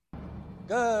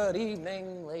Good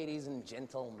evening, ladies and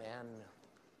gentlemen.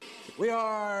 We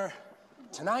are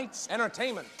tonight's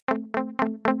entertainment.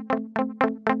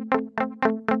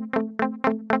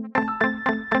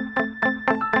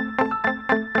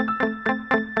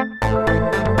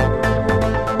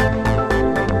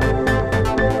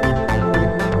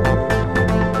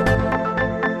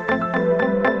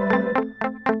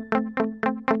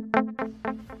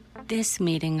 This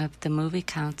meeting of the Movie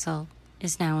Council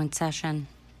is now in session.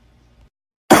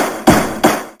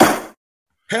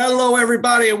 Hello,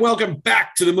 everybody, and welcome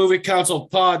back to the Movie Council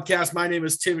podcast. My name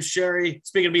is Tim Sherry.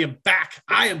 Speaking of being back,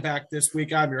 I am back this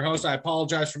week. I'm your host. I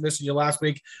apologize for missing you last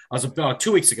week. I was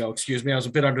 2 weeks ago. Excuse me. I was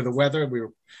a bit under the weather. We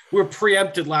were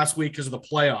preempted last week because of the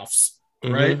playoffs,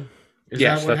 right?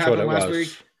 Yes, that's what it was.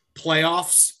 Week?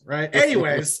 Playoffs, right?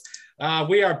 Anyways,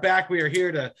 we are back. We are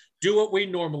here to do what we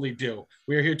normally do.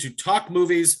 We are here to talk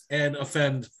movies and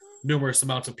offend numerous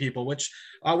amounts of people, which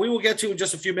we will get to in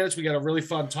just a few minutes. We got a really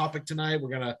fun topic tonight. We're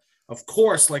going to, of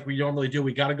course, like we normally do,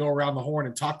 we got to go around the horn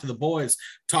and talk to the boys,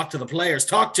 talk to the players,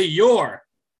 talk to your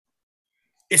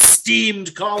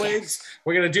esteemed colleagues.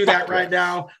 We're going to do that right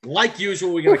now. Like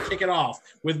usual, we're going to kick it off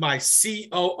with my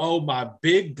COO, my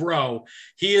big bro.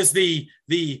 He is the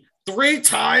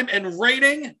three-time and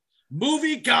reigning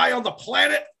movie guy on the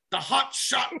planet, the hot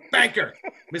shot banker,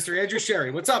 Mr. Andrew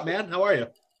Sherry. What's up, man? How are you?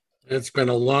 It's been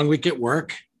a long week at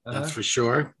work, that's for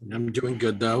sure. I'm doing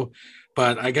good, though.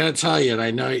 But I got to tell you, and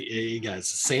I know you guys,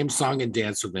 same song and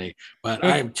dance with me, but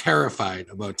I am terrified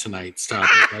about tonight's topic.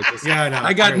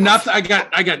 I got nothing.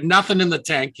 I got nothing in the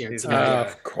tank here tonight.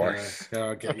 Of course.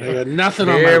 Okay. I got nothing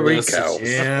on my list. Go.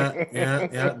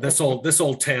 Yeah. This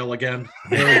old tale again.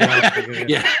 There we go.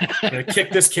 Yeah. Gonna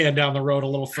kick this can down the road a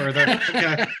little further.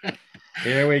 Okay.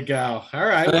 Here we go. All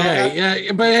right.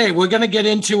 But hey, we're gonna get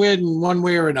into it in one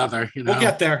way or another. You know?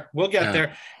 We'll get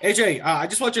there. AJ, I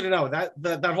just want you to know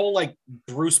that whole like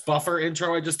Bruce Buffer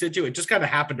intro I just did you, it just kind of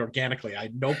happened organically. I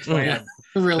had no plan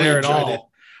really there at all. it.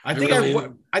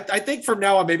 I think from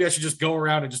now on maybe I should just go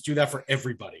around and just do that for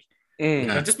everybody.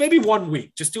 Just maybe 1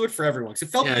 week. Just do it for everyone because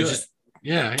it felt good.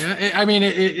 I mean,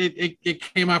 it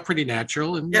came out pretty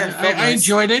natural, and I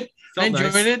enjoyed it.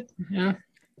 Yeah.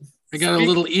 I got a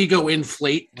little ego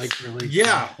inflate, like really.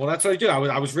 Yeah, well, that's what I do.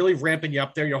 I was really ramping you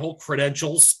up there. Your whole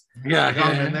credentials, in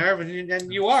there,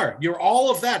 and you're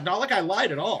all of that. Not like I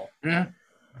lied at all. Yeah,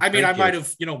 I mean, I might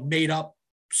have made up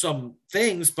some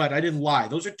things, but I didn't lie.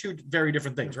 Those are two very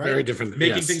different things, right? Very different.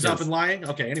 Making things up and lying.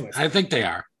 Okay, anyways, I think they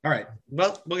are. All right.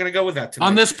 Well, we're gonna go with that tonight.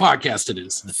 On this podcast. It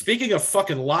is. Speaking of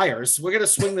fucking liars, we're gonna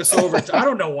swing this over to. I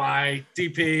don't know why,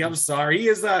 DP. I'm sorry. He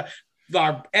is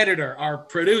our editor, our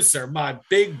producer, my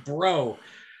big bro.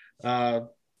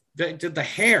 The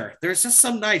hair. There's just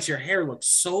some nights your hair looks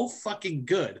so fucking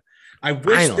good. I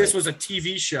wish this was a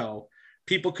TV show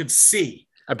people could see.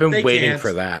 I've been waiting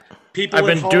for that. I've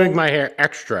been doing my hair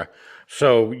extra,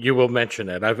 so you will mention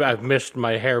it. I've missed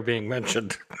my hair being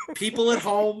mentioned. People at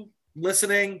home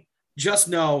listening, just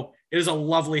know it is a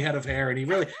lovely head of hair, and he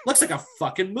really looks like a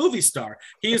fucking movie star.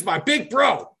 He is my big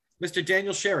bro, Mr.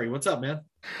 Daniel Sherry. What's up, man?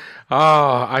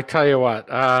 Oh, I tell you what.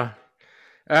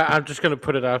 I'm just gonna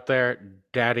put it out there.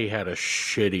 Daddy had a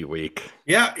shitty week.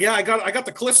 Yeah. I got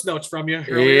the Cliff Notes from you.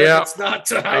 Yeah. It's not.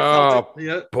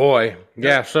 Boy.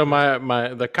 Yeah. So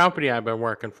the company I've been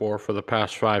working for the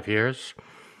past 5 years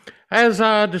has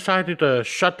decided to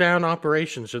shut down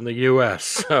operations in the U.S.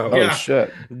 So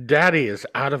shit. Daddy is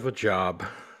out of a job.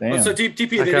 Damn. Oh, so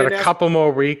DP, I got a couple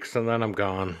more weeks and then I'm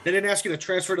gone. They didn't ask you to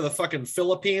transfer to the fucking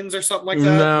Philippines or something like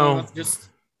that? No. Just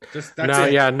that's no,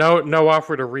 it. Yeah, no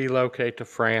offer to relocate to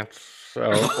France.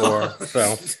 Well,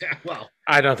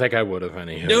 I don't think I would have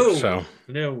anyhow. No.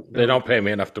 They don't pay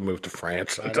me enough to move to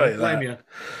France. I don't blame you.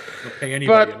 Don't pay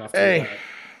anybody enough to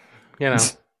do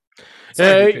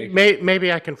that.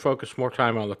 Maybe I can focus more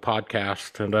time on the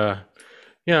podcast and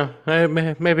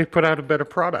maybe put out a better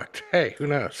product. Hey, who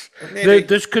knows?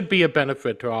 This could be a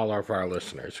benefit to all of our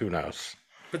listeners. Who knows?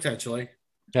 Potentially.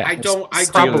 Yeah, I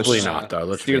probably not though.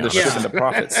 Let's steer the ship into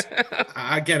profits.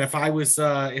 Again, if I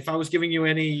was giving you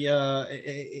any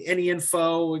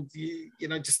info,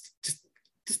 just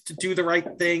to do the right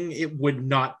thing, it would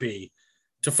not be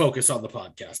to focus on the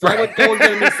podcast. I would go and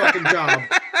get a new fucking job,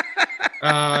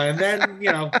 and then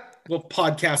we'll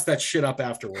podcast that shit up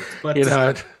afterwards. But it's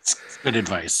good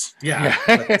advice. Yeah.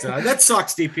 But, that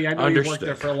sucks, DP. I know you worked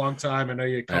there for a long time. I know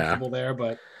you're comfortable there,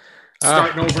 but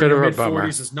starting over in your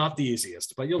mid-40s is not the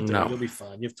easiest. But you'll do it. You'll be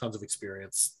fine. You have tons of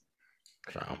experience.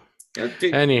 So,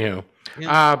 anywho,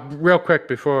 real quick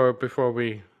before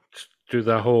we do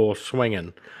the whole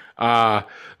swinging.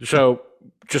 So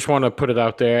just want to put it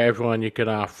out there, everyone. You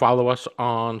can follow us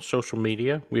on social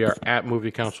media. We are at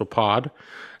Movie Council Pod.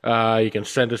 You can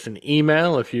send us an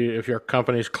email if your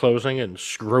company's closing and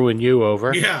screwing you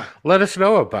over. Yeah. Let us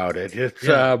know about it. It's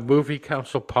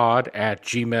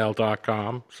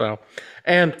moviecouncilpod@gmail.com. So,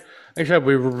 and like I said,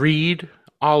 we read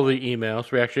all the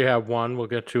emails. We actually have one we'll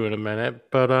get to in a minute.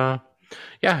 But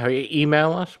yeah,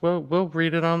 email us. We'll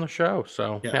read it on the show.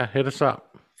 So yeah, hit us up.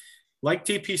 Like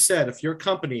DP said, if your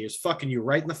company is fucking you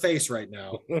right in the face right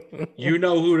now, you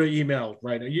know who to email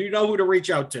right now. You know who to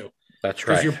reach out to. That's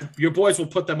right. Because your boys will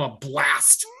put them on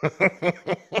blast.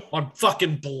 On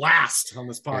fucking blast on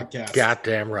this podcast.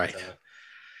 Goddamn right.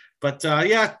 But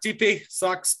yeah, DP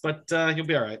sucks, but you'll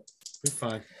be all right. You're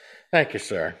fine. Thank you,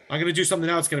 sir. I'm going to do something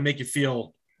now that's going to make you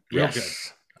feel real good.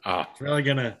 Oh, It's really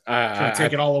going to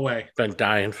take it all away. Been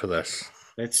dying for this.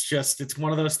 It's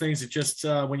one of those things that just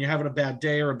when you're having a bad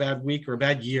day or a bad week or a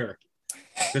bad year,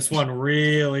 this one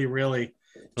really, really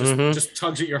just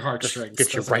tugs at your heartstrings.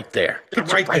 Get you right there.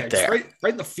 Right there.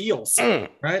 Right in the feels.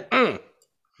 Right?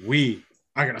 We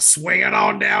are going to swing it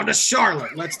on down to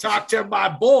Charlotte. Let's talk to my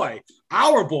boy,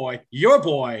 our boy, your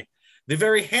boy, the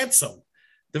very handsome,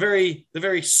 the very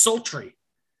sultry,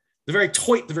 the very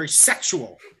toit, the very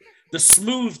sexual, the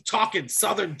smooth talking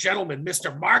Southern gentleman,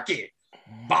 Mr. Marky,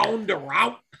 bound to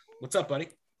route. What's up, buddy?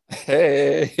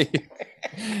 Hey,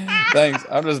 thanks.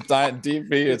 I'm just dying.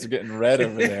 DP, it's getting red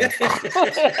over there.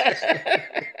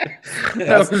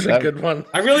 That was a good one.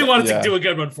 I really wanted to do a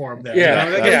good one for him there. Yeah,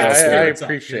 you know, I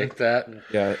appreciate that.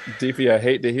 Yeah, DP, I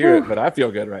hate to hear it, but I feel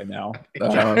good right now.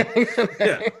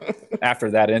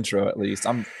 After that intro, at least,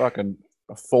 I'm fucking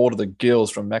full to the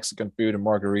gills from Mexican food and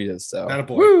margaritas. So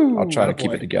I'll try to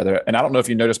keep it together. And I don't know if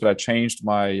you noticed, but I changed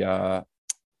my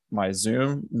my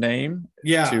Zoom name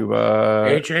to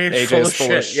AJ is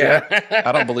full of shit. Yeah.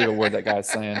 I don't believe a word that guy's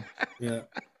saying.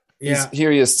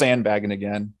 Here he is sandbagging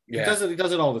again. He does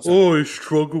it all the time. Oh, I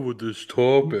struggle with this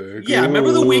topic. Yeah,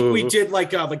 remember the week we did like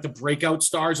the breakout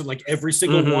stars and like every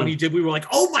single one he did, we were like,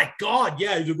 oh my god,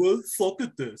 yeah. He's like, well, fuck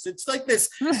at this. It's like this.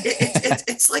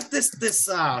 It's like this.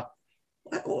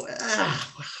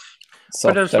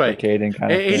 Self-deprecating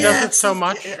kind of thing. He does it so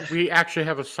much. We actually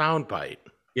have a sound bite.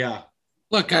 Yeah.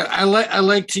 Look, I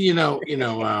like to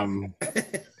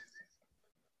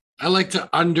I like to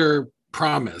under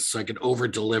promise so I can over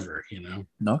deliver.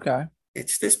 Okay.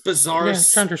 It's this bizarre. Yeah,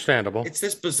 it's understandable. It's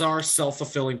this bizarre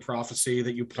self-fulfilling prophecy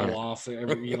that you pull off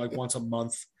every like once a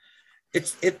month.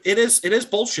 It is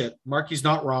bullshit. Marky's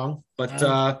not wrong, but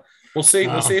we'll see.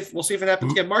 We'll see if it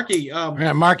happens again. Marky.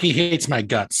 Marky hates my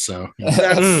guts, so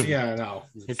that's no.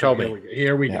 He told me.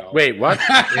 Here we go. Wait, what?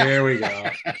 Here we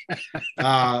go.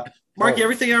 Marky,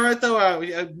 everything all right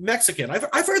though? Mexican.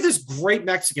 I've heard this great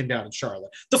Mexican down in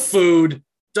Charlotte. The food.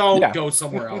 Don't go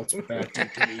somewhere else with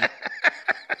that.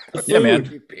 Yeah,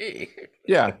 man.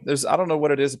 Yeah, I don't know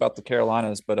what it is about the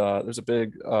Carolinas, but there's a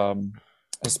big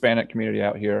Hispanic community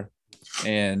out here,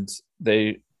 and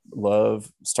they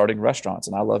love starting restaurants,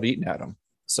 and I love eating at them.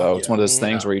 So it's one of those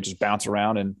things where you just bounce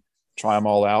around and try them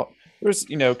all out. There's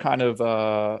kind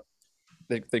of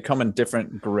they come in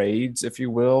different grades, if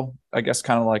you will. I guess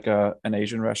kind of like an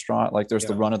Asian restaurant. Like there's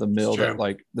the run of the mill that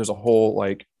like there's a whole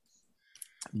like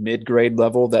mid-grade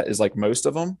level that is like most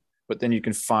of them, but then you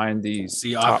can find the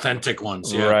authentic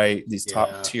ones, right? These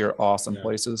top tier awesome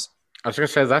places. I was gonna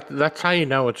say that's how you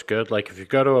know it's good. Like if you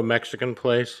go to a Mexican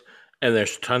place and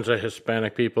there's tons of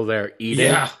Hispanic people there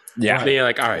eating, then you're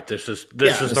like, all right, this is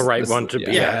the right one to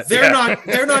be at. They're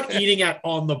not eating at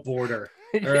on the border.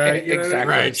 Right? Exactly.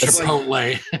 Right.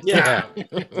 Chipotle. Yeah.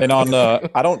 And on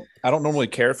I don't normally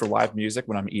care for live music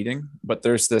when I'm eating, but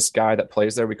there's this guy that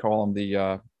plays there. We call him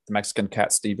the Mexican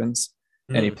Cat Stevens,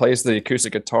 and he plays the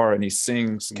acoustic guitar and he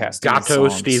sings Cat Stevens Gato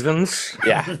songs. Stevens.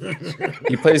 Yeah,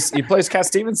 he plays Cat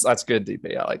Stevens. That's good,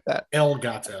 DP. I like that. El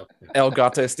Gato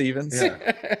Stevens.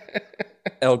 Yeah.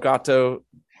 El Gato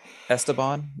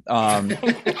Esteban.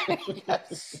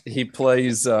 He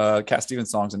plays Cat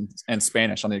Stevens songs in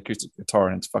Spanish on the acoustic guitar,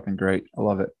 and it's fucking great. I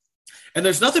love it. And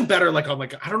there's nothing better. Like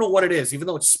I don't know what it is. Even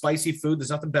though it's spicy food, there's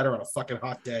nothing better on a fucking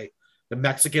hot day. The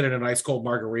Mexican and an ice cold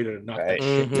margarita to knock that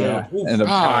shit down. And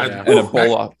a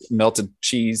bowl of melted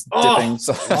cheese dipping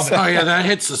sauce. That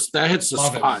hits the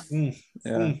spot. And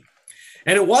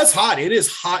it was hot. It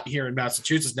is hot here in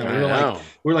Massachusetts now.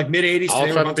 We're like mid 80s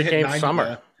today. We're about to hit 90.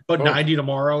 Summer. But 90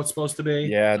 tomorrow it's supposed to be.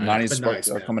 Yeah,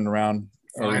 90s are coming around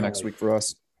early next week for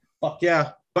us. Fuck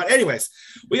yeah. But anyways,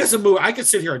 we got some movie. I could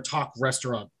sit here and talk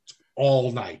restaurant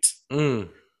all night.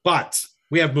 But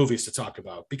we have movies to talk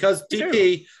about, because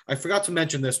DP, I forgot to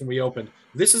mention this when we opened.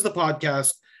 This is the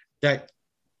podcast that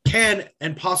can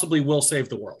and possibly will save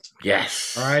the world.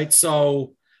 Yes. All right.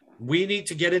 So we need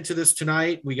to get into this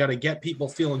tonight. We got to get people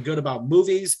feeling good about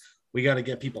movies. We got to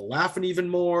get people laughing even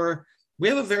more. We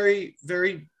have a very,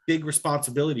 very big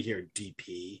responsibility here,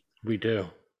 DP. We do.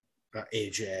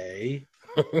 AJ.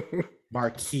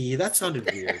 Marquee. That sounded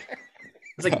weird.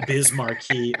 It's like Biz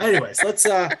Marquee. Anyways, let's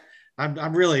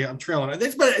I'm trailing.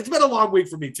 It's been a long week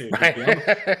for me too.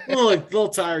 I'm a little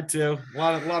tired too. A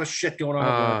lot of shit going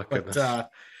on.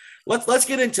 But let's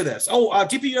get into this.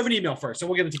 DP, you have an email first, and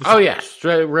we'll get into the yes,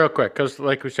 real quick, because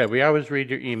like we said, we always read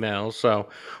your emails. So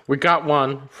we got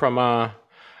one from a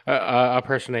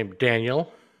person named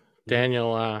Daniel.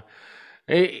 Daniel,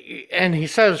 and he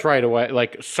says right away,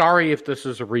 like, sorry if this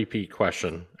is a repeat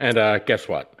question. And guess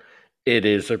what? It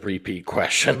is a repeat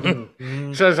question.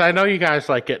 He says, I know you guys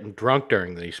like getting drunk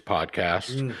during these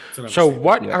podcasts. So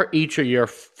what are each of your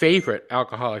favorite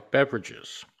alcoholic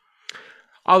beverages?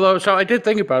 Although, so I did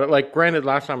think about it. Like, granted,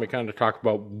 last time we kind of talked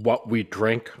about what we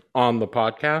drink on the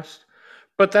podcast,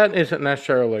 but that isn't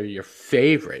necessarily your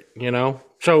favorite, you know?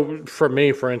 So for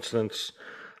me, for instance,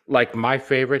 like my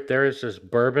favorite, there is this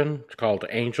bourbon. It's called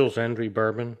Angel's Envy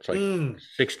Bourbon. It's like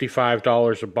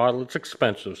 $65 a bottle. It's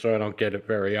expensive, so I don't get it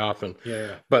very often.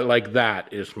 Yeah. But like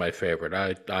that is my favorite.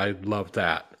 I love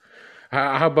that.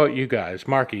 How about you guys?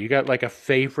 Marky, you got like a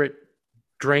favorite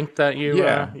drink that you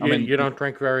you don't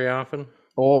drink very often?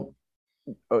 Well,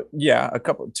 a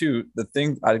couple too. The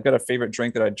thing, I've got a favorite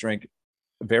drink that I drink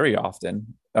very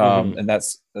often, and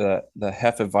that's the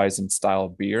Hefeweizen style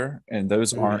beer, and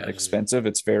those aren't expensive.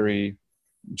 It's very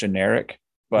generic,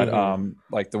 but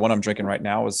like the one I'm drinking right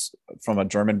now is from a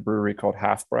German brewery called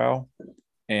Halfbrau,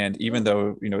 and even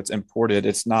though it's imported,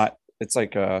 it's like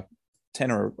 $10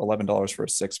 or $11 for a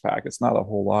 6-pack. It's not a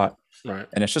whole lot, right?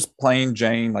 And it's just plain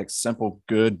Jane, like simple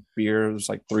good beer. There's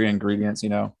like 3 ingredients,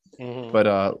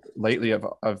 But lately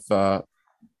I've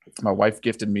my wife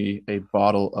gifted me a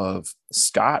bottle of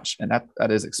scotch, and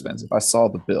that is expensive. I saw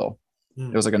the bill.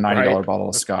 It was like a $90 bottle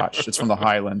of scotch. It's from the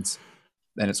Highlands,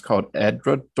 and it's called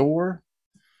Edrador,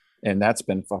 and that's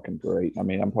been fucking great. I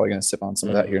mean, I'm probably going to sip on some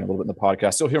of that here in a little bit in the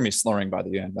podcast. You'll hear me slurring by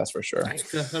the end, that's for sure.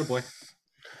 Nice. Oh boy.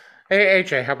 Hey,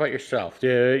 AJ, how about yourself?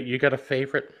 You got a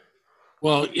favorite?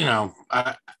 Well,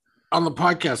 on the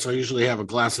podcast, I usually have a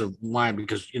glass of wine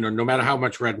because, no matter how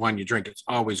much red wine you drink, it's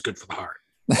always good for the heart.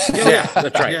 Yeah,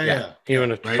 that's right. Yeah.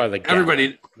 Even if by the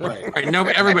everybody, right? No,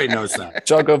 everybody knows that.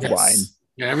 Jug of wine.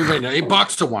 Yeah, everybody knows. A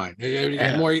box of wine.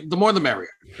 The more the merrier.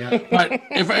 Yeah. But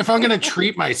if I'm going to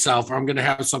treat myself, or I'm going to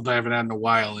have something I haven't had in a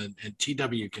while, and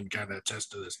TW can kind of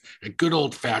attest to this, a good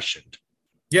old fashioned.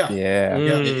 Yeah.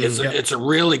 It's a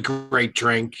really great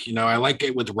drink. I like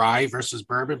it with rye versus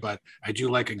bourbon, but I do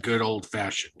like a good old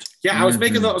fashioned. Yeah, I was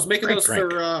making those. I was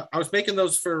making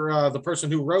those for the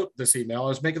person who wrote this email. I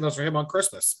was making those for him on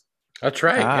Christmas. That's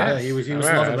right. Yeah, he was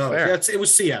loving those. Yeah, it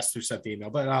was CS who sent the email.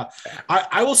 But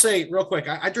I will say real quick,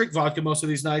 I drink vodka most of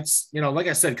these nights. Like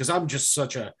I said, because I'm just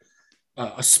such a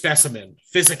specimen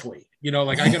physically.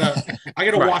 Like I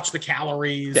gotta watch the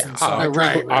calories, and so I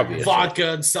drink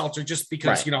vodka and seltzer just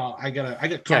because I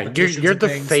get competitions. You're the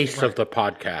face of the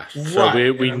podcast, so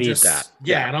we need that.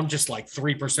 Yeah, and I'm just like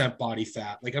 3% body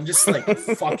fat. Like I'm just like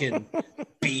fucking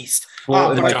beast.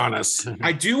 Well, honest.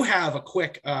 I do have a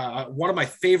quick one of my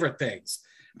favorite things,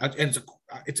 and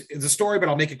it's a story, but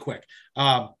I'll make it quick.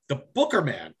 The Booker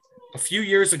man a few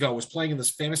years ago was playing in this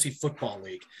fantasy football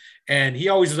league. And he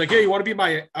always was like, hey, you want to be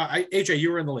my AJ,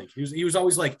 you were in the league. He was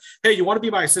always like, hey, you want to be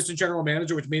my assistant general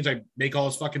manager, which means I make all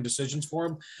his fucking decisions for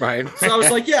him. Right. So I was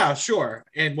like, yeah, sure.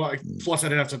 And plus I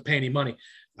didn't have to pay any money.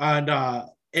 But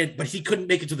he couldn't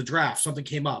make it to the draft. Something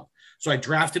came up. So I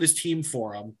drafted his team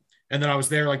for him. And then I was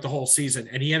there like the whole season.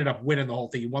 And he ended up winning the whole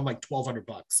thing. He won like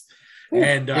 $1,200.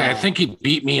 And I think he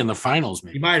beat me in the finals,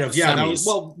 maybe. He might have. Yeah.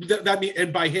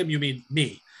 And by him, you mean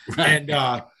me. Right.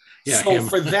 And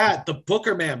for that, the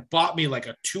Booker man bought me like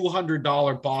a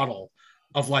 $200 bottle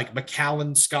of like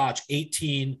Macallan Scotch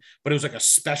 18, but it was like a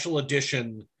special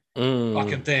edition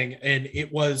fucking thing, and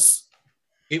it was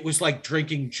like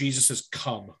drinking Jesus's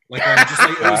cum. Like I just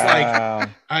like, it was like,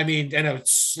 I mean, and it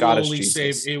slowly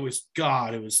saved. It was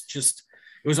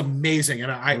amazing,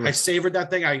 and I savored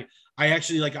that thing. I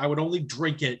actually I would only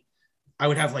drink it. I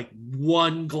would have like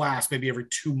one glass maybe every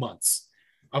 2 months.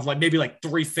 Of like maybe like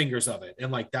 3 fingers of it, and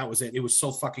like that was it. It was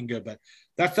so fucking good. But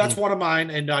that's one of mine.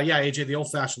 And AJ, the old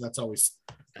fashioned. That's always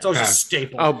a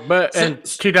staple. Oh, but and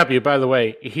TW, by the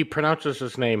way, he pronounces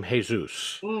his name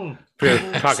Jesus. If you're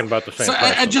talking about the same. So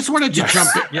I just wanted to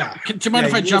jump in. Yeah. Do you mind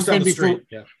if I jump in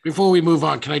before we move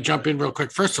on? Can I jump in real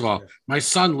quick? First of all, my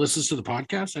son listens to the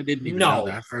podcast. I didn't even know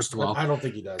that. First of all, I don't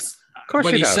think he does. course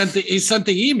but he he does. sent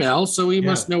the email, so he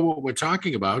must know what we're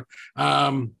talking about.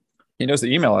 He knows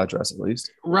the email address at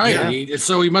least. Right. Yeah.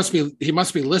 So he must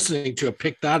be listening to it,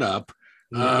 pick that up.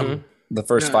 The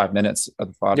first 5 minutes of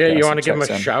the podcast. Yeah, you want to give him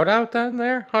a shout out then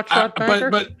there, Hotshot Banker?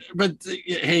 But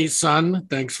hey, son,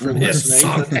 thanks for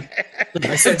listening.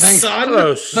 I said, son.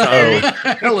 Hello, son.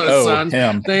 Hello, son.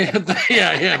 Him.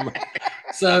 Him.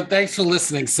 So thanks for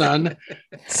listening, son.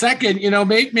 Second,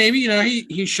 maybe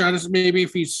he shot us. Maybe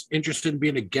if he's interested in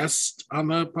being a guest on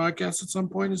the podcast at some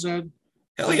point, is that?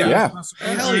 Hell yeah.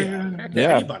 Hell yeah.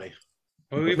 Yeah. Anybody.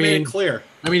 Well, we made it clear.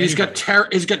 I mean, he's got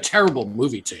terrible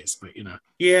movie taste, but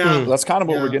Yeah. That's kind of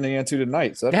what we're getting into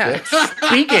tonight. So that's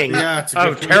Speaking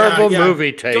of terrible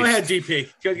movie taste. Go ahead,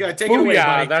 DP. Take it away,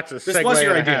 buddy. That's a this segue was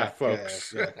your and a idea, half,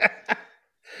 folks. Yeah.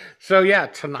 So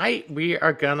tonight we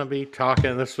are gonna be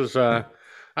talking. This was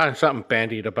something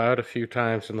bandied about a few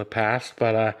times in the past,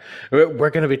 but we're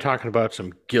gonna be talking about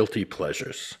some guilty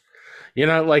pleasures.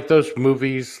 Like those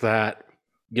movies that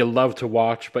you love to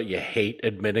watch, but you hate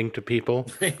admitting to people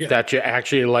that you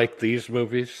actually like these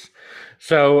movies.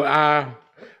 So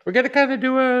we're going to kind of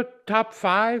do a top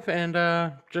 5 and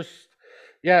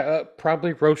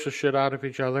probably roast the shit out of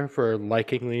each other for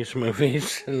liking these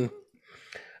movies. And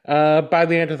by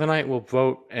the end of the night, we'll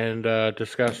vote and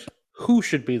discuss who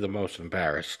should be the most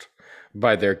embarrassed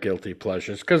by their guilty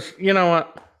pleasures. Because you know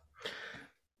what?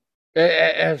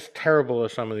 As terrible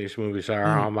as some of these movies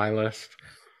are on my list,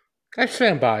 I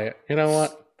stand by it. You know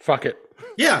what? Fuck it.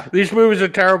 Yeah. These movies are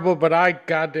terrible, but I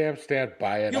goddamn stand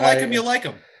by it. You like them, you like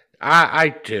them.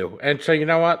 I do. And so, you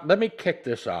know what? Let me kick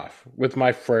this off with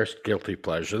my first guilty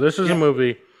pleasure. This is a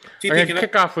movie. I'm going to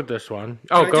kick off with this one.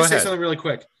 Oh, go ahead. Say something really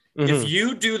quick. Mm-hmm. If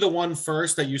you do the one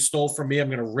first that you stole from me, I'm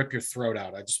going to rip your throat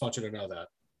out. I just want you to know that.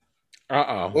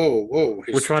 Uh-oh. Whoa.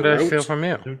 Which one did I steal from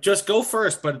you? Just go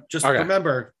first, but just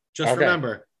remember.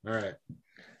 Remember. All right.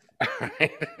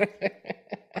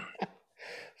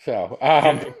 So,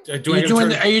 are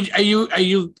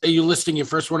you listing your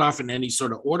first one off in any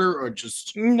sort of order or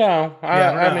just? No,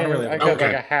 I got like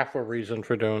a half a reason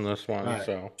for doing this one. Right.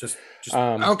 So just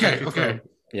okay.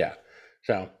 Yeah.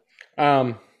 So,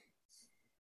 all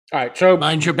right. So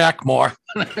mind your back more.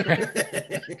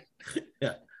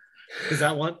 Yeah. Is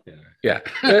that one? Yeah.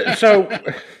 So.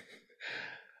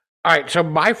 All right, so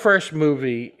my first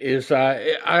movie is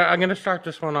I'm going to start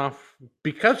this one off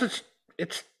because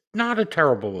it's not a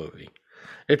terrible movie.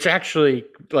 It's actually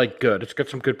like good. It's got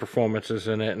some good performances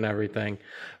in it and everything,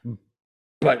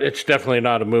 but it's definitely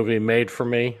not a movie made for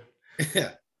me.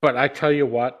 Yeah. But I tell you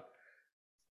what,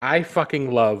 I fucking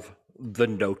love The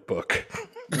Notebook.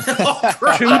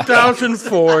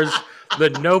 2004's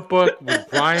The Notebook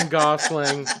with Ryan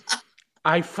Gosling.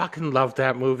 I fucking love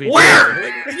that movie.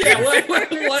 Where? Yeah,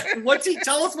 what's he?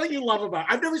 Tell us what you love about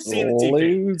it. I've never seen it.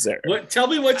 Loser. Tell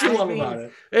me what you love about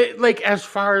it. Like as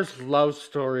far as love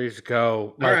stories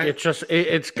go, like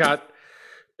it's got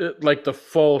like the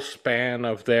full span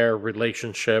of their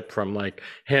relationship from like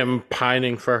him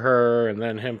pining for her and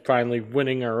then him finally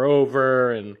winning her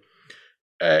over and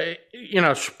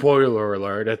spoiler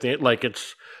alert at the like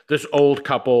it's this old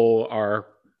couple are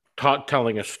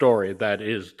telling a story that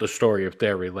is the story of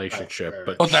their relationship.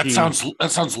 But that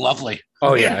sounds lovely.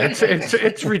 Oh yeah,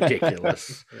 it's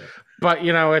ridiculous. But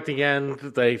at the end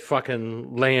they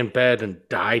fucking lay in bed and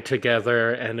die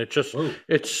together, and it's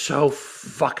so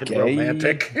fucking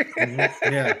romantic.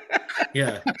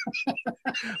 Yeah.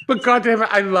 But goddamn it,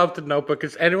 I love The Notebook.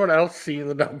 Has anyone else seen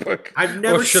The Notebook? I've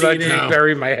never seen it. Should I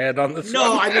bury my head on this?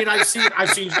 No, one? I mean I've seen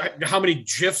how many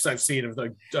GIFs I've seen of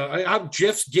the GIF. How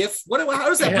does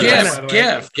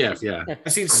that? GIF. Yeah.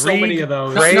 I've seen so many of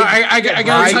those. No, I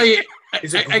gotta tell you.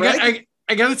 Is it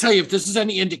I got to tell you, if this is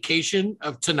any indication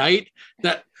of tonight,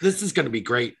 that this is going to be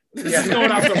great. This is going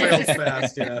off the rails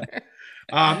fast. Yeah.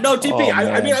 No, DP.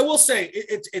 I mean, I will say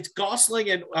it's Gosling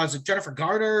and is it Jennifer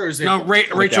Garner or is it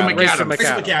Rachel McAdams? Rachel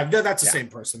McAdams. No, that's the same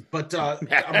person. But I'm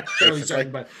fairly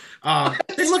certain. But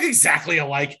they look exactly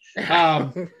alike.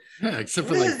 Except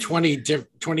for like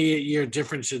 28-year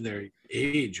difference in their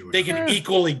age. They can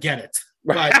equally get it.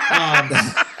 But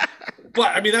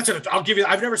but I mean, I'll give you.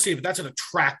 I've never seen it, but that's an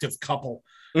attractive couple.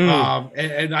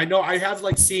 And I know I have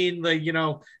like seen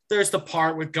there's the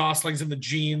part with Gosling's in the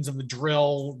jeans and the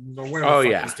drill or whatever.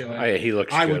 He's doing. He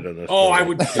looks good in this. I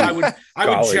would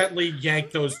gently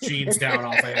yank those jeans down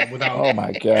off of him without. Oh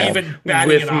my god! Even batting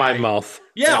with an my eye. mouth.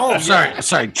 Yeah. Oh,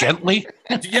 sorry. Gently.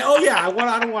 Yeah. Oh yeah.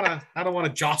 I don't want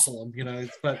to jostle him.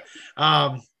 But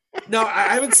no,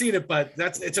 I haven't seen it, but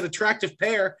it's an attractive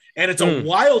pair, and it's a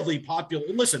wildly popular.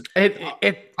 Listen,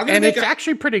 it's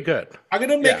actually pretty good. I'm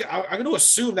going to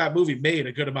assume that movie made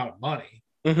a good amount of money.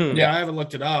 Yeah, I haven't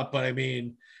looked it up, but I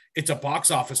mean, it's a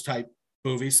box office type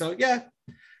movie, so yeah.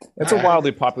 It's a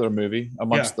wildly popular movie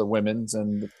amongst the women's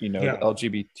and the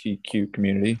LGBTQ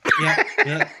community. Yeah.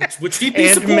 Which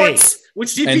DP supports.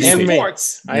 Which DP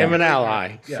supports. I am an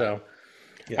ally, so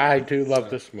I do love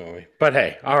this movie. But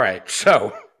hey, all right,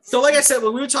 so like I said,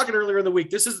 when we were talking earlier in the week,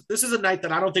 this is a night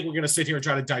that I don't think we're going to sit here and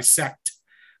try to dissect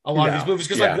a lot of these movies,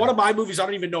 because like one of my movies, I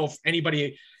don't even know if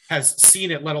anybody has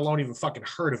seen it, let alone even fucking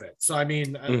heard of it. So I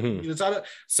mean,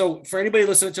 so for anybody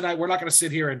listening tonight, we're not going to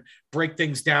sit here and break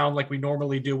things down like we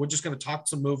normally do. We're just going to talk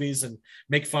some movies and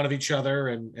make fun of each other,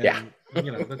 and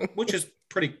which is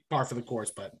pretty par for the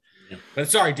course. But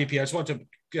sorry, DP, I just want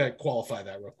to qualify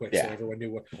that real quick so everyone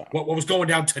knew what was going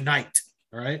down tonight.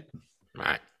 All right.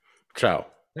 So.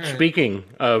 Speaking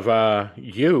of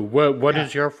what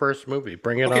is your first movie?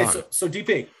 Bring it on. So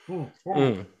DP.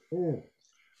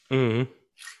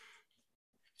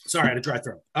 Sorry, I had a dry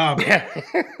throat.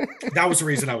 That was the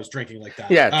reason I was drinking like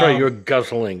that. Yeah, so you were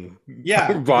guzzling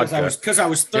vodka. Because I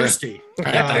was thirsty.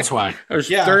 That's why. I was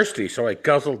thirsty, so I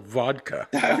guzzled vodka.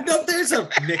 No, there's a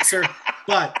mixer,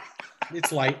 but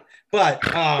it's light. But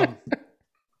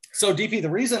so DP, the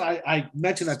reason I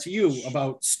mentioned that to you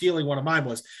about stealing one of mine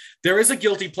was there is a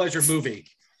guilty pleasure movie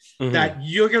that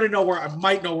you're going to know where I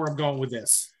might know where I'm going with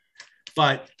this.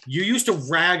 But you used to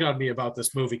rag on me about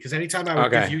this movie because anytime I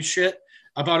would give you shit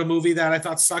about a movie that I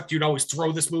thought sucked, you'd always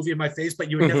throw this movie in my face, but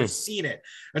you had never seen it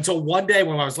until one day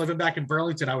when I was living back in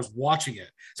Burlington, I was watching it.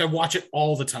 So I watch it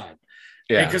all the time.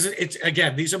 Yeah. Because it's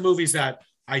again, these are movies that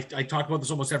I talk about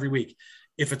this almost every week.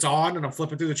 If it's on and I'm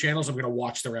flipping through the channels, I'm going to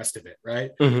watch the rest of it.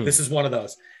 Right. This is one of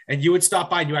those. And you would stop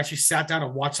by and you actually sat down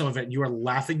and watched some of it and you were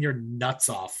laughing your nuts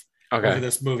off over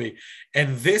this movie.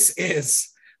 And this is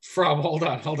from, hold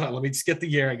on. Let me just get the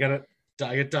year. I got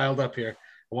it dialed up here.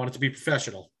 I want it to be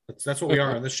professional. That's what we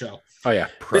are on this show. Oh yeah.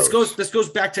 This goes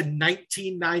back to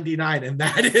 1999. And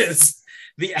that is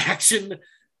the action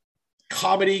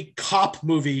comedy cop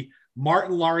movie,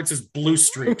 Martin Lawrence's Blue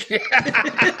Streak.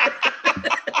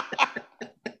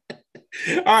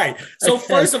 All right. So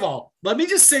first of all, let me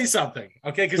just say something,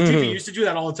 okay? Because DP used to do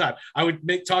that all the time. I'd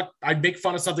make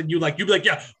fun of something you'd be like,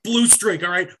 yeah, Blue Streak, all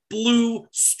right, Blue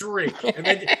Streak,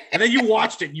 and then you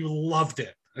watched it, and you loved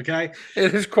it, okay?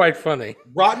 It is quite funny.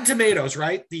 Rotten Tomatoes,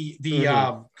 right?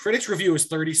 The critics review is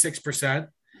 36%,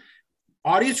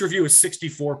 audience review is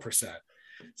 64%.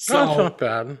 So that's not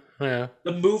bad. Yeah,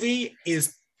 the movie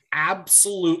is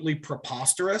absolutely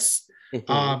preposterous.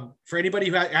 For anybody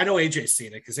who I know AJ's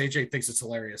seen it because AJ thinks it's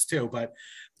hilarious too, but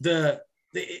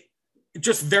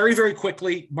just very, very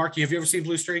quickly, Marky, have you ever seen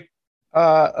Blue Streak?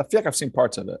 I feel like I've seen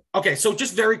parts of it. Okay, so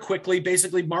just very quickly,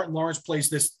 basically Martin Lawrence plays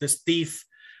this thief.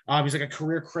 He's like a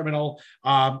career criminal,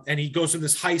 and he goes in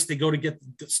this heist. They go to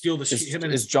steal the him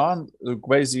and is John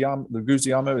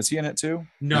Leguizamo, is he in it too?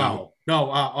 No.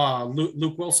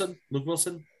 Luke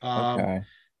Wilson. Okay.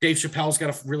 Dave Chappelle's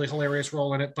got a really hilarious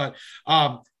role in it, but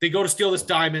they go to steal this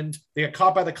diamond. They get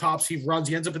caught by the cops. He runs.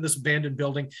 He ends up in this abandoned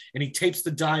building, and he tapes the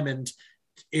diamond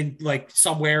in like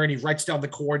somewhere, and he writes down the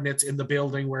coordinates in the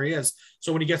building where he is.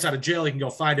 So when he gets out of jail, he can go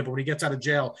find it. But when he gets out of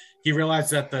jail, he realized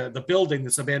that the building,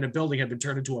 this abandoned building, had been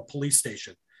turned into a police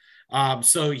station.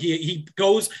 So he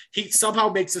somehow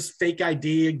makes this fake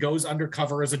ID and goes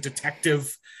undercover as a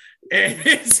detective. And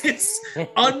it's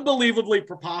unbelievably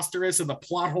preposterous, and the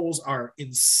plot holes are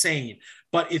insane.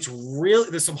 But it's really,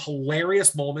 there's some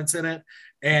hilarious moments in it,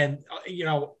 and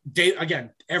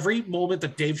every moment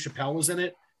that Dave Chappelle is in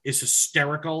it is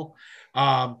hysterical.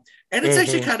 And it's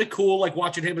actually kind of cool, like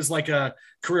watching him as like a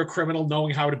career criminal,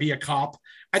 knowing how to be a cop.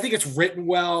 I think it's written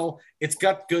well. It's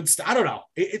got good stuff. I don't know.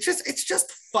 It's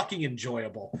just fucking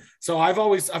enjoyable. So I've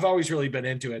always really been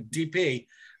into it. DP,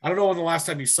 I don't know when the last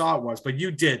time you saw it was, but you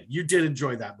did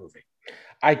enjoy that movie.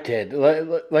 I did.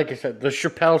 Like I said, the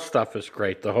Chappelle stuff is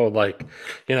great. The whole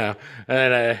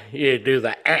and you do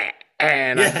the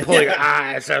and I pull your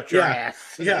eyes out your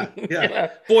ass. Yeah.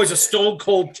 Boy's a stone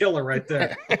cold killer right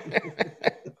there.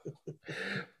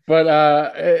 But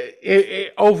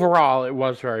overall, it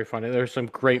was very funny. There's some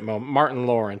great moments. Martin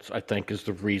Lawrence, I think, is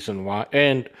the reason why,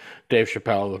 and Dave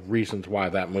Chappelle, the reasons why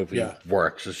that movie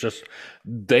works. It's just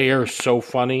they are so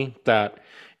funny that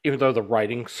even though the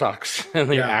writing sucks and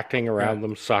the acting around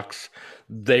them sucks,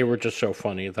 they were just so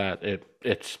funny that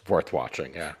it's worth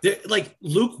watching. Yeah, like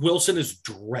Luke Wilson is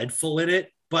dreadful in it,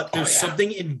 but there's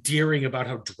something endearing about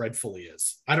how dreadful he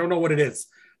is. I don't know what it is.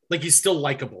 Like he's still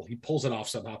likable. He pulls it off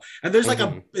somehow. And there's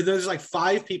there's like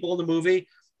 5 people in the movie,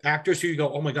 actors who you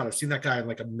go, oh my God, I've seen that guy in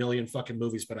like a million fucking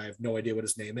movies, but I have no idea what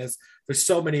his name is. There's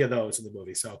so many of those in the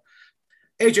movie. So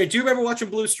AJ, do you remember watching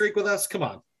Blue Streak with us? Come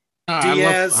on.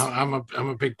 Diaz. I'm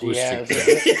a big Blue Diaz.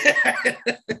 Streak fan.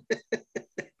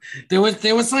 There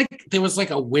was like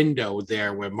a window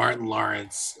there where Martin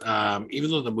Lawrence, even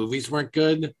though the movies weren't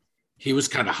good, he was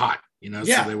kind of hot,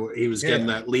 Yeah. So he was getting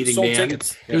that leading Sold man.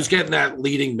 tickets. He was getting that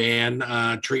leading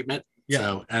man treatment. Yeah.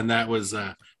 So, and that was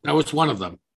one of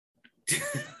them.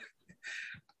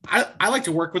 I like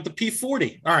to work with the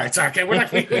P40. All right, sorry, okay, we're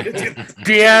not going to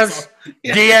Diaz.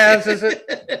 Diaz, is it?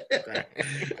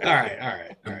 All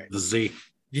right. The Z.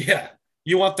 Yeah.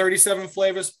 You want 37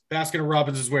 flavors? Baskin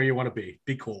Robbins is where you want to be.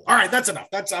 Be cool. All right, that's enough.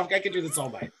 I can do this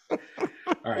all night.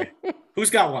 All right.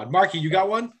 Who's got one? Marky, you got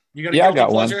one? You got a I've got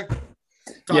pleasure?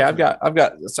 one. I've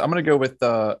got. So I'm gonna go with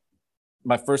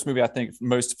my first movie. I think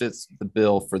most fits the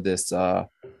bill for this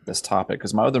topic,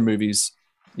 because my other movies,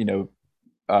 kind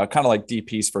of like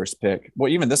DP's first pick. Well,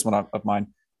 even this one of mine,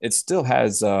 it still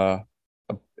has a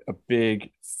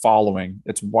big following.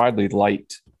 It's widely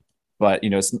liked, but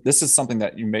this is something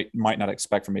that you might not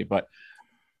expect from me. But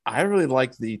I really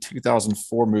like the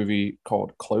 2004 movie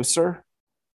called Closer,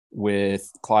 with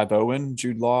Clive Owen,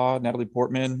 Jude Law, Natalie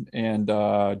Portman, and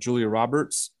Julia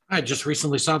Roberts. I just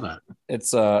recently saw that.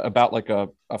 It's about like a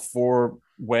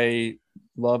 4-way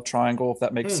love triangle, if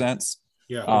that makes sense.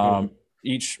 Yeah.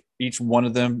 Each one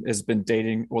of them has been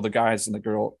dating, well, the guys and the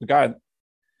girl. The guy,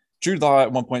 Jude Law,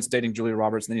 at one point is dating Julia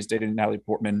Roberts, and then he's dating Natalie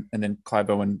Portman, and then Clive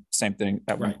Owen, same thing.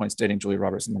 At one point is dating Julia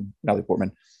Roberts and then Natalie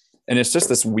Portman. And it's just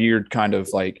this weird kind of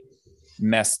like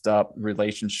messed up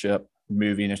relationship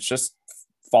movie, and it's just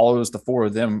follows the 4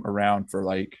 of them around for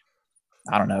like,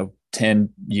 I don't know, 10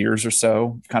 years or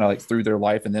so, kind of like through their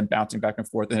life, and then bouncing back and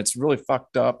forth. And it's really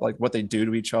fucked up, like what they do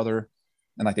to each other,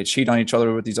 and like they cheat on each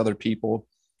other with these other people.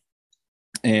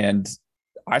 And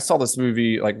I saw this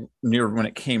movie like near when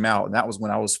it came out, and that was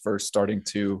when I was first starting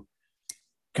to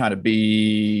kind of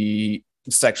be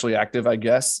sexually active, I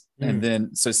guess. And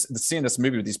then so seeing this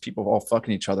movie with these people all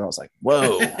fucking each other, I was like,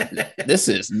 whoa, this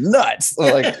is nuts.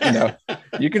 Like,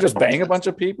 you can just bang a bunch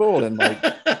of people and like,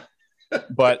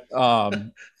 but I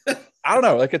don't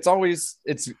know, like it's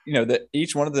that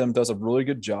each one of them does a really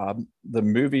good job. The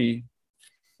movie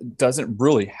doesn't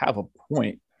really have a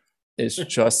point. It's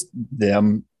just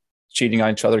them cheating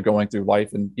on each other, going through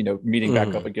life, and meeting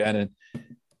back up again.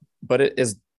 But it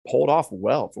is pulled off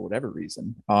well for whatever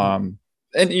reason. Like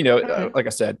I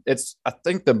said, I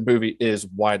think the movie is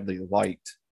widely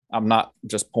liked. I'm not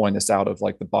just pulling this out of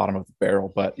like the bottom of the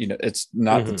barrel, but it's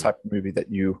not the type of movie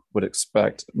that you would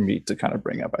expect me to kind of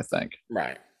bring up, I think.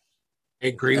 Right. I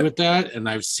agree with that, and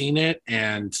I've seen it,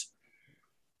 and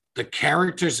the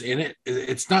characters in it,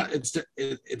 it's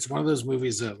one of those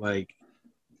movies that like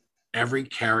every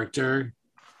character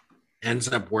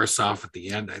ends up worse off at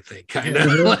the end, I think, kind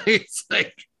of. Like, it's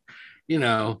like, they're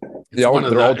all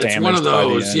damaged. It's one of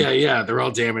those. Yeah, they're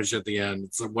all damaged at the end.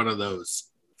 It's one of those.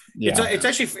 Yeah. It's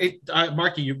actually,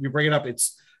 Marky, you bring it up.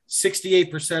 It's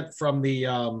 68% from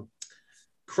the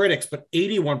critics, but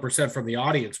 81% from the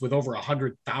audience, with over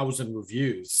 100,000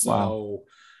 reviews. So,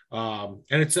 and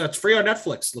it's free on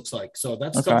Netflix, looks like. So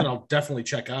that's something I'll definitely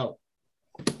check out.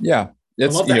 Yeah, I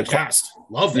love that cast.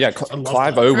 Love that. Yeah, cast.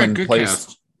 Clive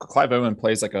Owen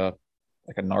plays like a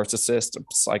narcissist,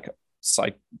 psychopath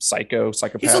kind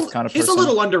of person. He's a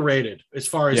little underrated as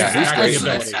far as his acting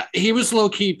ability. He was low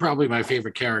key probably my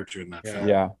favorite character in that film.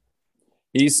 Yeah,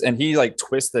 he like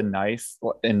twists the knife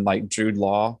in like Jude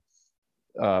Law,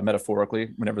 metaphorically.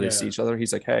 Whenever they see each other,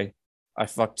 he's like, "Hey, I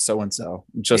fucked so and so,"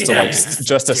 just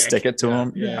to stick it to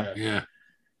him. Yeah.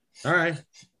 All right,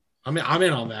 I'm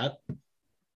in on that.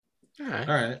 All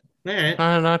right.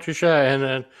 Not too shy. And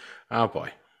then, oh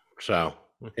boy. So,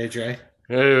 AJ.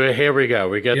 Here we go.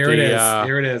 We get Here it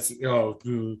is. Oh,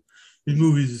 dude. These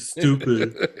movies are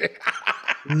stupid.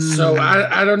 So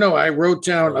I don't know. I wrote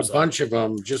down a bunch of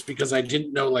them just because I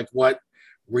didn't know like what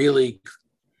really,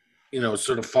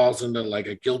 sort of falls into like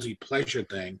a guilty pleasure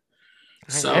thing.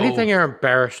 So anything you're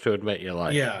embarrassed to admit you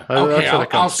like. Yeah. Okay.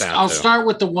 I'll start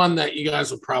with the one that you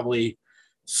guys will probably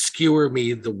skewer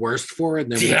me the worst for,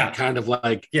 and then we can kind of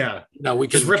like we can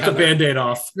just rip the Band-Aid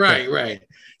off. Right.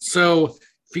 So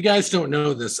if you guys don't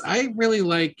know this, I really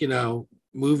like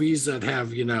movies that have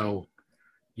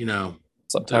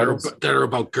subtitles that are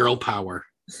about girl power.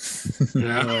 There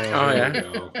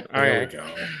we go.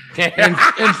 and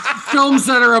films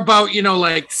that are about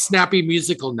like snappy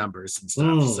musical numbers and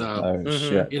stuff. So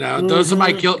shit. those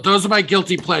are my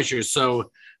guilty pleasures.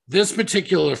 So this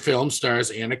particular film stars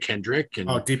Anna Kendrick and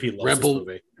DP loves this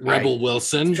movie. Rebel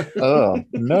Wilson. Oh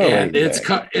no! And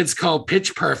it's called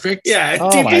Pitch Perfect. Yeah,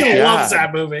 DP loves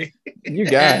that movie. You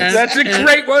guys, that's a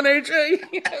great one,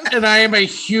 AJ. And I am a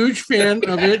huge fan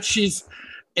of it. She's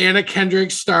Anna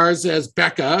Kendrick stars as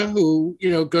Becca, who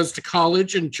goes to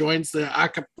college and joins the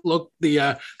acapella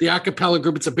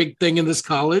group. It's a big thing in this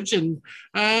college, and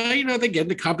they get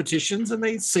into competitions and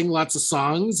they sing lots of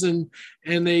songs and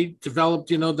they develop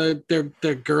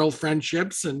their girl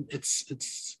friendships, and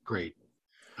it's great.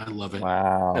 I love it.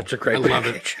 Wow, that's a great. I love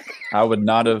it. I would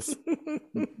not have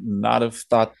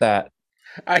thought that.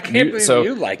 I can't believe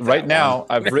you like that right now. one.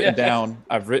 I've written down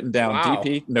Wow.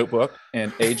 DP Notebook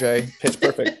and AJ Pitch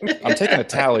Perfect. I'm taking a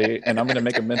tally and I'm going to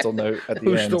make a mental note at the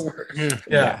Who's end. the worst?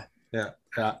 Yeah. Yep.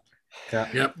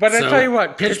 But I So, tell you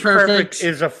what, Pitch Perfect Perfect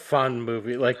is a fun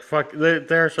movie. Like fuck,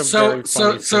 there are some very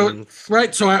funny scenes.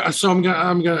 right. So I'm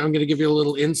gonna give you a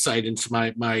little insight into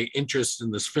my interest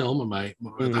in this film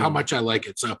and how much I like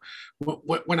it. So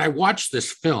when I watch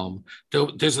this film,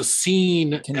 there's a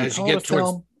scene Can you as you call it get a towards.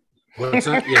 film? What's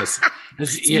that? Yes,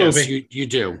 you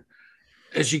do.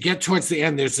 As you get towards the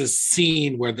end, there's this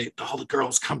scene where all the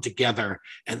girls come together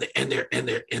and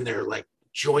they're like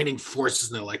joining forces,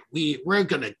 and they're like, we're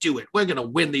gonna do it. We're gonna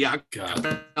win the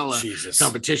acapella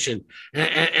competition,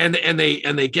 and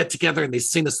they get together and they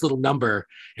sing this little number,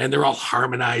 and they're all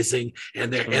harmonizing,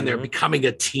 and they're becoming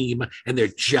a team, and they're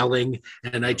gelling.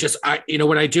 And I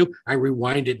what I do? I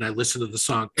rewind it and I listen to the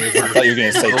song over. I thought you were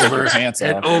going to say take your pants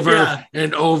and off. over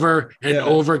and over and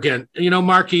over again.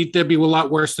 Marky, there'd be a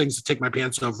lot worse things to take my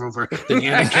pants over than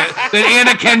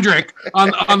Anna Kendrick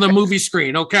on the movie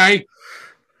screen. Okay.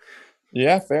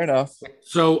 Yeah, fair enough.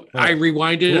 So I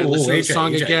rewind it and listen to the AJ,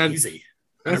 song AJ, again. Easy.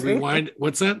 I rewind.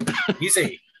 What's that?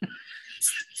 Easy.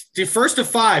 The first of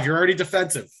 5, you're already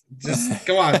defensive. Just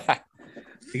come on.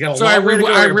 You got a So long way to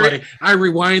go here, buddy. I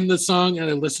rewind the song and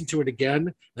I listen to it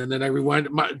again, and then I rewind.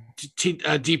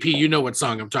 DP, you know what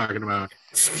song I'm talking about?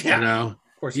 Yeah. Of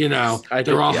course.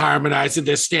 They're all harmonizing.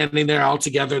 They're standing there all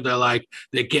together.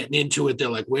 They're getting into it. They're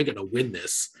like, we're gonna win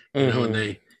this. And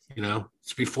they,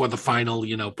 it's before the final,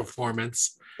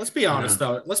 performance. Let's be honest,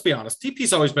 though. Let's be honest.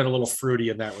 DP's always been a little fruity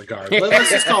in that regard. Let's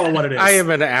just call it what it is. I am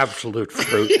an absolute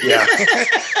fruit. Yeah.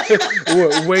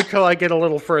 Wait till I get a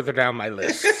little further down my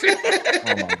list.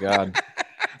 Oh my god.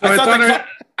 I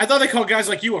thought they called guys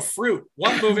like you a fruit.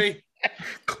 What movie?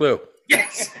 Clue.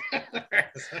 Yes.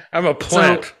 I'm a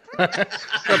plant. But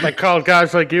they called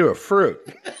guys like you a fruit.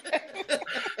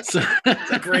 So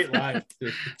That's a great line.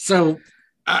 So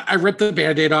I ripped the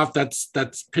Band-Aid off. That's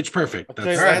Pitch Perfect.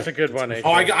 That's a good one, AJ.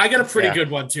 Oh, I got a pretty good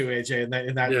one too, AJ,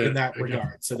 in that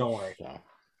regard. So don't worry.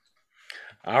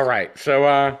 All right. So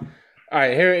all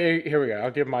right, here we go.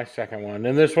 I'll give my second one.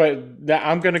 And this way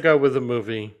I'm gonna go with a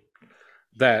movie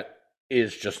that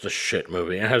is just a shit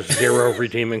movie. It has zero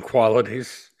redeeming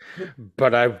qualities.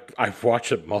 But I've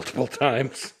watched it multiple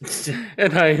times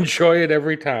and I enjoy it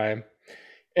every time.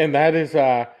 And that is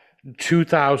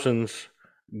 2000's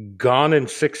Gone in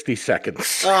 60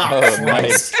 Seconds. Oh,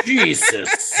 nice.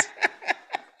 Jesus.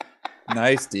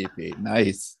 Nice, DP.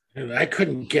 Nice. I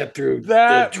couldn't get through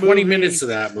That the 20 movie minutes of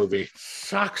that movie.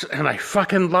 Sucks, and I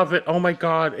fucking love it. Oh my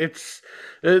god, it's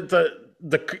I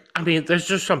mean, there's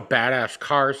just some badass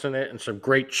cars in it and some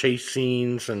great chase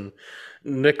scenes, and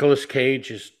Nicolas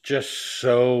Cage is just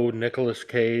so Nicolas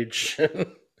Cage.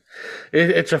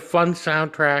 It's a fun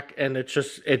soundtrack, and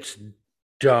it's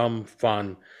dumb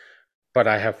fun, but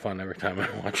I have fun every time I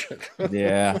watch it.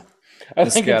 Yeah. I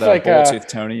It's think got it's a like Bulltooth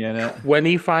Tony in it.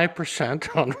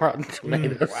 25% on Rotten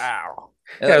Tomatoes. Wow.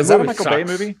 Yeah, Is the that a movie Michael Bay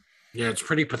sucks. movie? Yeah, it's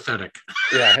pretty pathetic.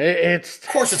 Yeah, it's Of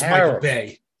course, it's terrible. Michael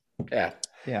Bay. Yeah.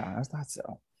 Yeah, I thought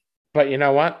so. But you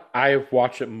know what? I've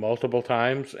watched it multiple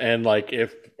times, and like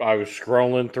if I was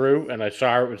scrolling through and I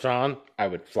saw it was on, I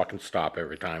would fucking stop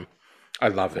every time. I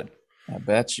love it. I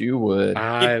bet you would.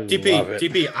 I love it.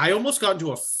 DP, I almost got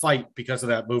into a fight because of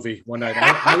that movie one night.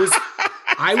 I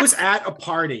was at a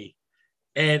party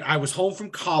and I was home from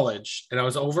college and I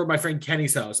was over at my friend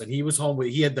Kenny's house and he was home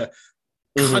he had the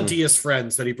cuntiest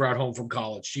friends that he brought home from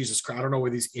college. Jesus Christ. I don't know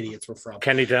where these idiots were from.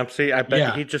 Kenny Dempsey, I bet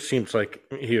Yeah. he just seems like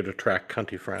he would attract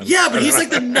cunty friends. Yeah, but he's like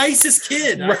the nicest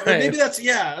kid. Right. Maybe that's,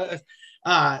 yeah.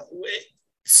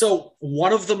 So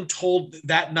one of them told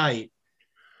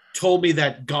me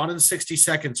that Gone in 60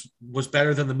 Seconds was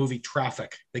better than the movie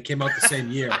Traffic. They came out the same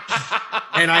year.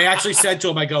 And I actually said to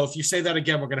him, I go, if you say that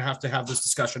again, we're going to have this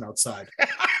discussion outside.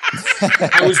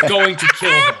 I was going to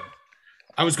kill him.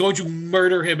 I was going to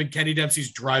murder him in Kenny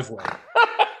Dempsey's driveway.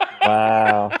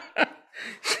 Wow.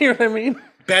 See what I mean?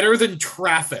 Better than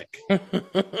Traffic.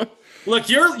 Look,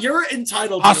 you're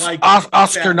entitled to like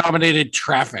Oscar-nominated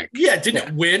Traffic. Yeah, didn't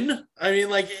it win? I mean,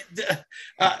 like,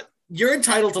 you're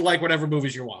entitled to like whatever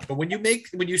movies you want, but when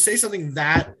you say something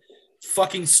that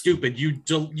fucking stupid, you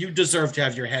deserve to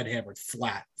have your head hammered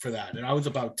flat for that. And I was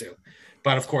about to,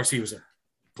 but of course he was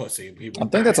pussy. I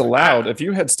think that's allowed. If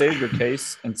you had stated your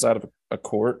case inside of a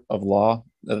court of law,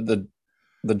 the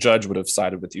judge would have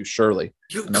sided with you, surely.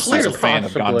 You Unless clearly he's a fan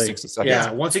of Gone in 60 Seconds.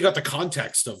 Yeah, once he got the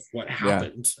context of what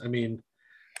happened. I mean,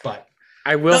 but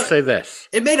I will say this: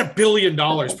 it made $1 billion.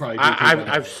 Probably.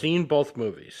 I've seen both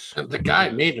movies. The guy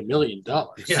made $1 million.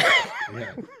 Yeah.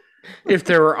 If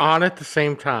they were on at the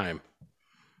same time,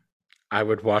 I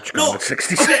would watch Gone in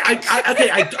 60 Seconds.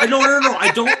 No.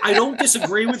 I don't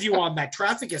disagree with you on that.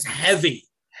 Traffic is heavy.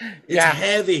 It's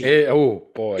heavy.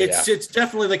 It's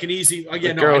definitely like an easy.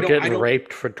 Again, the girl getting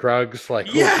raped for drugs. Like,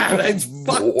 it's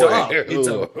fucked up. It's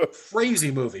a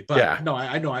crazy movie. But no,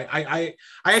 I know. I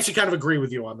actually kind of agree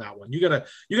with you on that one. You gotta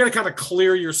kind of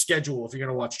clear your schedule if you're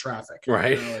gonna watch Traffic.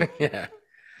 Right. You know, like, yeah.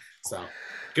 So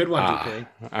good one, DP.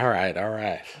 All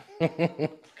right.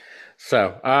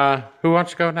 So, who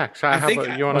wants to go next? How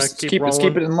about you want to keep rolling? Let's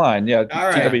keep it in line. Yeah. All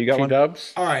right. TW, you got one?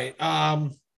 T-dubs? All right.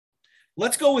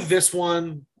 Let's go with this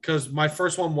one because my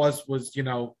first one was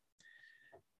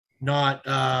not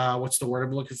what's the word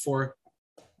I'm looking for?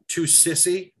 Too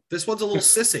sissy. This one's a little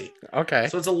sissy. Okay.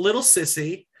 So it's a little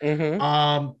sissy. Mm-hmm.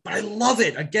 But I love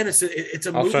it. Again, it's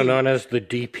a also movie. known as the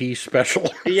DP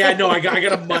special. Yeah, no, I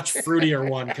got a much fruitier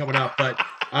one coming up, but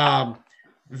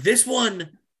this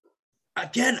one.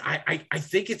 Again, I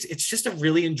think it's just a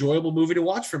really enjoyable movie to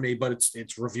watch for me, but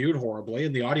it's reviewed horribly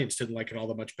and the audience didn't like it all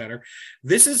that much better.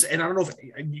 This is, and I don't know if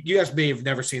you guys may have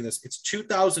never seen this. It's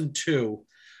 2002.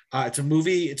 It's a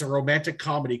movie. It's a romantic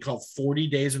comedy called 40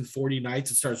 Days and 40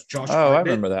 Nights. It stars Josh Hartnett. I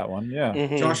remember that one. Yeah.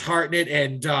 Mm-hmm. Josh Hartnett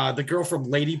and the girl from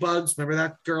Ladybugs. Remember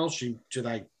that girl?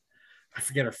 I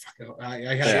forget her.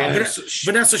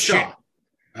 Vanessa Shaw.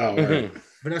 Oh, right.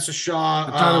 Vanessa Shaw.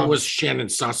 I thought it was Shannon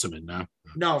Sossaman.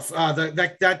 No,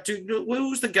 that dude.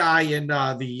 Who's the guy in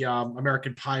the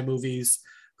American Pie movies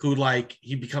who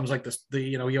he becomes like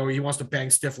he wants to bang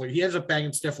Stifler. He ends up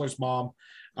banging Stifler's mom.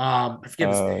 I forget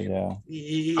his name.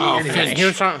 Yeah. Finch. He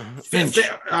was on Finch.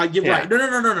 You're right.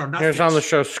 No. Not he was on the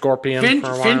show Scorpion.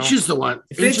 Finch is the one.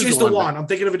 Finch is the one. I'm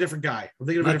thinking of a different guy.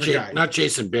 Not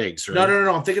Jason Biggs. Right?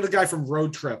 No. I'm thinking of the guy from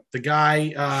Road Trip. The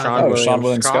guy. Sean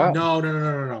William Scott.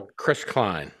 No. Chris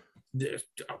Klein.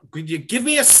 Could you give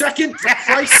me a second, for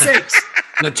Christ's sakes?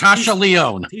 Natasha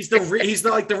Lyonne. He's the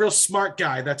real smart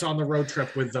guy that's on the road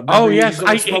trip with them. Remember, yes,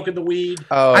 I smoking the weed.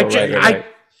 Oh, I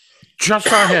just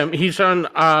saw him. He's on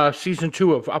season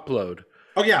 2 of Upload.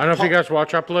 Oh yeah, I don't know if you guys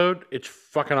watch Upload. It's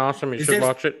fucking awesome. You should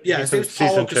watch it. Yeah, his name's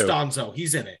Paulo Costanzo.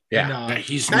 He's in it. Yeah, and,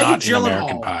 he's not in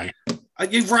American Pie.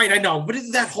 You're right. I know, but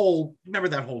remember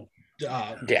that whole. They're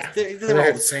all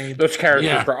the same. Those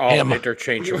characters are all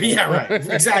interchangeable. Yeah, right.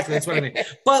 Exactly. That's what I mean.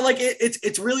 But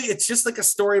it's just like a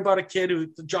story about a kid who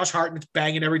Josh Hartnett's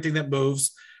banging everything that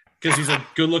moves because he's a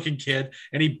good-looking kid,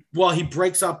 and he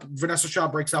breaks up. Vanessa Shaw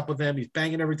breaks up with him. He's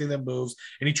banging everything that moves,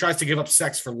 and he tries to give up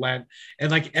sex for Lent.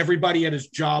 And everybody at his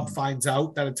job finds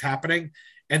out that it's happening,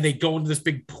 and they go into this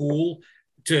big pool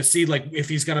to see if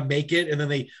he's gonna make it, and then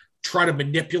they try to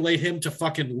manipulate him to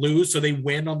fucking lose so they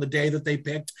win on the day that they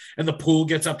picked, and the pool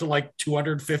gets up to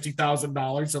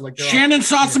 $250,000. So Shannon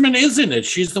Sossaman is in it.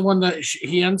 She's the one that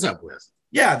he ends up with.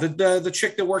 Yeah, the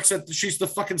chick that works she's the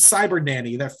fucking cyber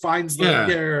nanny that finds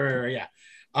the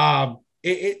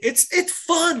it's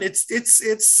fun.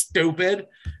 It's stupid.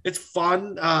 It's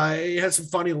fun. It has some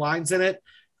funny lines in it.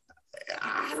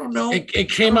 I don't know. It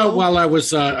came out while I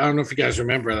was. I don't know if you guys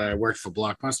remember that I worked for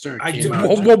Blockbuster.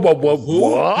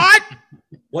 What?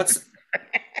 What's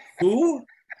who?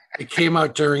 It came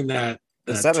out during that.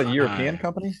 Is that a European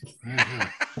company?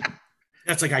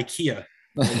 That's like IKEA.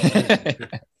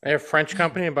 They're a French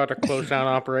company about to close down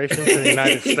operations in the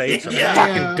United States.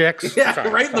 Fucking dicks. Yeah, sorry.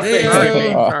 Right in the face.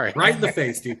 Sorry. Right in the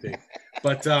face, DP.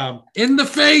 But in the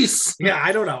face. Yeah,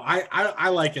 I don't know. I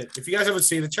like it. If you guys haven't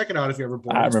seen it, check it out. If you ever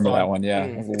bored. I remember that one. Yeah,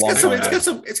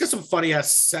 it's got some funny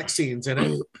ass sex scenes in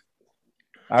it.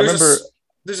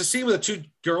 There's a scene where the two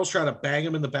girls try to bang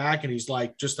him in the back, and he's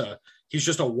just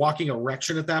a walking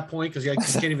erection at that point because he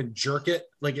just can't even jerk it.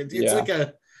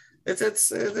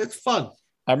 It's fun.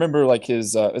 I remember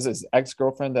his is his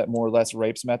ex-girlfriend that more or less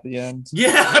rapes him at the end.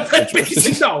 Yeah,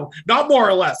 no, not more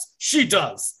or less. She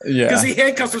does. Yeah, because he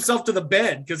handcuffs himself to the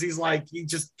bed because he's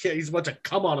he's about to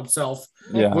come on himself.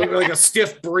 Yeah, a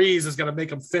stiff breeze is gonna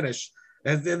make him finish,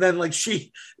 and then but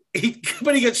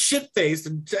he gets shit faced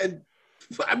and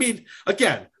I mean,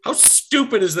 again, how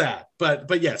stupid is that?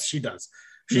 But yes, she does.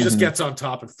 She just gets on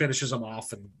top and finishes him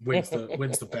off and wins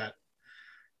the bet.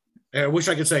 I wish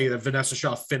I could say that Vanessa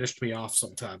Shaw finished me off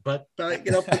sometime, but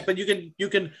you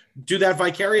can do that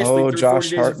vicariously through Josh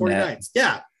 40 Days and 40 Nights.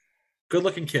 Yeah, good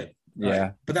looking kid.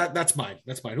 Yeah, but that's mine.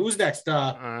 Who's next?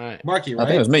 Marky, right? I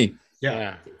think it was me.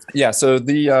 Yeah. So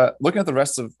the looking at the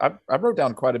rest of, I wrote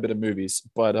down quite a bit of movies,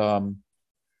 but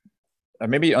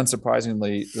maybe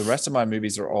unsurprisingly, the rest of my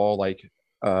movies are all like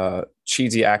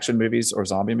cheesy action movies or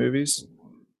zombie movies.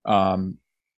 I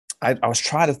was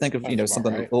trying to think of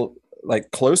something a little, like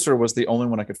Closer was the only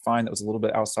one I could find that was a little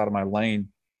bit outside of my lane.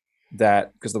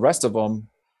 That because the rest of them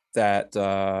that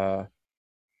I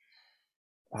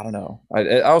don't know.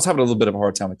 I was having a little bit of a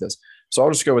hard time with this, so I'll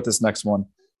just go with this next one.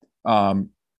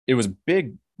 It was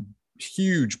big,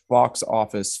 huge box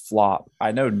office flop.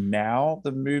 I know now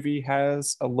the movie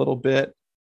has a little bit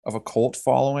of a cult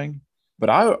following, but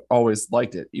I always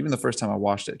liked it. Even the first time I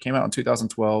watched it, it came out in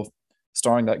 2012,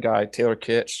 starring that guy Taylor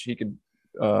Kitsch. We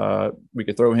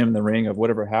could throw him in the ring of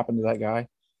whatever happened to that guy.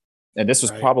 And this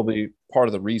was probably part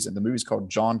of the reason. The movie's called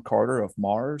John Carter of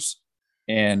Mars,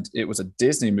 and it was a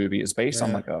Disney movie. It's based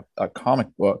on like a comic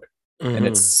book, and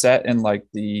it's set in like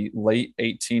the late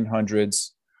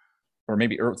 1800s or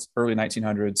maybe early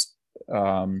 1900s.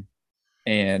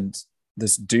 And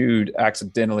this dude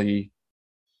accidentally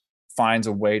finds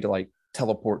a way to like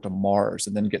teleport to Mars,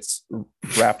 and then gets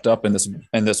wrapped up in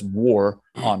this war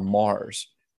on Mars.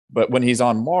 But when he's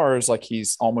on Mars, like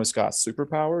he's almost got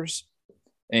superpowers.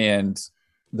 And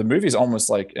the movie's almost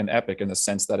like an epic in the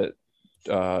sense that it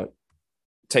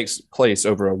takes place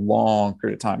over a long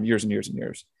period of time, years and years and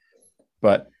years.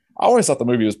 But I always thought the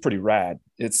movie was pretty rad.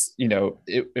 It's,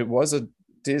 it was a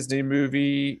Disney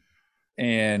movie,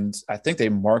 and I think they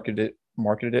marketed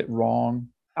it wrong.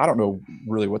 I don't know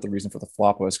really what the reason for the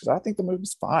flop was, because I think the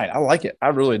movie's fine. I like it. I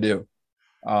really do.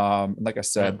 Like I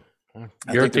said,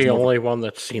 you're the only one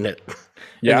that's seen it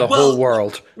in the whole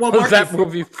world. Mark, that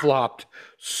movie flopped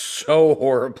so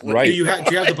horribly. Right. Do you have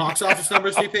the box office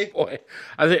numbers, VP? Boy,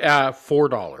 I think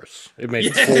 $4. It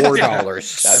made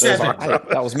 $4.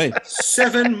 That was me.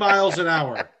 7 miles an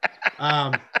hour.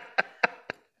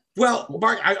 Well,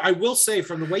 Mark, I will say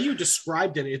from the way you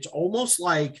described it, it's almost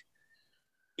like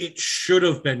it should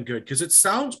have been good, because it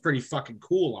sounds pretty fucking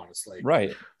cool, honestly.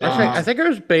 Right. I think it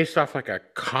was based off like a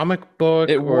comic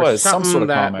book. It was something some sort of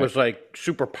that comic. was like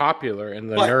super popular in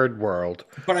the nerd world.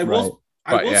 But I will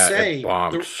say it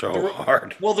bombed so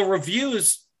hard. Well, the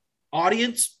reviews,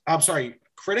 critics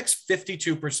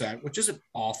 52%, which isn't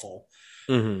awful.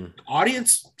 Mm-hmm.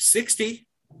 Audience 60,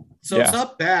 so it's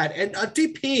not bad. And a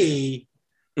DP,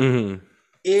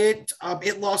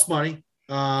 it lost money.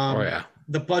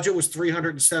 The budget was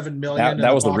 $307 million.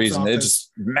 That was the reason. It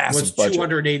just massive was budget.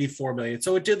 $284 million.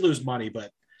 So it did lose money,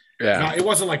 but it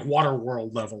wasn't like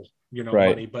Waterworld level,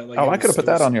 money. But like, I could have put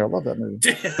that on here. I love that movie.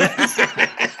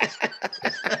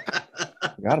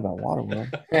 Forgot about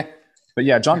Waterworld. But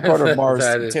yeah, John Carter of Mars,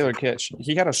 Taylor Kitsch,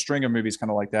 he had a string of movies kind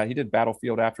of like that. He did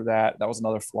Battlefield after that. That was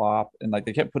another flop. And like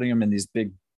they kept putting him in these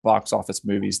big box office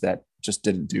movies that just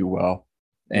didn't do well.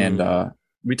 And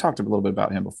we talked a little bit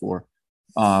about him before.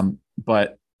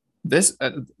 But this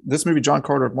movie, John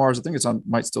Carter of Mars, I think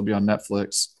might still be on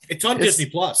Netflix. It's on Disney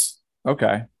Plus.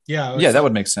 Okay. Yeah. That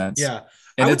would make sense. Yeah.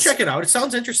 And I would check it out. It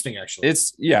sounds interesting, actually.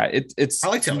 It's I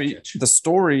like Taylor Kitsch. The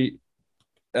story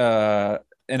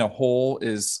in a whole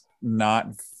is not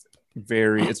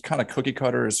very, it's kind of cookie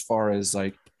cutter as far as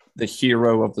like the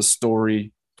hero of the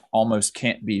story almost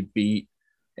can't be beat.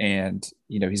 And,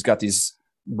 he's got these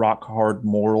rock hard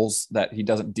morals that he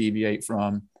doesn't deviate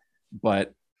from.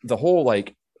 But the whole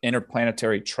like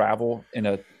interplanetary travel in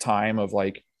a time of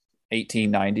like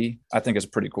 1890, I think is a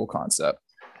pretty cool concept.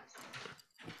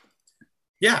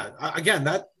 Yeah, again,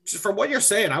 that from what you're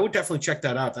saying, I would definitely check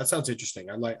that out. That sounds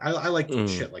interesting. I like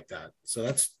shit like that. So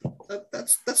that's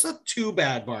not too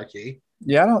bad, Marky.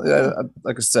 Yeah, I don't.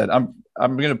 Like I said, I'm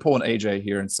gonna pull an AJ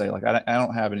here and say like I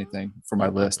don't have anything for my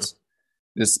lists.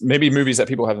 This maybe movies that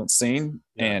people haven't seen,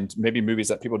 and maybe movies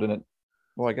that people didn't.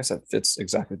 Well, I guess that fits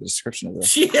exactly the description of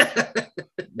this. Yeah.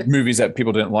 Movies that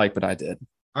people didn't like, but I did.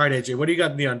 All right, AJ, what do you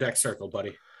got in the on deck circle,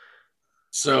 buddy?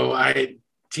 So I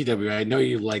know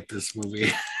you like this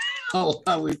movie.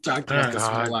 We've talked about this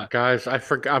a lot. Guys,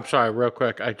 I'm sorry, real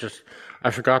quick. I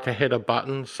forgot to hit a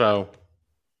button, so.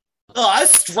 Oh, I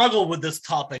struggle with this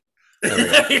topic.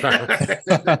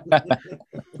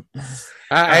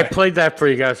 I played that for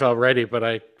you guys already, but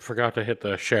I forgot to hit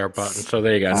the share button. So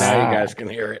there you go. Now you guys can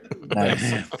hear it.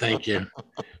 Nice. Thank you.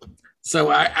 So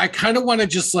I kind of want to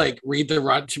just like read the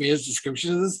Rotten Tomatoes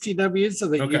description of this TW so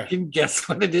that you can guess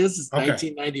what it is. It's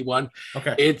 1991.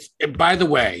 Okay. It's, by the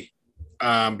way,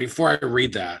 before I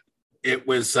read that, it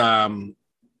was 30%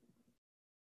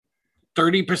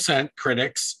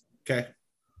 critics. Okay.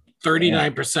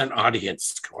 39% audience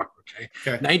score. Okay.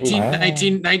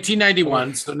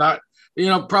 1991. So not,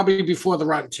 probably before the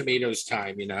Rotten Tomatoes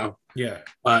time, Yeah.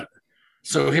 But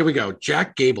So here we go.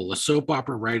 Jack Gable, a soap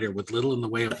opera writer with little in the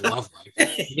way of love life, and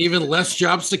even less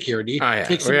job security,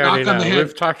 takes a knock on the head.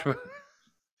 We've talked about.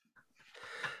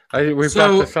 We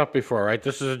brought this up before, right?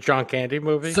 This is a John Candy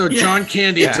movie. So John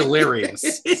Candy is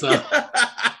hilarious. So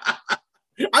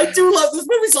I do love this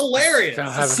movie's hilarious.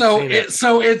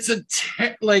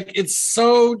 It's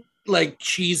so like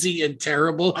cheesy and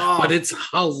terrible, but it's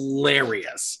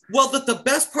hilarious. Well, the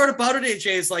best part about it, AJ,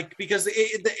 is like because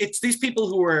it's these people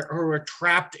who are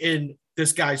trapped in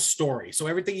this guy's story. So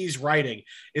everything he's writing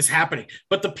is happening.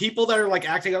 But the people that are like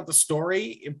acting out the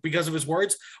story because of his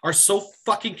words are so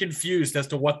fucking confused as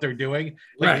to what they're doing.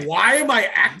 Like, why am I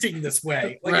acting this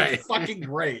way? Like, it's fucking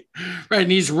great. Right.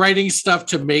 And he's writing stuff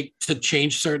to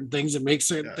change certain things and make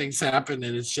certain things happen.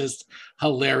 And it's just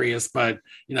hilarious. But,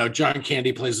 John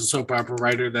Candy plays a soap opera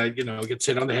writer that, gets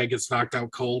hit on the head, gets knocked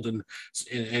out cold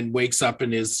and wakes up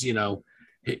in his,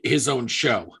 his own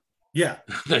show. Yeah,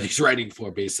 that he's writing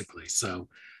for, basically. So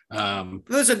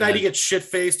there's a night he gets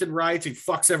shit-faced and writes, he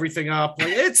fucks everything up. Like,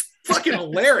 it's fucking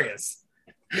hilarious.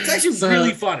 It's actually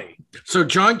really funny. So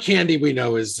John Candy, we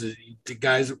know, is the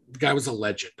guy was a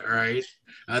legend. All right.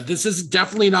 This is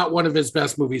definitely not one of his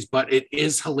best movies, but it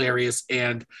is hilarious.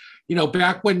 And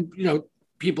back when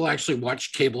people actually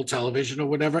watched cable television or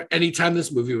whatever, anytime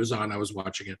this movie was on, I was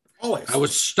watching it. Always. I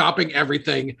was stopping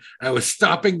everything. I was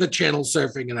stopping the channel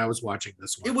surfing, and I was watching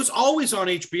this one. It was always on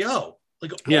HBO,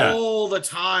 all the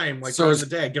time. Like, during the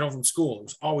day, get home from school, it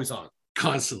was always on.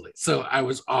 Constantly. So I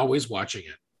was always watching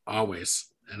it, always,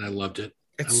 and I loved it.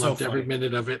 I loved every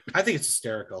minute of it. I think it's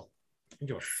hysterical. I don't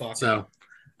give a fuck. So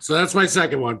that's my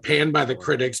second one, panned by the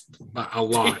critics a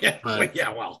lot.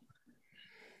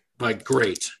 But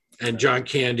great. And John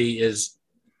Candy is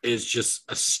just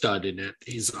a stud in it.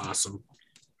 He's awesome.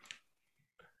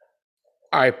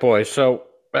 All right, boys. So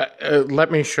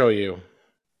let me show you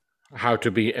how to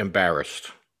be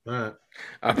embarrassed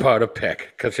about a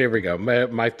pick. Because here we go.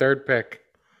 My third pick.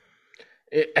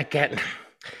 Again,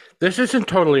 this isn't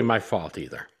totally my fault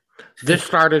either. This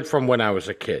started from when I was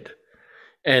a kid.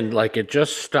 And it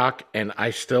just stuck, and I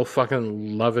still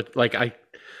fucking love it.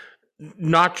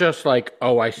 Not just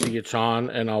I see it's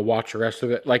on and I'll watch the rest of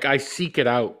it. I seek it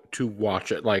out to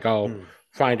watch it. I'll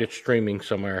find it streaming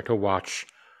somewhere to watch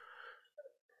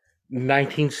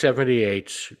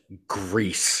 1978's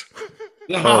Grease.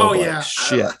 Oh yeah.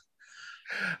 Shit.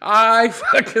 I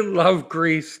fucking love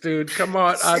Grease, dude. Come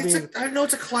on. I know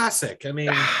it's a classic. I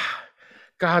mean,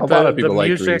 God, a lot of people the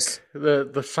music, like Grease.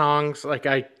 the songs,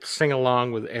 I sing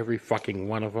along with every fucking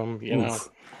one of them, know.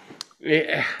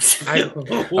 Yeah, John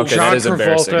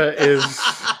Travolta is.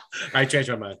 I changed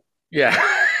my mind. Yeah,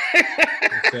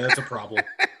 that's a problem.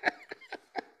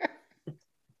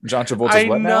 John Travolta's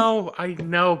what now? I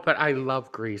know, but I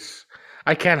love Grease.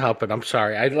 I can't help it. I'm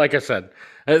sorry. Like I said,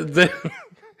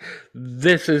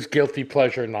 this is guilty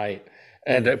pleasure night,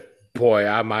 and boy,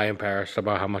 am I embarrassed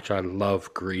about how much I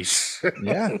love Grease.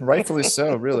 Yeah, rightfully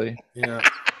so. Really. Yeah.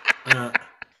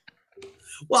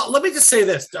 Well, let me just say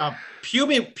this.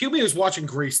 Pumi was watching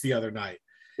Grease the other night,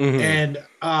 and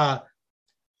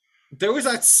there was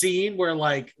that scene where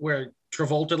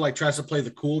Travolta tries to play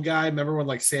the cool guy. Remember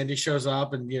when Sandy shows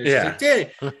up and she's like, "Danny,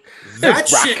 that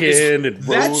shit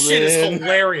is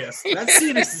hilarious. That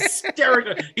scene is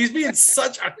hysterical. He's being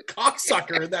such a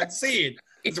cocksucker in that scene.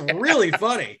 It's really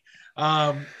funny.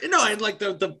 And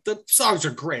the songs are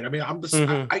great. I mean, I'm just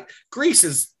Grease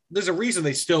is. There's a reason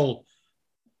they still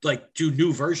do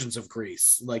new versions of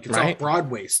Grease. It's on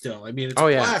Broadway still. I mean, it's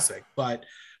a classic, but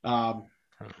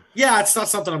it's not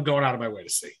something I'm going out of my way to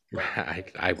see.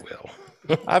 I will.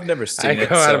 I've never seen it. I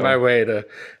go out of my way to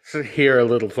hear a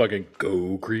little fucking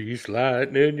 "Go Grease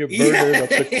Lightning, you're burning up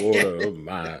the quarter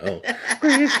mile."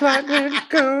 Grease Lightning,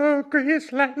 go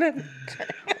Grease Lightning.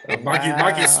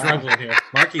 Marky's struggling here.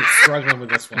 Marky's struggling with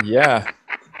this one. Yeah.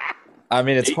 I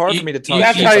mean, it's hard for me to talk.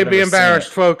 That's how you be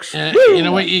embarrassed, folks. You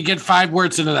know what? You get 5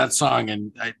 words into that song,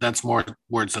 and that's more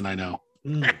words than I know.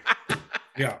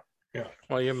 Yeah.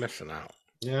 Well, you're missing out.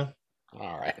 Yeah.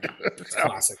 All right. It's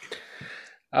classic.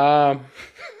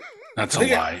 That's a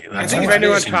lie. I think if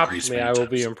anyone tops me, I will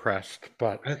be impressed.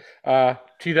 But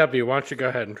TW, why don't you go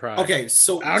ahead and try? Okay,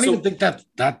 so I don't even think that's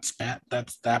bad.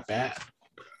 That's that bad.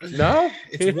 No,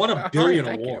 it's won a billion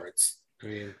awards. I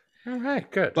mean, all right,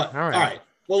 good. But all right.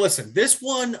 Well, listen, this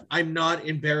one I'm not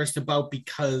embarrassed about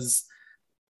because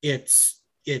it's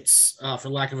for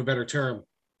lack of a better term,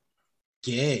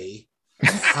 gay.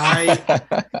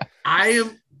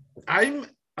 I'm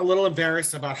a little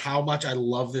embarrassed about how much I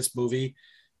love this movie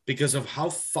because of how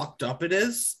fucked up it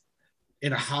is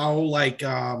and how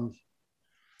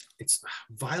it's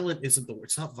violent isn't the word.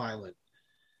 It's not violent.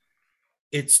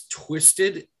 it's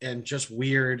twisted and just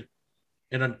weird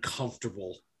and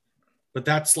uncomfortable. But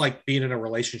that's like being in a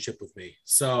relationship with me.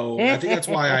 So I think that's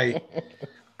why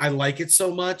I like it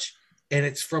so much. And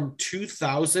it's from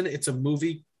 2000. It's a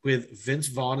movie with Vince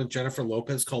Vaughn and Jennifer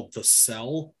Lopez called The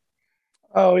Cell.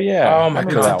 Oh yeah. Oh my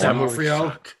god, that one. movie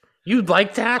sucked. You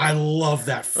like that? I love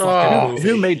that fucking movie.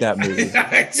 Who made that movie?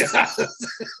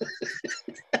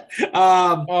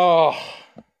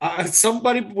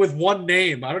 Somebody with one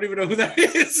name. I don't even know who that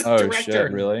is. Oh Director.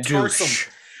 shit, really? Tarsem.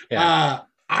 Yeah.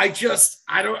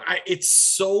 It's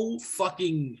so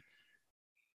fucking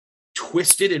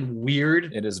twisted and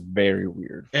weird. It is very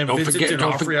weird. And Don't Vincent forget,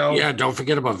 D'Onofrio. don't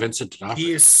forget about Vincent D'Onofrio.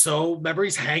 He is so. Remember,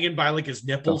 he's hanging by like his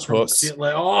nipples The from the hooks. ceiling.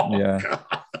 Like, oh Yeah.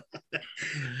 god.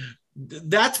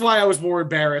 That's why I was more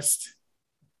embarrassed.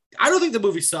 I don't think the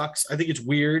movie sucks. I think it's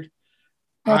weird.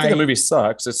 I don't think the movie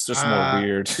sucks. It's just more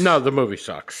weird. No, the movie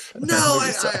sucks. No,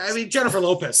 I mean Jennifer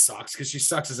Lopez sucks because she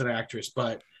sucks as an actress.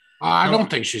 But I don't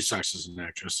think she sucks as an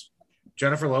actress.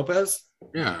 Jennifer Lopez,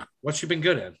 Yeah. what's she been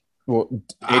good in? Well,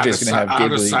 Out AJ's of gonna have si-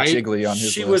 out of sight. jiggly on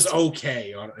his She list. was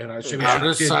okay on, and Out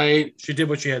of sight. she did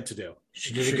what she had to do.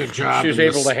 She did a good job. She was in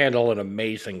able this- to handle an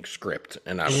amazing script,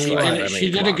 and I was She like, did, I mean, she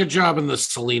did come a on. good job in the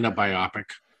Selena biopic.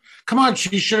 Come on,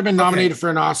 she should have been nominated for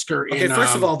an Oscar. Okay, in,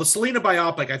 first of all, the Selena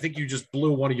biopic, I think you just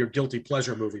blew one of your guilty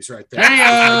pleasure movies right there.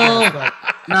 Hey-o! But-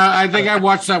 no, I think I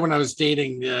watched that when I was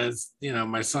dating,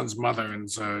 my son's mother, and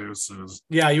so it was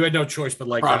yeah, you had no choice but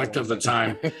like product that of one. the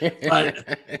time.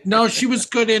 But no, she was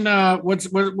good in what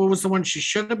was the one she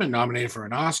should have been nominated for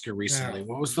an Oscar recently? Yeah.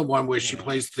 What was the one where she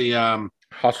plays the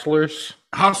Hustlers.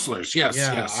 Hustlers? Yes,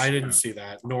 Yeah, yes. I didn't see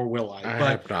that, nor will I. I But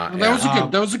have not. Well, yeah.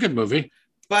 that was a good movie.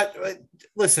 But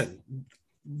listen,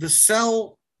 The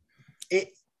Cell,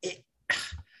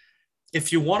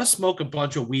 if you want to smoke a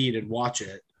bunch of weed and watch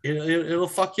it, it'll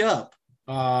fuck you up.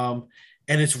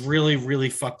 And it's really, really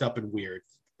fucked up and weird.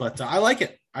 But I like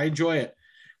it. I enjoy it.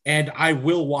 And I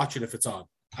will watch it if it's on.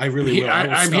 I really will. I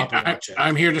will stop and watch it.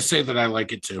 I'm here to say that I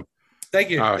like it too. Thank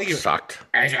you. Oh, Thank it you. sucked.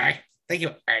 RJ. Thank you,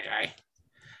 RJ.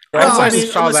 I mean,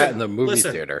 saw listen, that in the movie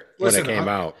listen, theater listen, when it came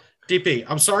out. DP,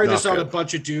 I'm sorry there's Not not a good.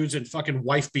 bunch of dudes in fucking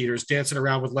wife beaters dancing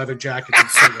around with leather jackets and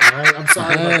singing. All right? I'm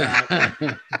sorry about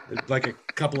that. Like a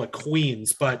couple of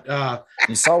queens, but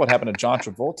You saw what happened to John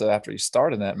Travolta after he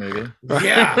starred in that movie.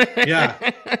 yeah.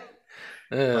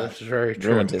 Yeah, that's very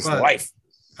true. Ruined his But- life.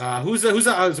 Who's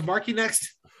is Marky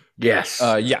next? Yes.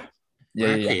 Yeah.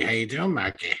 Marky, how you doing,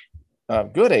 Marky?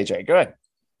 Good, AJ. Good.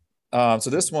 So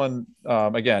this one,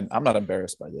 again, I'm not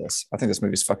embarrassed by this. I think this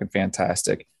movie's fucking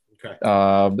fantastic. Okay.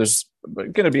 There's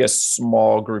going to be a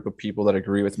small group of people that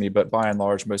agree with me, but by and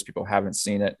large, most people haven't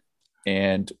seen it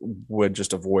and would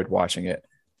just avoid watching it.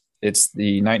 It's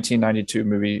the 1992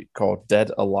 movie called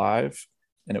Dead Alive,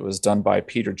 and it was done by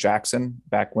Peter Jackson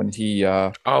back when he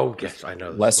oh, yes, I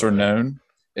know. this lesser movie. known.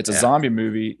 It's a Yeah. zombie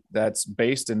movie that's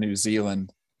based in New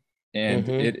Zealand, and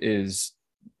Mhm. it is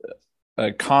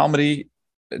a comedy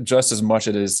just as much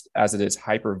as it is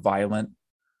hyper violent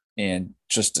and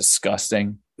just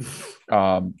disgusting,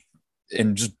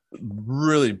 and just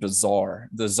really bizarre.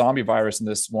 The zombie virus in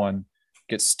this one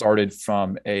gets started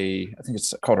from I think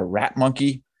it's called a rat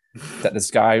monkey that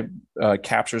this guy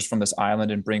captures from this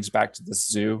island and brings back to the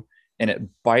zoo, and it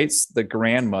bites the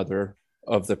grandmother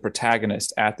of the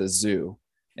protagonist at the zoo,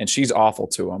 and she's awful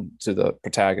to the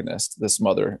protagonist. This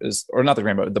mother is, or not the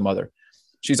grandmother, the mother.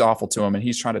 She's awful to him, and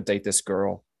he's trying to date this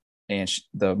girl, and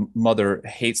the mother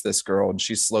hates this girl, and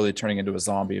she's slowly turning into a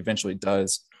zombie. Eventually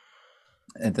does.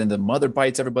 And then the mother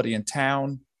bites everybody in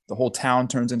town. The whole town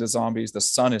turns into zombies. The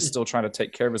son is still trying to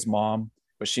take care of his mom,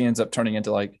 but she ends up turning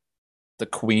into like the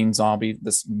queen zombie,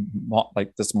 this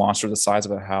monster the size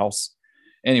of a house.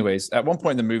 Anyways, at one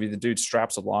point in the movie, the dude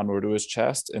straps a lawnmower to his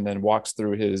chest and then walks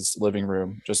through his living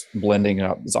room, just blending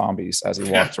up zombies as he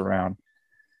walks around.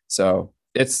 So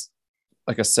it's,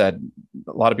 like I said,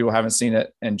 a lot of people haven't seen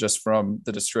it. And just from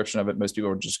the description of it, most people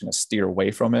are just going to steer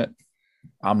away from it.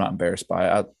 I'm not embarrassed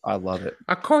by it. I love it.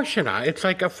 Of course you're not. It's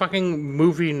like a fucking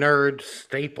movie nerd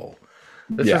staple.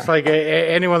 It's Yeah. just like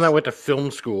anyone that went to film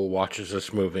school watches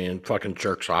this movie and fucking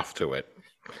jerks off to it.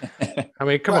 I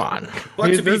mean, come on. but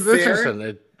to be this fair-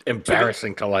 isn't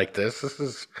embarrassing to like this. This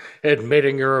is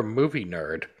admitting you're a movie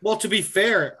nerd. Well, to be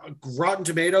fair, Rotten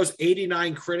Tomatoes,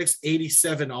 89 critics,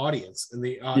 87 audience, and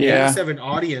the Yeah. 87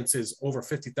 audience is over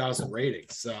 50,000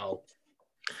 ratings. So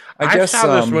I guess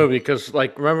saw this movie because,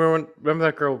 like, remember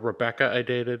that girl Rebecca I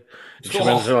dated? She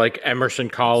went to like Emerson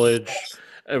College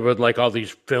with like all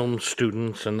these film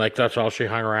students, and like that's all she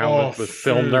hung around with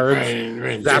film nerds.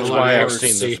 Right. That's A lot why of I've nerds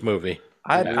seen see. this movie.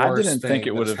 I the worst didn't think thing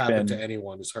it would that's have happened been. to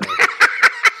anyone is her.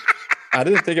 I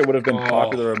didn't think it would have been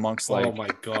popular amongst like oh my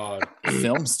god,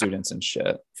 film students and shit.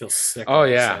 I feel sick. Oh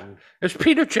yeah, it's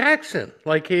Peter Jackson.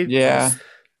 Like he, Yeah,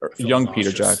 young nauseous.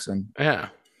 Peter Jackson. yeah.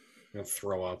 I'm gonna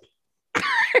throw up.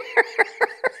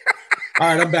 All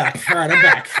right, I'm back.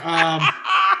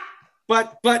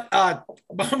 But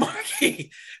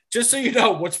Marky, just so you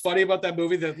know, what's funny about that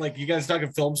movie that like you guys talk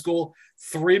in film school,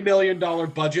 $3 million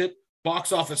budget,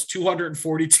 box office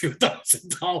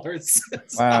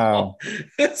 $242,000. Wow.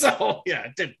 So yeah,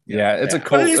 it did. Yeah, it's a But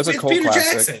cult. it's It's a cult Peter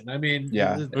classic. Jackson. I mean,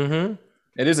 Yeah. Mm-hmm.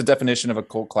 It is a definition of a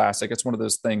cult classic. It's one of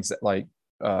those things that like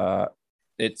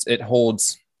it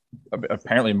holds,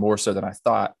 apparently more so than I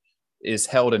thought, is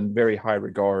held in very high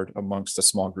regard amongst a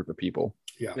small group of people.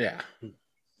 Yeah.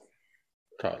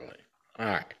 Totally. All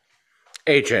right.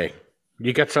 AJ,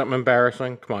 you got something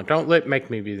embarrassing? Come on, don't make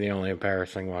me be the only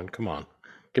embarrassing one. Come on,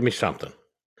 give me something.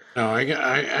 No, I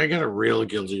got a real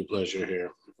guilty pleasure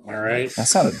here. All right. That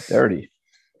sounded dirty.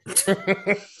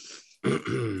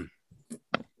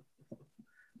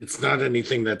 It's not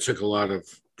anything that took a lot of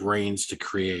brains to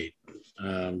create.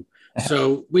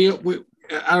 So we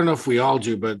I don't know if we all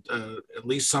do, but at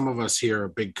least some of us here are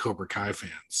big Cobra Kai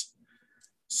fans.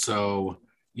 So,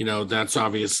 that's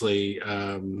obviously,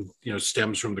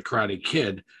 stems from the Karate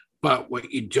Kid. But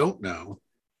what you don't know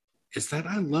is that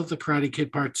I love the Karate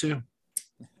Kid Part 2.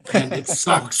 And it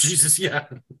sucks. Oh, Jesus, yeah.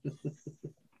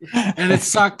 And it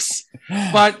sucks.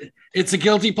 But it's a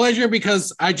guilty pleasure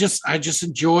because I just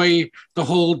enjoy the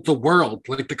world,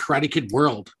 like the Karate Kid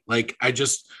world. Like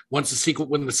when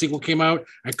the sequel came out,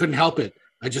 I couldn't help it.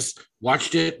 I just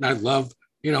watched it and I love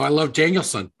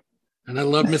Danielson and I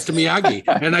love Mr. Miyagi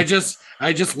and I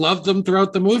just loved them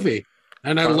throughout the movie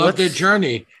and I love their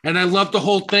journey and I love the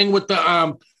whole thing with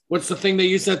the what's the thing they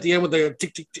used at the end with the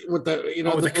tick tick with the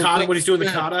with the kata when he's doing the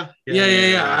kata.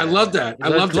 Yeah. I love that. I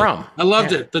loved it. I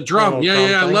loved it. The drum.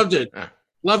 Yeah. I loved it.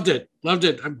 Loved it. I'm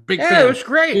a big fan. It was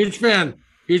great. Huge fan.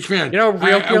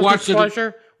 Real guilty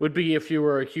pleasure would be if you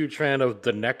were a huge fan of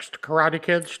the next Karate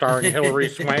Kid starring Hilary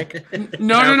Swank.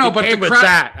 No. But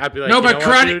that, I'd be like,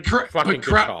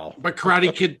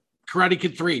 Karate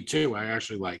Kid 3 too. I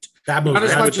actually liked that movie. Not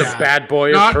as much as Bad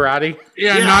Boy of Karate.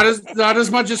 Yeah, not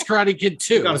as much as Karate Kid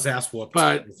 2. He got his ass whooped.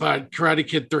 But Karate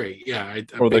Kid 3, yeah.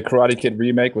 Or the Karate Kid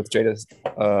remake with Jada.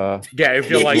 If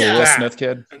you like Will that, Smith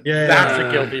kid. Yeah, that's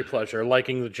a guilty pleasure.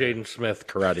 Liking the Jaden Smith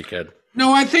Karate Kid.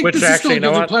 No, I think this is still a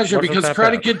guilty pleasure because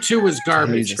Karate bad. Kid 2 is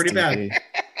garbage. It's pretty bad.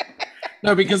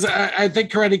 No, because I think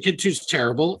Karate Kid 2 is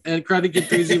terrible and Karate Kid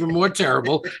 3 is even more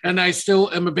terrible. And I still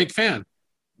am a big fan.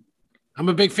 I'm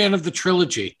a big fan of the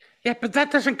trilogy. Yeah, but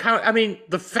that doesn't count. I mean,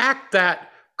 the fact that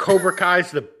Cobra Kai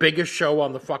is the biggest show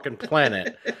on the fucking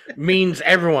planet means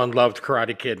everyone loved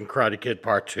Karate Kid and Karate Kid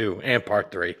Part 2 and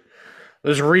Part 3.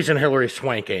 There's a reason Hilary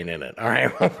Swank ain't in it. All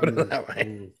right, I'll put it that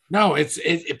way. No,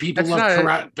 people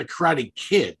love the Karate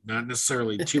Kid, not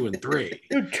necessarily 2 and 3.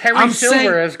 Dude, Terry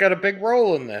Silver has got a big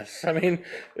role in this. I mean,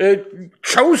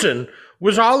 Chosen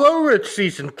was all over it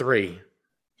season 3.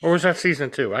 Or was that season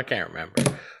 2? I can't remember.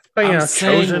 But,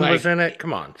 Chosen was in it.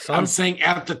 Come on, son. I'm saying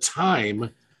at the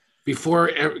time, before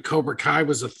Cobra Kai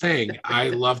was a thing, I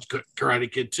loved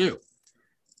Karate Kid 2.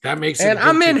 That makes it. And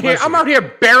I'm in here. I'm out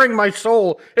here bearing my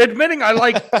soul, admitting I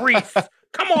like Grease.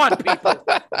 Come on, people.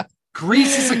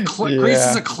 Grease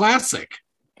is a classic.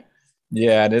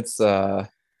 Yeah, and it's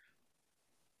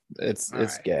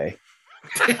gay.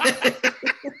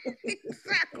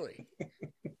 Exactly.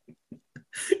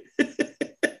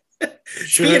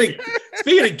 Speaking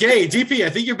of gay, DP, I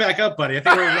think you're back up, buddy. I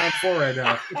think we're in round 4 right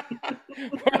now.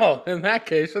 Well, in that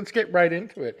case, let's get right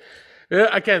into it.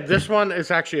 Again, this one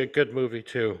is actually a good movie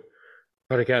too,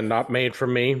 but again, not made for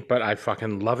me. But I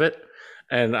fucking love it,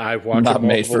 and I've watched it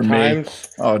multiple times.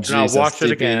 Oh, Jesus, I'll watch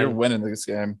it again. You're winning this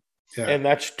game. Yeah. And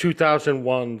that's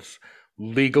 2001's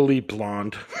Legally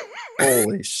Blonde.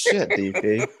 Holy shit,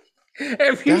 DP!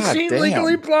 Have you seen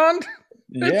Legally Blonde?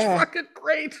 Yeah, it's fucking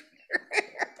great.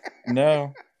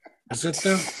 No, is it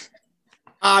though?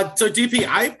 So DP,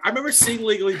 I remember seeing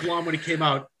Legally Blonde when it came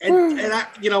out, and I,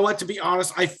 you know what? To be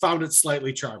honest, I found it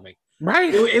slightly charming.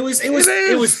 Right? It was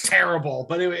terrible,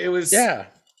 but it was. Yeah.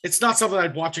 It's not something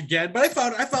I'd watch again, but I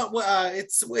thought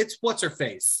it's what's her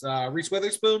face, Reese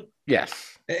Witherspoon.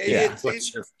 Yes.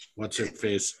 What's her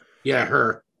face? Yeah,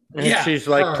 her. And she's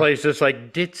like plays this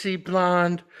like ditzy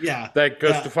blonde. Yeah. That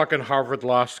goes to fucking Harvard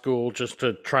Law School just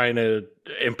to trying to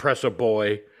impress a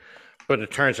boy. But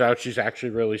it turns out she's actually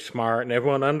really smart, and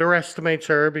everyone underestimates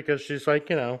her because she's like,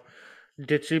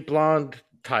 ditzy blonde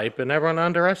type, and everyone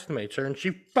underestimates her. And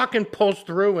she fucking pulls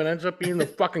through and ends up being the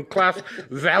fucking class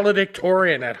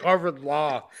valedictorian at Harvard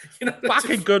Law.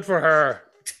 Fucking good for her.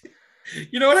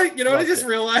 You know what I just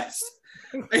realized?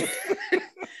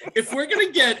 if we're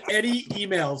gonna get any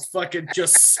emails fucking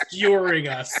just skewering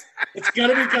us, it's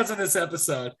gonna be because of this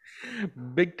episode.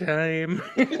 Big time.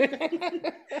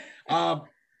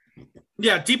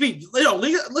 Yeah, DP.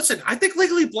 Listen, I think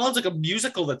Legally Blonde's like a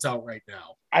musical that's out right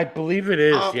now. I believe it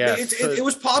is. Yes, it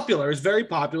was popular. It was very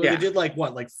popular. Yeah. They did like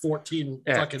 14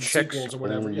 fucking sequels or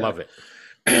whatever. Love yeah. it.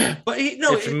 But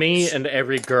it's me and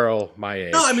every girl my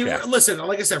age. No, I mean, listen.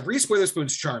 Like I said, Reese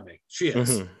Witherspoon's charming. She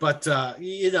is, but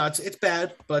it's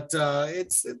bad. But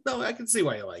I can see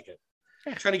why you like it.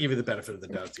 I'm trying to give you the benefit of the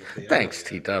doubt. Thanks,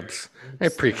 T-Dubs. I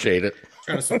appreciate it.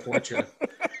 Trying to support you.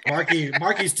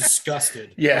 Marky's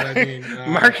disgusted. Yeah. I mean,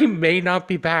 Marky may not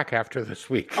be back after this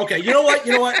week. Okay, you know what?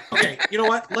 Okay, you know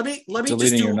what? Let me deleting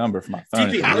just do your number from my phone.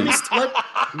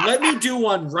 DP, let me do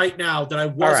one right now that I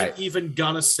wasn't even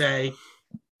gonna say,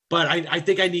 but I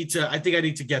think I need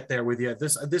to get there with you.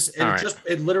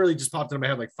 It literally just popped into my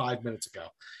head like 5 minutes ago,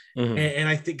 and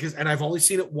I think and I've only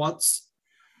seen it once,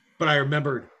 but I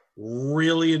remembered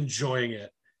really enjoying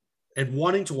it and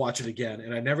wanting to watch it again,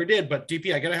 and I never did. But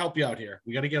DP, I gotta help you out here.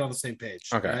 We gotta get on the same page.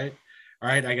 Okay. All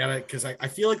right. I gotta, because I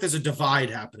feel like there's a divide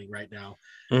happening right now,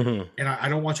 and I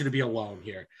don't want you to be alone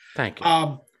here. Thank you.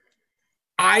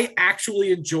 I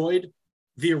actually enjoyed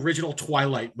the original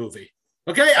Twilight movie.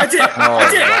 Okay, I did. Wow.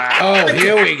 Oh,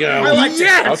 here we go. I liked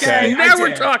it. Okay, now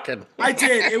we're talking. I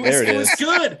did. It was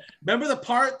good. Remember the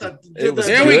part that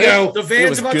there we go. The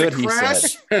van's about to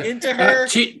crash into her.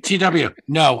 TW.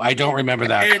 No, I don't remember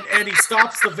that. And he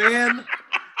stops the van.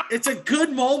 It's a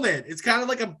good moment. It's kind of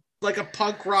like a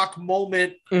punk rock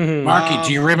moment. Marky,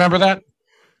 do you remember that?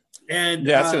 And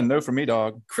yeah, that's a no for me,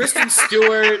 dog. Kristen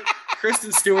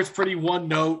Stewart's pretty one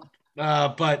note.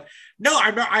 But no, I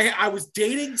remember I was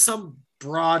dating some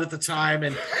broad at the time,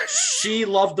 and she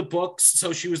loved the books,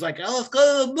 so she was like, "Oh, let's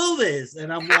go to the movies,"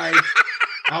 and I'm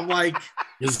like,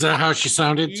 is that how she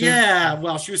sounded too? Yeah,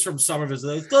 well, she was from Somerville.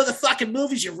 Let's go to the fucking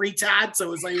movies, you retard. So it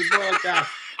was more like that.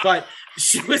 But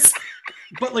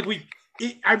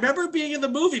I remember being in the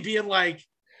movie, being like,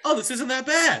 "Oh, this isn't that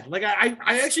bad." Like I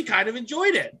actually kind of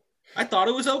enjoyed it. I thought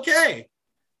it was okay.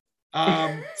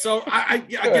 So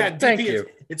again, thank DP, you.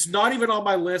 It's not even on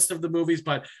my list of the movies,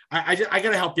 but I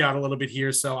got to help you out a little bit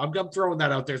here. So I'm throwing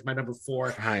that out there as my number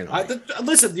 4.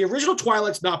 Listen, the original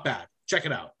Twilight's not bad. Check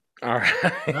it out. All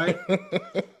right.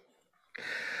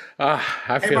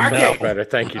 I feel Marky, much better.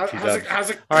 Thank you, T-Dubs.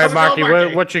 All right, Marky,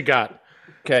 Marky, what you got?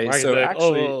 Okay, Marky,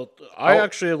 so I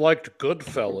actually liked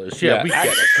Goodfellas. Yeah, we get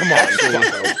it. Come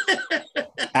on.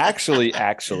 Actually,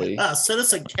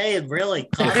 Citizen Kane, really.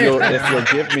 if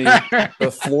you'll give me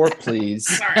the floor, please.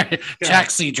 Sorry,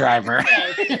 taxi driver.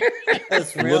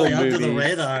 It's really under the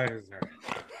radar.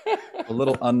 A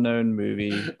little unknown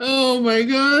movie. Oh my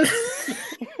god.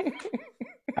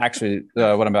 Actually,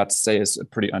 what I'm about to say is a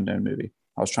pretty unknown movie.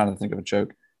 I was trying to think of a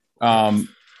joke.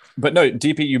 But no,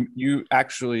 DP, you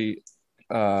actually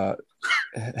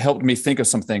helped me think of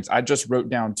some things. I just wrote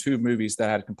down 2 movies that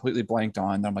I had completely blanked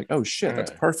on. And I'm like, oh shit,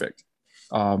 that's perfect.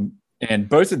 And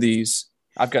both of these,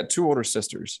 I've got 2 older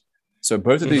sisters. So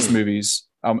both of these movies,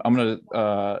 I'm going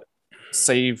to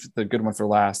save the good one for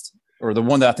last, or the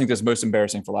one that I think is most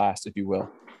embarrassing for last, if you will.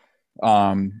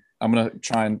 I'm going to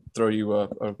try and throw you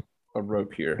a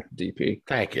rope here, DP.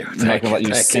 Thank you. I'm not going to let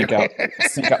you sink out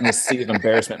in the sea of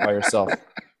embarrassment by yourself.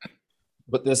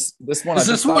 But this one is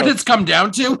this what it's come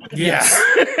down to? Yeah,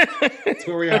 that's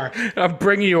where we are. I'm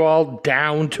bringing you all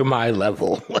down to my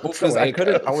level. Because I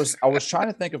was trying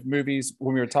to think of movies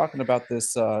when we were talking about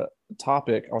this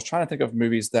topic. I was trying to think of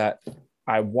movies that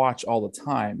I watch all the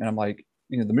time, and I'm like,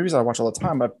 the movies I watch all the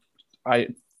time, I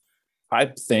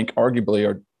think arguably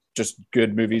are just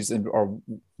good movies and are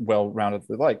well-rounded.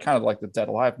 Kind of like the Dead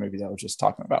Alive movie that I was just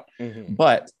talking about.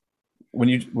 But when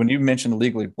you mentioned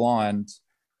Legally Blonde,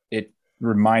 it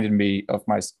reminded me of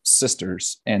my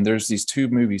sisters, and there's these 2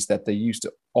 movies that they used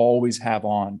to always have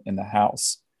on in the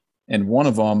house, and one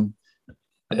of them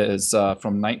is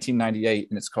from 1998,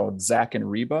 and it's called Zack and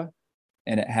Reba,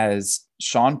 and it has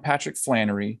Sean Patrick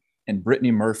Flannery and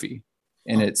Brittany Murphy,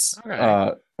 and it's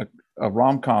a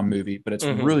rom-com movie, but it's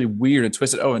really weird and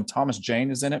twisted. Oh, and Thomas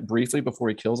Jane is in it briefly before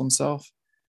he kills himself.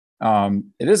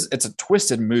 It's a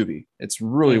twisted movie. It's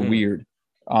really weird.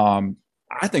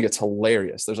 I think it's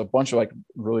hilarious. There's a bunch of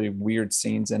really weird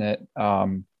scenes in it.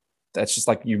 That's just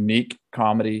unique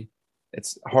comedy.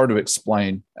 It's hard to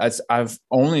explain. I've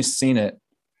only seen it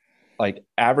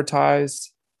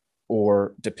advertised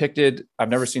or depicted. I've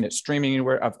never seen it streaming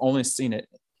anywhere. I've only seen it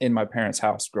in my parents'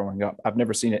 house growing up. I've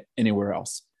never seen it anywhere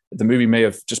else. The movie may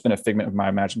have just been a figment of my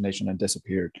imagination and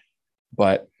disappeared,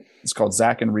 but it's called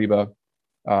Zack and Reba.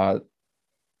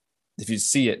 if you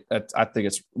see it, I think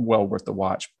it's well worth the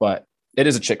watch. But it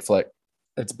is a chick flick.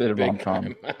 It's a bit of Big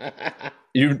rom-com. time.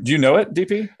 Do you know it,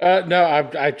 DP? No,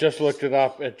 I just looked it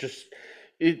up. It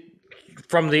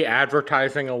from the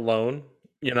advertising alone,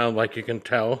 like you can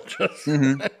tell, just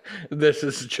this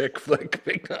is a chick flick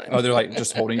big time. Oh, they're like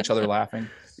just holding each other laughing.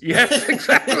 Yes,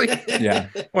 exactly. Yeah.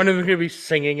 One of them going to be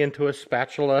singing into a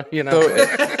spatula, So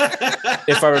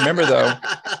if I remember though,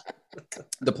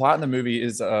 the plot in the movie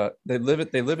is they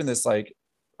live in this like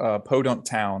podunk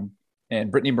town,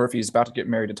 and Brittany Murphy is about to get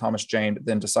married to Thomas Jane, but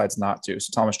then decides not to.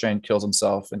 So Thomas Jane kills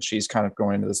himself, and she's kind of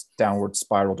going into this downward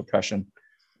spiral depression.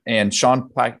 And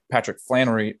Sean Patrick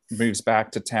Flannery moves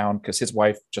back to town because his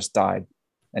wife just died,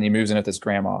 and he moves in with his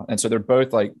grandma. And so they're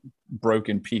both like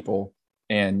broken people,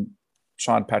 and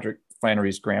Sean Patrick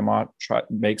Flannery's grandma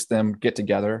makes them get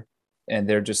together, and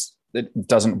it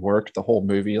doesn't work the whole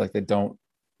movie. Like they don't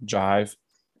jive,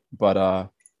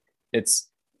 but it's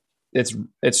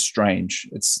strange.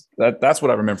 That's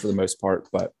what I remember for the most part.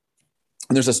 But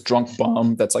there's this drunk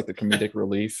bum that's like the comedic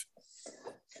relief.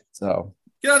 So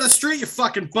get on the street, you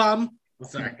fucking bum.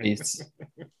 Sorry.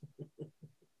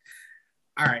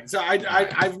 All right, so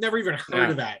I've never even heard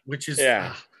of that, which is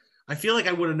I feel like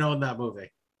I would have known that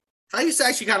movie. I used to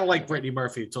actually kind of like Brittany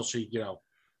Murphy until she,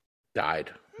 died.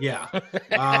 Yeah.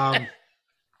 I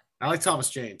like Thomas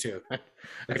Jane too.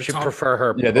 I should prefer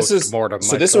her. Yeah, this is mortem.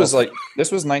 So this was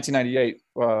 1998.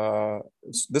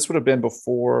 This would have been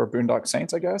before Boondock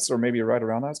Saints, I guess, or maybe right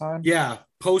around that time. Yeah,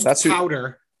 post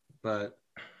Powder, but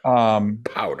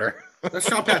Powder. That's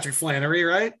Sean Patrick Flannery,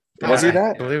 right? Was he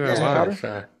that? I believe it was.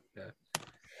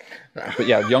 But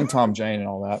yeah, young Tom Jane and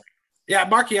all that. Yeah,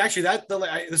 Marky, actually,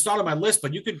 it's not on my list,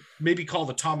 but you could maybe call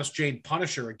the Thomas Jane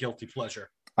Punisher a guilty pleasure.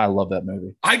 I love that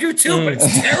movie. I do too, but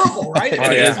it's terrible, right?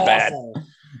 It's awful. Bad.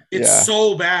 It's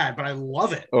so bad, but I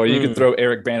love it. Oh, you could throw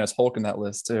Eric Bana's Hulk in that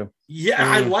list too. Yeah,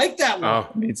 I like that one. Oh,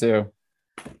 me too.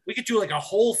 We could do like a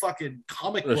whole fucking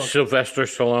comic book. Sylvester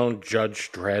Stallone, Judge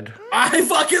Dredd. I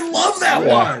fucking love that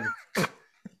one.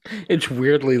 It's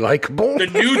weirdly likable. The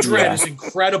new Dredd is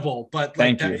incredible, but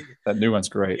thank you. That new one's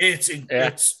great. It's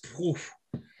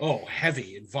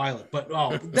heavy and violent, but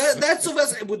that's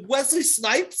Sylvester with Wesley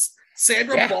Snipes,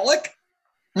 Sandra Bullock.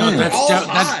 No, that's all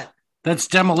hot. That's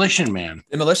Demolition Man.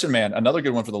 Demolition Man, another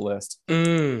good one for the list.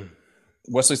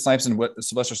 Wesley Snipes and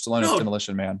Sylvester Stallone is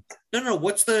Demolition Man. No.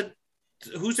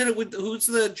 Who's in it with? Who's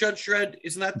the Judge Dredd?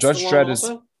 Isn't that Judge Stallone Dredd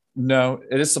also? No,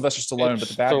 it is Sylvester Stallone, but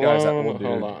the bad guy is that old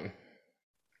dude.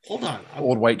 Hold on.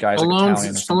 Old white guys.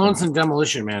 Stallone's in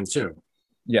Demolition Man too.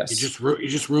 Yes. You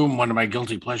just ruined one of my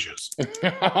guilty pleasures.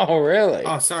 Oh, really?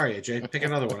 Oh, sorry, AJ. Pick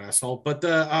another one, asshole. But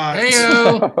wait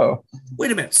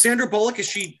a minute. Sandra Bullock, is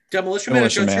she Demolition Man or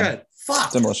Judge Dredd?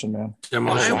 Fuck. Demolition Man.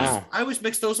 I always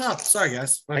mix those up. Sorry,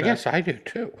 guys. I guess I do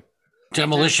too.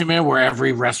 Demolition Man, where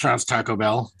every restaurant's Taco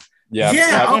Bell.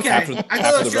 Yeah. Okay. After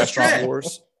the restaurant Dredd.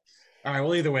 wars. All right.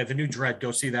 Well, either way, the new Dredd.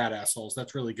 Go see that, assholes.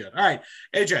 That's really good. All right,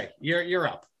 AJ, you're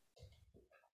up.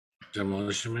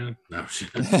 Demolition Man? No.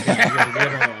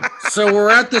 So we're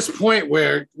at this point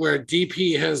where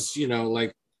DP has,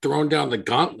 thrown down the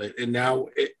gauntlet, and now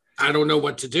I don't know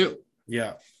what to do.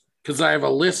 Yeah. Because I have a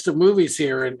list of movies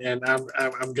here, and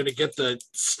I'm going to get the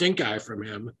stink eye from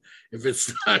him if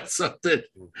it's not something.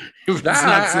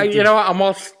 I'm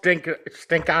all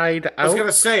stink-eyed out. I was going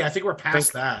to say, I think we're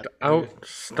past that.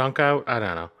 Stunk out? I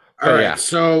don't know. All right.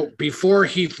 So before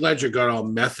Heath Ledger got all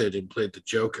method and played the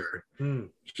Joker,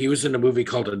 he was in a movie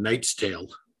called A Knight's Tale.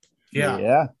 Yeah.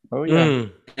 Yeah. Oh, yeah.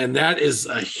 And that is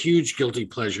a huge guilty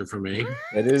pleasure for me.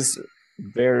 It is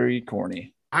very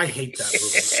corny. I hate that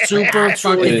movie. Super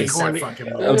fucking corny.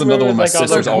 That was another one my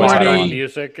sisters always had on.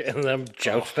 Music and them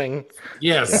jousting.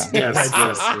 Yes.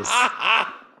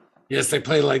 Yes, they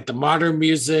play like the modern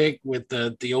music with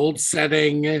the old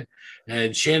setting,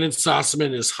 and Shannon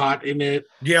Sossamon is hot in it.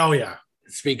 Yeah, oh yeah.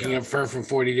 Speaking of her from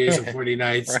 40 Days and 40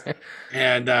 Nights. Right.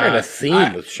 And a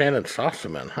theme with Shannon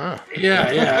Sossamon, huh?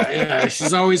 Yeah.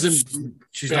 She's always in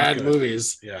bad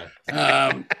movies. Yeah.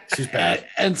 She's bad.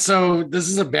 And so this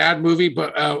is a bad movie,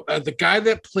 but the guy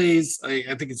that plays,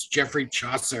 I think it's Jeffrey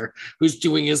Chaucer, who's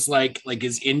doing his like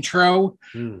his intro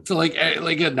to like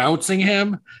announcing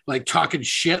him, like talking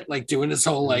shit, like doing this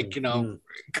whole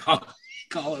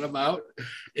calling him out,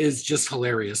 is just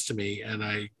hilarious to me, and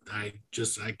I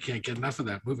can't get enough of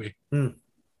that movie.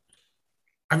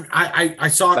 I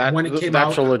saw it when it came out.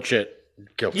 That's a legit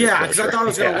guilty pleasure. Because I thought I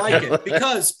was going to like it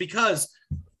because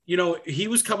he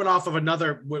was coming off of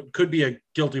another what could be a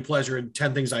guilty pleasure in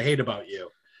 10 Things I Hate About You.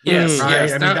 Yes, right?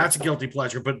 yes. I mean, that's a guilty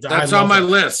pleasure, but that's I on love my it.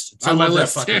 list. It's I on my love that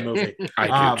list. fucking movie.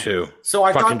 I do too. So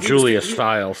I fucking thought Julia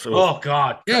Stiles. Oh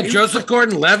God, Yeah, Joseph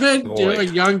Gordon-Levitt, Boy.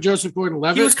 young Joseph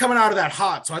Gordon-Levitt. he was coming out of that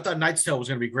hot, so I thought Knight's Tale was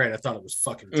going to be great. I thought it was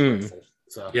fucking dreadful.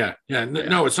 So Yeah.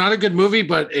 No, it's not a good movie,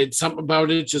 but it's something about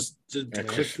it just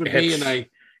clicked with me, and I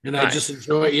nice. just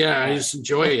enjoy it. Yeah, I just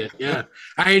enjoy it. Yeah,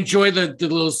 I enjoy the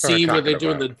little scene where they're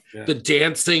doing the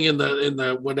dancing and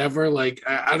the whatever. Like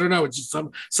I don't know, it's just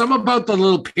some about the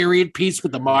little period piece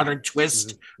with the modern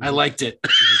twist. I liked it.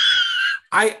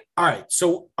 all right.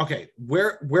 So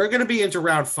we're gonna be into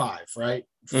round 5, right?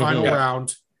 Final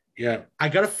round. Yeah. I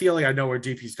got a feeling I know where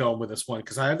DP's going with this one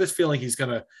because I have this feeling he's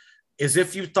gonna, as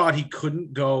if you thought he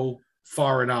couldn't go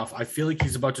far enough. I feel like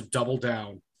he's about to double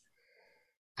down.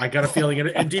 I got a feeling,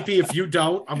 and DP, if you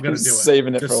don't, I'm gonna do it.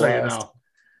 Saving it just for so you last. know.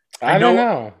 I don't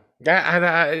know.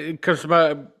 Because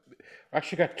I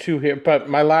actually got 2 here, but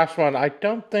my last one, I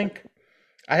don't think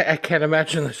I can't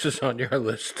imagine this is on your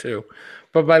list too.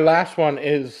 But my last one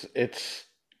it's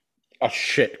a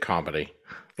shit comedy.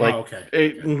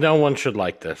 Like no one should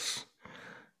like this,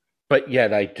 but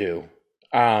yet I do.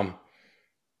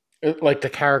 Like the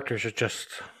characters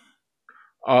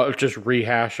are just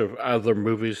rehash of other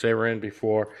movies they were in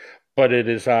before, but it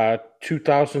is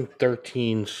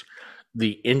 2013's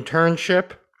The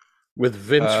Internship with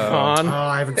Vince Vaughn. Oh,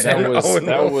 I haven't seen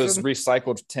That it. was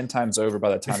recycled 10 times over by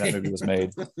the time that movie was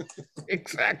made.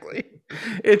 Exactly.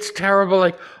 It's terrible.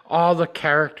 Like all the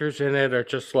characters in it are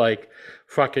just like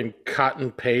fucking cut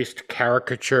and paste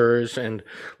caricatures, and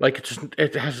like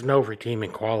it has no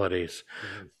redeeming qualities.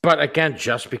 But again,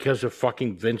 just because of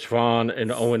fucking Vince Vaughn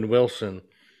and Owen Wilson,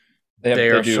 they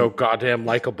are so goddamn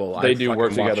likable. They do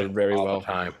work together very well. The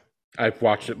time. I've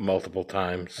watched it multiple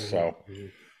times. So,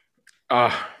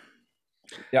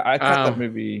 yeah, I caught that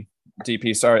movie.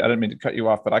 DP, sorry, I didn't mean to cut you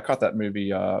off, but I caught that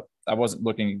movie. I wasn't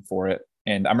looking for it,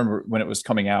 and I remember when it was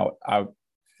coming out, I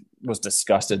was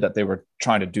disgusted that they were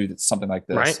trying to do something like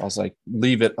this. Right. I was like,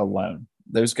 leave it alone.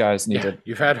 Those guys need to.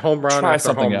 You've had home run try after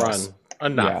something home else.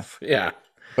 run. Enough. Yeah.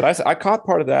 But I caught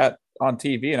part of that on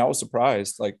TV, and I was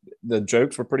surprised. Like the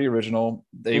jokes were pretty original.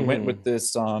 They went with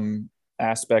this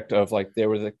aspect of like they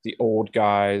were the old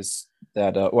guys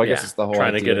that. I guess it's the whole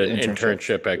trying to get an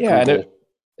internship at Google. And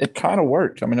it kind of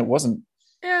worked. I mean, it wasn't.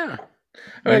 Yeah.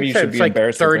 Maybe you should it's be like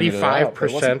embarrassed.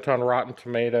 35% on Rotten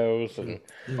Tomatoes, and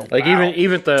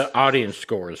even the audience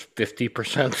score is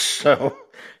 50%. So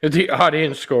if the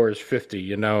audience score is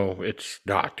 50, it's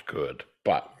not good.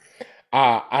 But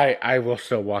I will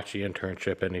still watch The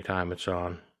Internship anytime it's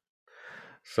on.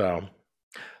 So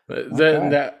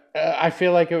I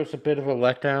feel like it was a bit of a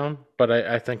letdown, but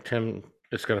I think Tim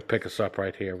is going to pick us up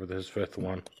right here with his 5th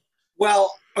one.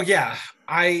 Well, yeah,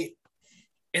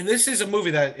 and this is a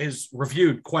movie that is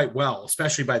reviewed quite well,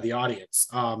 especially by the audience.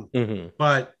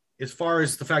 But as far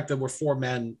as the fact that we're 4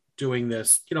 men doing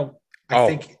this, I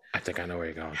think I know where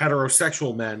you're going.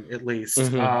 Heterosexual men, at least.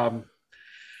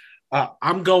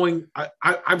 I'm going.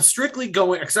 I'm strictly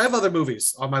going because I have other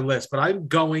movies on my list, but I'm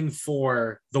going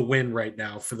for the win right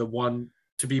now for the one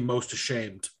to be most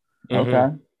ashamed. Okay.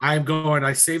 I'm going.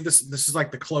 I saved this. This is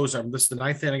like the closer. This is the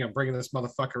 9th inning. I'm bringing this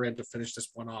motherfucker in to finish this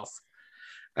one off.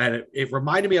 And it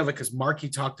reminded me of it because Marky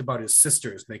talked about his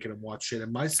sisters making him watch shit.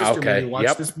 And my sister made me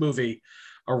watch this movie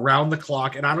around the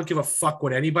clock. And I don't give a fuck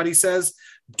what anybody says.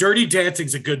 Dirty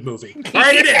Dancing's a good movie. All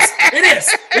right, it is. It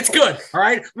is. It's good. All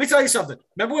right. Let me tell you something.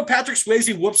 Remember when Patrick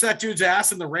Swayze whoops that dude's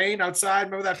ass in the rain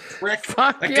outside? Remember that prick?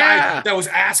 That guy that was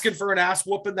asking for an ass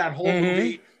whooping that whole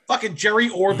movie? Fucking Jerry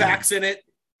Orbach's in it.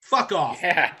 Fuck off.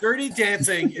 Yeah. Dirty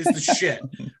Dancing is the shit.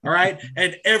 All right.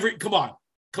 And come on.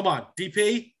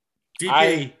 DP.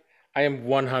 I am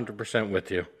 100%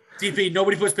 with you. DP,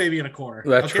 nobody puts baby in a corner.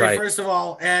 That's right. First of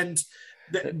all, and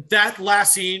that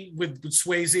last scene with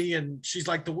Swayze, and she's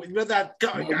like that when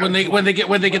they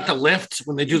get the lift,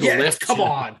 when they do the lift. Come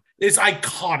on, it's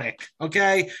iconic.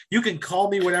 Okay, you can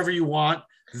call me whatever you want.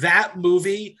 That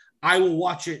movie, I will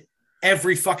watch it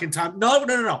every fucking time.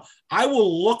 No. I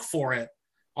will look for it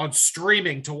on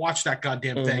streaming to watch that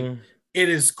goddamn thing. It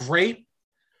is great.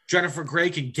 Jennifer Grey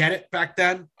can get it back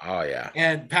then. Oh, yeah.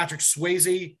 And Patrick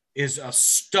Swayze is a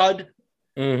stud.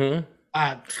 Dude,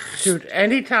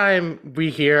 anytime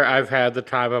we hear I've had the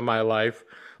time of my life,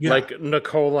 like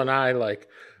Nicole and I like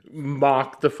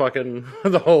mock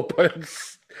the whole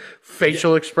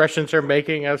facial expressions they're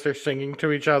making as they're singing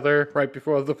to each other right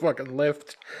before the fucking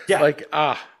lift. Yeah. Like, it's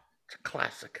a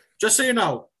classic. Just so you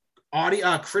know,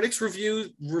 critics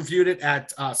reviewed it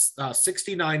at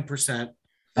 69%.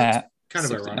 Kind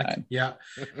of 69. ironic. Yeah.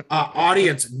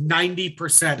 Audience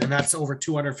 90%, and that's over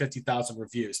 250,000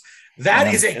 reviews.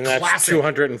 That is a And that's classic.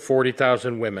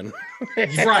 240,000 women.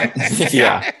 Right.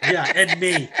 Yeah. Yeah. And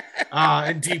me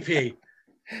and DP.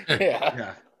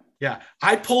 Yeah. Yeah.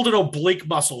 I pulled an oblique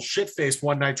muscle shit-faced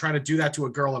one night trying to do that to a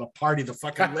girl at a party, the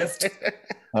fucking lift.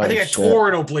 I think I tore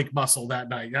an oblique muscle that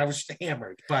night. I was just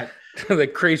hammered, but The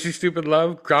Crazy Stupid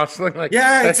Love, Gosling, like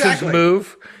Yeah, that's exactly. his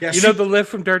move. Yeah, you know the lift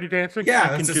from Dirty Dancing? yeah, you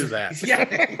can that's do just- that. Yeah.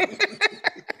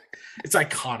 It's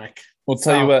iconic. We'll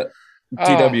tell you what,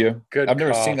 TW. good I've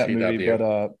never call, seen that movie, TW.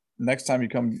 but next time you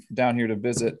come down here to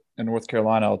visit in North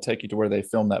Carolina, I'll take you to where they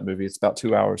filmed that movie. It's about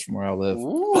 2 hours from where I live.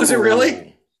 Was it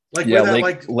really? Like Yeah,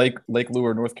 where that Lake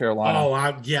Lure, North Carolina.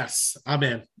 Oh, yes, I'm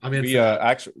in. I'm in. We for that.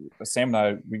 actually, Sam and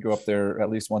I, we go up there at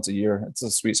least once a year. It's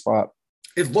a sweet spot.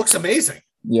 It looks amazing.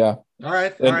 Yeah, All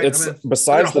right, all and right. it's I'm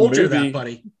besides gonna the hold you to movie. that,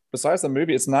 buddy. Besides the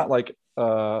movie, it's not like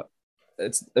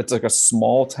it's like a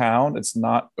small town. It's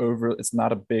not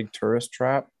a big tourist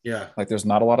trap. Yeah. Like there's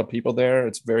not a lot of people there.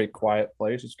 It's a very quiet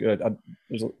place. It's good.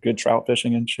 There's good trout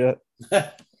fishing and shit.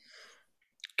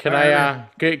 Can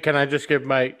I just give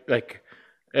my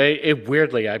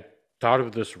weirdly, I thought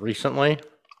of this recently.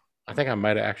 I think I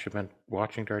might have actually been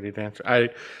watching Dirty Dancing.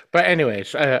 But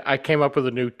anyways, I came up with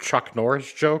a new Chuck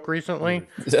Norris joke recently.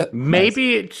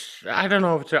 Maybe it's, I don't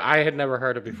know if it's, I had never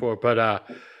heard it before, but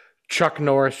Chuck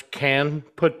Norris can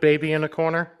put baby in a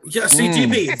corner. Yeah, see,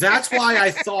 DB, that's why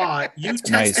I thought you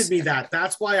texted Nice. me that.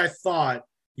 That's why I thought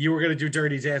you were going to do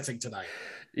Dirty Dancing tonight.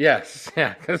 Yes,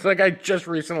 yeah, because like I just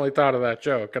recently thought of that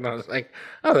joke, and I was like,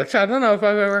 oh, that's, I don't know if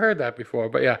I've ever heard that before,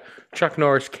 but yeah, Chuck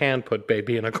Norris can put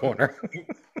baby in a corner.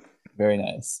 Very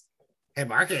nice. Hey,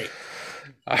 Marky.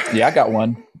 Yeah, I got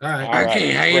one. All right. All right.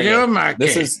 Okay, how you Bring it. doing, Mark?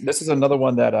 This is another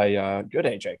one that I good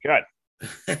AJ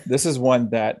good. This is one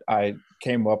that I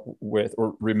came up with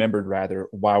or remembered rather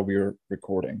while we were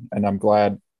recording, and I'm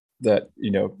glad that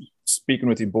speaking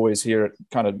with you boys here it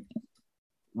kind of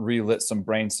relit some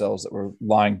brain cells that were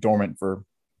lying dormant for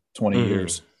 20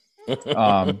 years.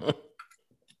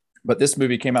 But this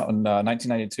movie came out in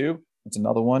 1992. It's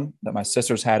another one that my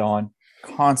sisters had on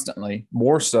constantly,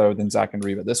 more so than Zach and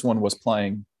Reba. This one was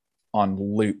playing on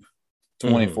loop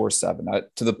 24/7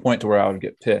 to the point to where I would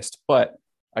get pissed, but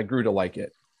I grew to like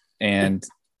it. And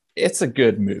it's a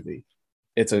good movie.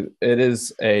 It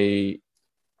is a,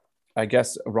 I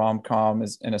guess a rom-com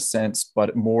is in a sense,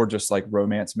 but more just like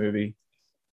romance movie.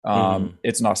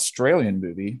 It's an Australian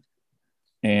movie.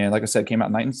 And like I said, it came out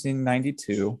in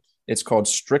 1992. It's called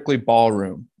Strictly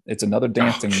Ballroom. It's another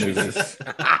dancing movie.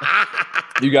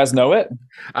 You guys know it?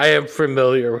 I am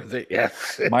familiar with it,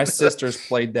 yes. My sisters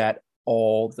played that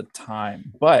all the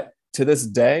time. But to this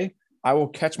day, I will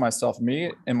catch myself,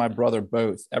 me and my brother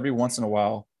both, every once in a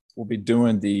while, we'll be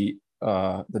doing the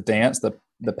dance,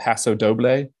 the paso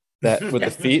doble, that with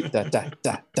the feet, that da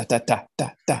da da da da da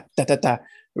da da da da.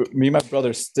 Me and my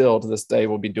brother still to this day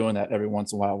will be doing that every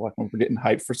once in a while, like when we're getting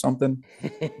hyped for something.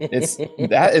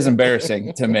 That is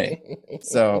embarrassing to me.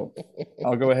 So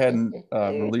I'll go ahead and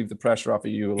relieve the pressure off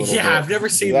of you a little bit. Yeah, I've never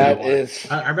seen that one. is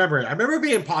I remember it. I remember it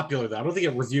being popular, though. I don't think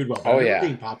it reviewed well. But I remember it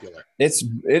being popular.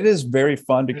 It is very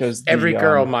fun because every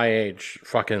girl my age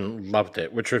fucking loved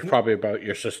it, which was probably about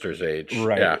your sister's age.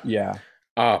 right? Yeah.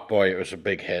 Oh boy, it was a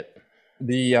big hit.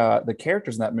 The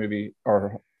characters in that movie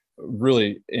are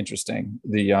really interesting.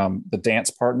 The dance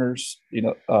partners,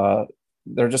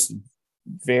 they're just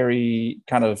very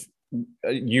kind of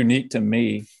unique to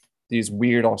me. These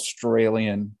weird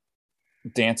Australian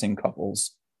dancing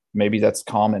couples. Maybe that's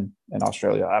common in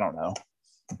Australia. I don't know,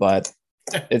 but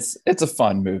it's a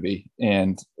fun movie,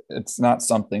 and it's not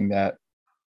something that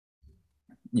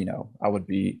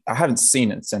I haven't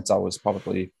seen it since I was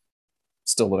probably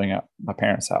still living at my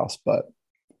parents' house, but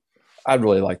I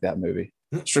really like that movie.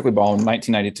 Strictly Ballroom,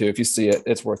 1992. If you see it,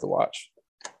 it's worth a watch.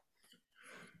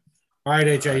 All right,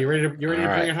 AJ, you ready to All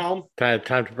right. bring it home?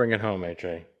 Time to bring it home,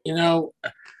 AJ.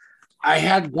 I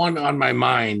had one on my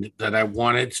mind that I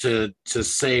wanted to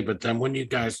say, but then when you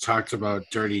guys talked about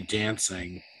Dirty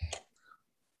Dancing,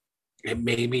 it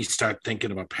made me start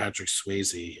thinking about Patrick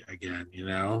Swayze again,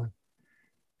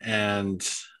 and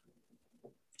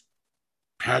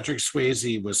Patrick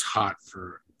Swayze was hot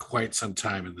for quite some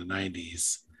time in the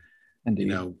 90s.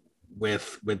 Indeed.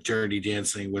 With Dirty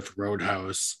Dancing, with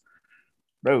Roadhouse.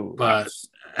 Road. But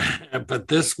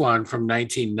this one from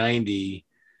 1990,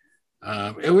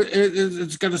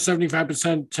 it's got a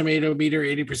 75% tomato meter,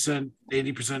 80%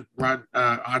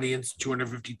 audience,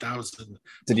 250,000.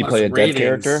 Did he plus play a dead ratings.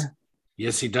 character?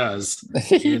 Yes, he does.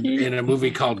 in a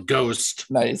movie called Ghost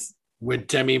Nice. with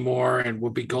Demi Moore and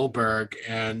Whoopi Goldberg.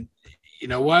 And you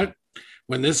know what?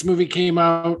 when this movie came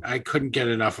out, I couldn't get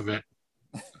enough of it.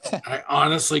 I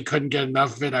honestly couldn't get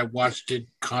enough of it. I watched it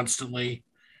constantly.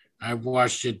 I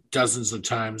watched it dozens of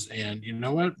times, and you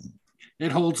know what?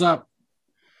 It holds up.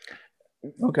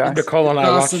 Okay. Nicole and I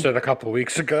Awesome. watched it a couple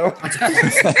weeks ago.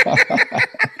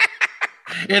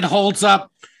 It holds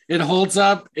up. It holds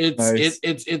up. It's Nice.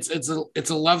 it's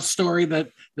a love story that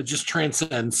just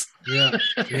transcends. Yeah,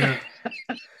 yeah.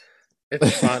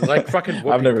 It's fun. Like fucking I've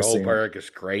Whoopi never seen it. Goldberg is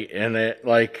great in it.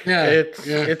 Like Yeah,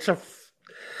 it's a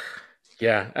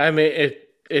I mean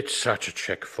it's such a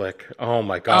chick flick. Oh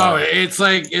my Oh, god.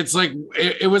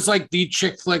 it was like the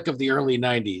chick flick of the early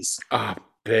 '90s. Oh,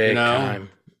 big You know? time.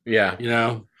 Yeah. You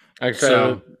know, Like so,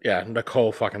 So- yeah,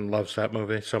 Nicole fucking loves that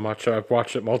movie so much. So I've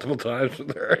watched it multiple times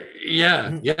with her.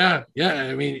 yeah.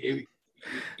 I mean,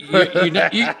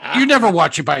 you never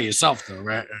watch it by yourself, though,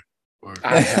 right? Or,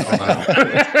 I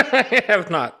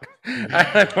have not.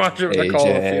 I've watched it with Nicole a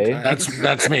AJ. few times.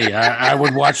 that's me. I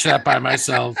would watch that by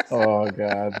myself. Oh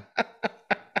God.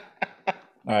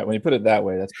 All right, when you put it that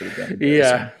way, that's pretty good.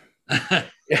 Yeah.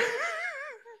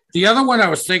 The other one I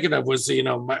was thinking of was,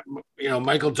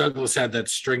 Michael Douglas had that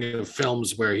string of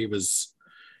films where he was,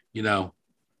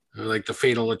 like the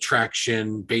Fatal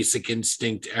Attraction, Basic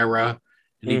Instinct era,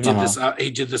 and he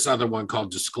did this other one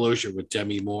called Disclosure with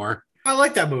Demi Moore. I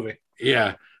like that movie.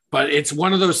 Yeah, but it's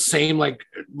one of those same like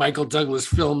Michael Douglas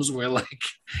films where like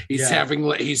he's having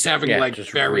Yeah, like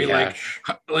just very rehash.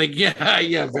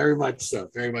 yeah, very much so.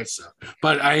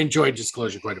 But I enjoyed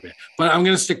Disclosure quite a bit. But I'm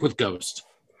gonna stick with Ghost.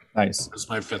 Nice. That's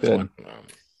my fifth Good. one.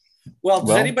 Well, Well-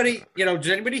 does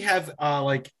anybody have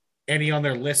like any on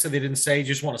their list that they didn't say? You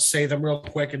just want to say them real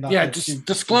quick and not Yeah, like, just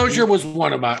Disclosure was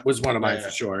one of mine Yeah. for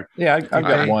sure. Yeah, I've got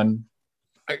Okay. one.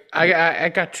 I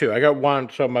got two. I got one.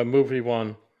 So my movie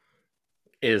one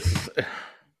is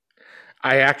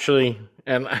I actually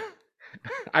and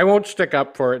I won't stick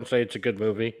up for it and say it's a good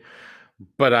movie,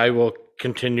 but I will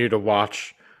continue to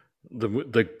watch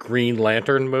the Green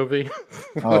Lantern movie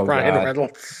with Oh, Ryan God.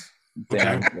 Reynolds.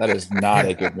 Damn, that is not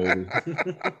a good movie.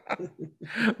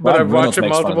 But Ryan I've Reynolds watched it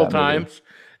makes fun of multiple that movie. times,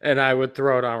 and I would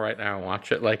throw it on right now and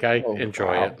watch it. Like I Oh, enjoy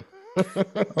wow. it.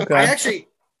 Okay. I actually.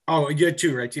 Oh, you had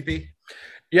two, right, TP?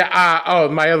 Yeah.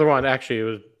 My other one actually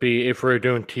would be if we're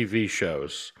doing TV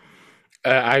shows.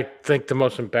 I think the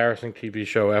most embarrassing TV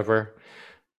show ever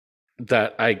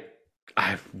that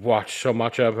I've watched so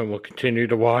much of and will continue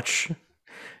to watch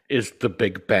is The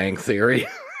Big Bang Theory.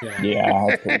 Yeah,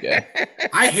 that's pretty good.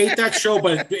 I hate that show,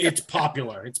 but it's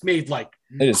popular. It's made like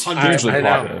It is hundreds hugely of I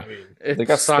know. popular. I mean, It They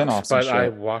got sucks, spin-offs and but I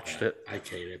shit. watched it. I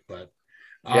hate it, but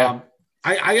Yeah.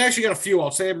 I actually got a few. I'll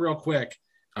say them real quick.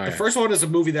 All The right. first one is a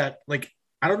movie that like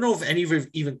I don't know if any of it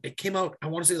even it came out. I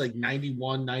want to say like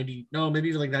 91, 90, no, maybe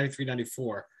even like 93,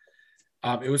 94.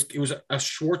 It was a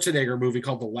Schwarzenegger movie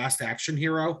called The Last Action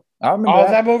Hero. I remember Oh,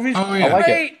 that. that movie's Oh, yeah. I like it.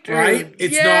 great, dude. Right?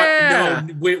 It's Yeah.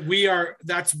 not. No, we are.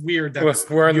 That's weird. That's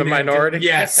We're in the unanimous. minority.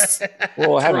 Yes,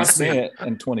 Well, I haven't Trust me. seen it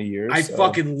in 20 years. I so-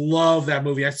 fucking love that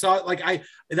movie. I saw it like I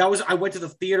went to the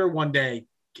theater one day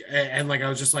and like I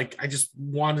was just like I just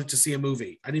wanted to see a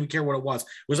movie. I didn't even care what it was. It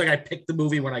was like I picked the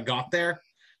movie when I got there.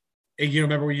 And you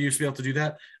remember when you used to be able to do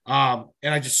that?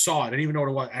 And I just saw it. I didn't even know what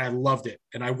it was. And I loved it.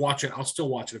 And I watch it. I'll still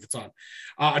watch it if it's on.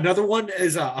 Another one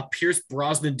is a Pierce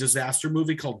Brosnan disaster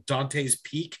movie called Dante's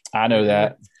Peak. I know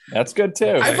that. That's good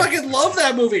too. I fucking love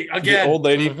that movie. The Again, old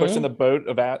lady Mhm. pushing the boat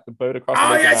across the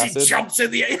oh lake yeah, of she acid. jumps in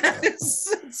the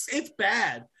it's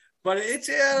bad, but it's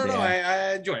I don't know.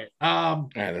 I enjoy it. Yeah,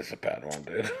 that's a bad one,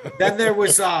 dude. Then there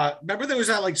was remember there was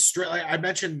that like I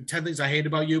mentioned 10 Things I Hate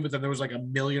About You, but then there was like a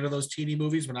million of those teeny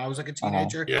movies when I was like a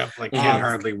teenager. Yeah, like Can't Uh,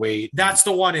 Hardly Wait. That's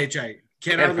the one, AJ.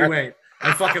 Can't Hardly Wait.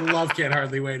 I fucking love Can't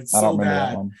Hardly Wait. It's I don't so remember that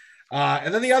bad. one.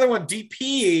 And then the other one,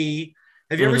 DP.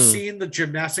 Have you ever Mhm. seen the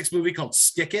gymnastics movie called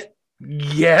Stick It?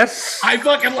 Yes. I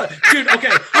fucking love, dude. Okay,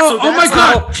 Oh my that's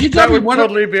God. like- She that told me would one of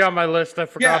totally be on my list. I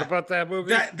forgot Yeah. about that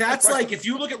movie. That's like if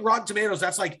you look at Rotten Tomatoes,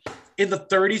 that's like in the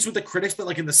 30s with the critics, but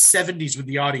like in the 70s with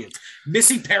the audience.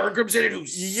 Missy Peregrine's in it,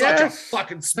 who's such a Yes.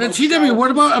 fucking smoke And TW, show.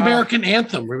 what about American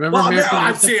Anthem? Remember Well, American I'm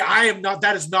Anthem? saying I am not.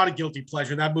 That is not a guilty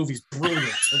pleasure. That movie's brilliant.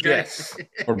 Okay? Yes.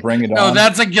 Or Bring It No, On.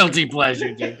 that's a guilty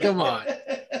pleasure, dude. Come on.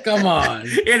 Come on.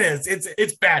 It is.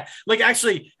 It's bad. Like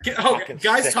actually, Fucking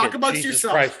guys, Stick talk It. amongst Jesus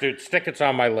yourselves. Christ, dude. Stick It's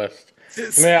on my list. I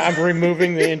mean, I'm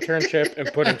removing the internship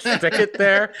and putting Stick It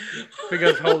there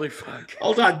because holy fuck.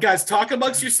 Hold on, guys. Talk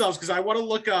amongst yourselves because I want to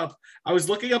look up. I was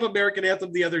looking up American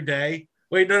Anthem the other day.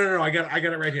 Wait, no. I got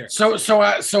it right here. So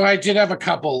I did have a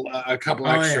couple Oh, extra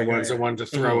yeah, ones yeah. I wanted to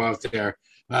throw out there.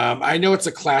 I know it's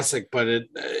a classic, but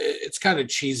it's kind of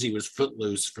cheesy. It was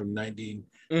Footloose from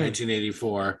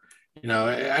 1984. You know,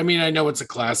 I mean, I know it's a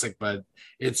classic, but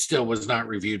it still was not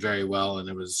reviewed very well, and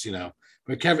it was,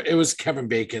 but it was Kevin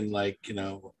Bacon, like,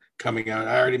 coming out.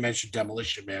 I already mentioned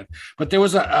Demolition Man, but there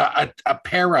was a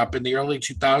pair up in the early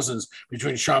 2000s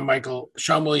between Sean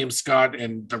William Scott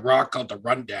and The Rock called The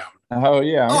Rundown. Oh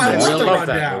yeah, I love The love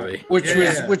that Rundown, movie.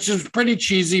 which was pretty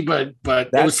cheesy, but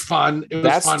it was fun. It was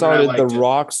that fun. started The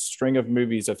Rock's string of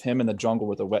movies of him in the jungle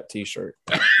with a wet T-shirt.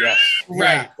 Yes.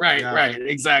 Right,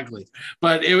 exactly.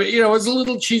 But it was a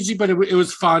little cheesy, but it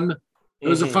was fun. It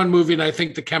was a fun movie, and I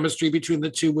think the chemistry between the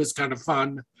two was kind of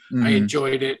fun. I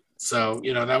enjoyed it. So,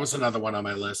 that was another one on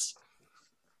my list.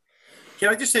 Can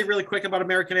I just say really quick about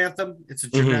American Anthem? It's a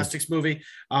gymnastics movie.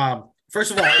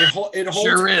 First of all, it holds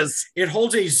Sure is. It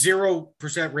holds a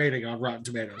 0% rating on Rotten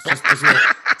Tomatoes.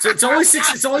 So it's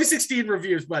only 16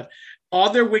 reviews, but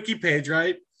on their wiki page,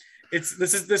 right?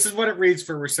 This is what it reads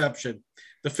for reception.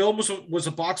 The film was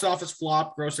a box office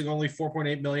flop, grossing only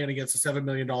 $4.8 million against a $7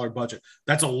 million budget.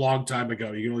 That's a long time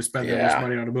ago. You can only spend that much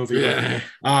money on a movie.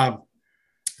 Yeah.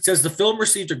 It says the film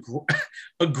received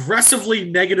aggressively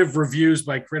negative reviews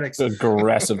by critics.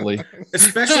 Aggressively.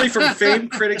 Especially from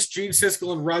famed critics Gene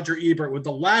Siskel and Roger Ebert, with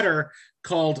the latter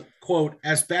called, quote,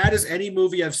 as bad as any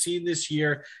movie I've seen this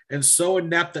year and so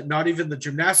inept that not even the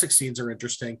gymnastics scenes are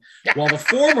interesting. While the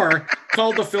former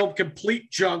called the film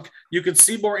complete junk, you can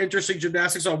see more interesting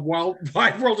gymnastics on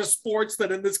Wide World of Sports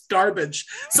than in this garbage.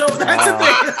 So that's the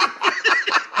thing.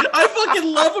 I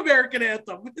fucking love American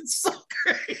Anthem. It's so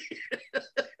great.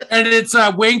 And it's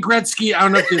Wayne Gretzky. I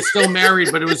don't know if they're still married,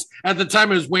 but it was at the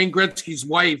time it was Wayne Gretzky's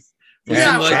wife.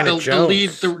 Yeah, like Janet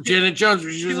Jones. Janet Jones.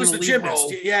 She was the gymnast.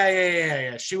 Role.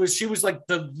 Yeah. She was like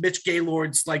the Mitch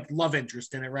Gaylord's like love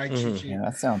interest in it, right? Yeah,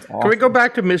 that sounds awful. Can we go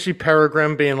back to Missy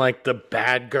Peregrine being like the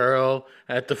bad girl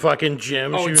at the fucking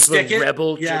gym? She was the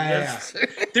rebel gymnast.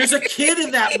 Yeah. There's a kid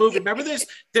in that movie. Remember there's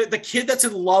the kid that's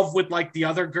in love with like the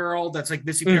other girl that's like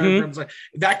Missy Peregrine's like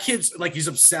that kid's like he's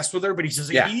obsessed with her, but he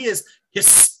is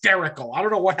hysterical. I don't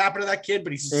know what happened to that kid,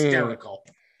 but he's hysterical.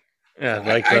 Yeah,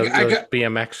 like those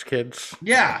BMX kids.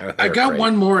 Yeah. I got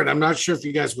one more, and I'm not sure if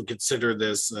you guys would consider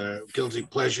this guilty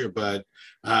pleasure, but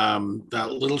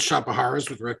that Little Shop of Horrors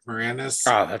with Rick Moranis.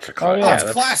 Oh, that's a classic.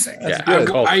 That's classic.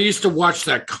 I used to watch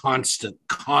that constant.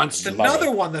 Another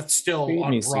one that's still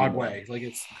on Broadway. Like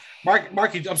it's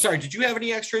Marky, I'm sorry. Did you have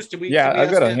any extras? Did we?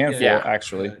 I've got a handful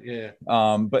actually. Yeah.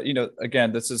 But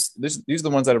again, these are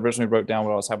the ones that I originally wrote down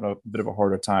when I was having a bit of a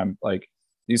harder time. Like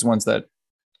these ones that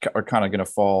are kind of going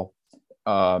to fall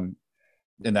in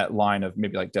that line of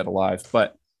maybe like Dead Alive.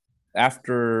 But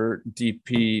after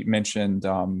DP mentioned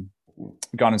Gone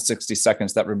in 60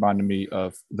 Seconds, that reminded me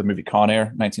of the movie Con Air,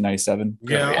 1997.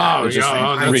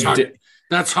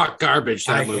 That's hot garbage.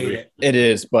 That movie. It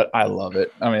is, but I love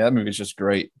it. I mean, that movie is just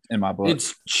great in my book.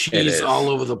 It's cheese all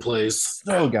over the place.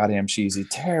 So goddamn cheesy,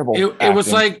 terrible. It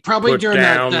was like probably during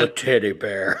down that the teddy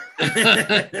bear.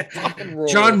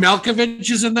 John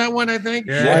Malkovich is in that one, I think.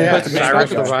 Yeah. Cyrus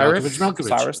the Virus.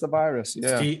 Cyrus the Virus.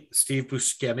 Yeah. Steve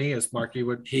Buscemi, as Marky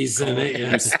would. He's in it.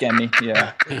 Yeah. Buscemi.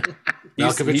 Yeah.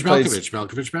 Malkovich.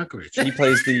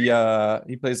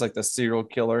 He plays like the serial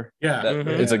killer. Yeah.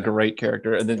 That is a great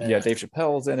character. And then Dave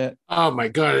Chappelle's in it. Oh my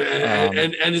god.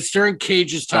 And it's during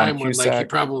Cage's time when like he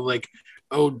probably like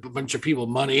owed a bunch of people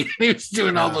money. He was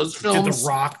doing all those films.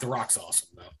 The Rock's awesome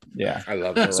though. Yeah. I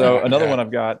love it. So another one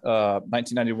I've got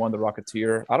 1991 The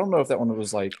Rocketeer. I don't know if that one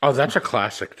was like that's a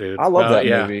classic, dude. I love that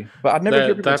movie. But I've never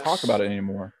heard people talk about it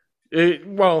anymore.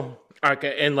 In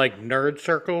like nerd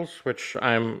circles, which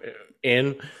I'm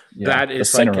in, that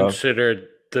is like considered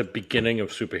the beginning of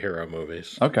superhero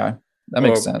movies. Okay. That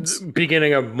makes sense.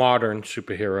 Beginning of modern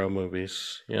superhero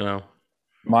movies, it's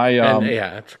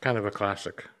kind of a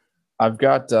classic. I've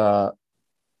got all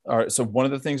right, so one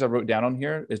of the things I wrote down on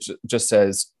here, it just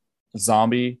says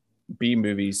zombie B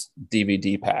movies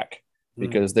DVD pack,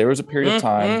 because there was a period of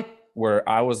time where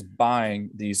I was buying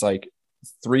these like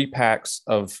 3 packs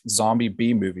of zombie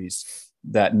B movies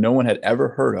that no one had ever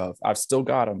heard of. I've still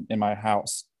got them in my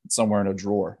house somewhere in a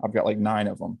drawer. I've got like 9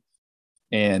 of them,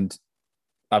 and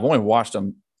I've only watched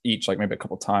them each like maybe a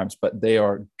couple times, but they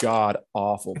are god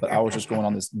awful. But I was just going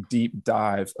on this deep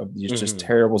dive of these just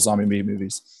terrible zombie B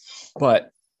movies.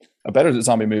 But a better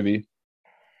zombie movie,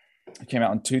 it came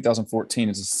out in 2014.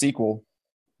 It's a sequel.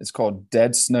 It's called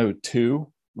Dead Snow 2: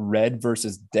 Red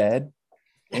versus Dead,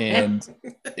 and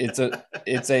it's a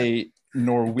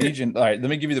Norwegian. All right, let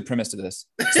me give you the premise to this.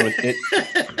 So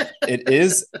it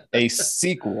is a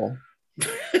sequel.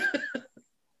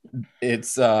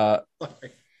 It's a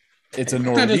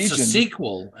Norwegian. It's a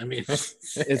sequel. I mean,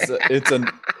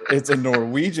 it's a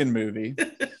Norwegian movie,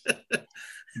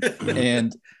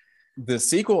 and The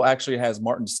sequel actually has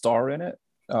Martin Starr in it.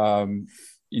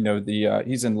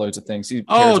 He's in loads of things.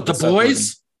 The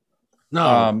Boys.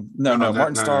 No,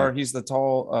 Martin Starr. He's the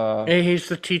tall. He's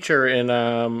the teacher in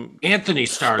Anthony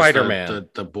Starr, Spider-Man.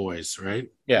 The Boys, right?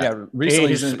 Yeah. Recently,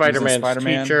 he's Spider-Man's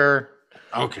teacher.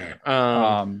 Okay.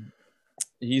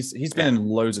 He's been in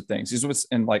loads of things. He's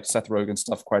in like Seth Rogen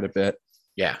stuff quite a bit.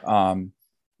 Yeah.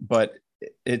 But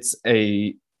it's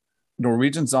a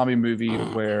Norwegian zombie movie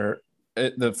where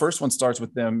the first one starts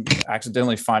with them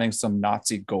accidentally finding some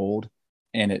Nazi gold,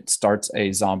 and it starts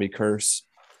a zombie curse.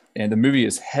 And the movie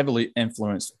is heavily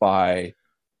influenced by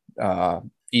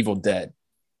Evil Dead.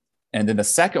 And then the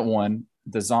second one,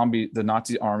 the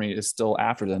Nazi army is still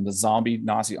after them. The zombie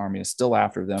Nazi army is still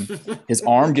after them. His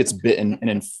arm gets bitten,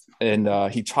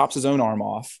 and he chops his own arm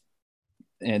off.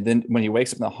 And then when he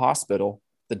wakes up in the hospital,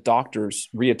 the doctors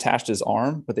reattached his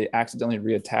arm, but they accidentally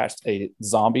reattached a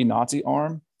zombie Nazi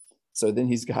arm. So then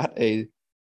he's got a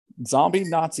zombie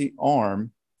Nazi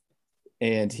arm,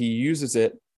 and he uses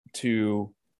it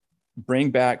to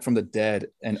bring back from the dead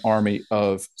an army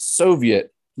of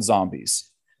Soviet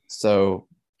zombies. So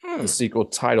the sequel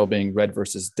title being Red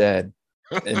versus Dead.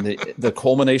 And the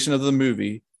culmination of the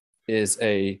movie is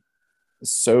a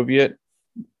Soviet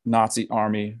Nazi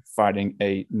army fighting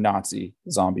a Nazi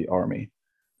zombie army.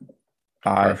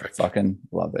 Perfect. I fucking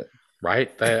love it.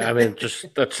 Right?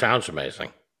 That sounds amazing.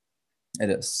 It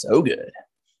is so good.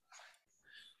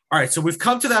 All right, so we've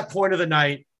come to that point of the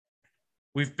night.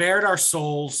 We've bared our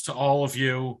souls to all of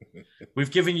you.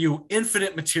 We've given you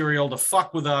infinite material to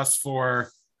fuck with us for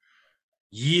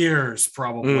years,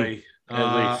 probably.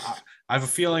 At least. I have a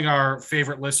feeling our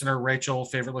favorite listener, Rachel,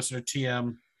 favorite listener,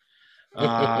 TM,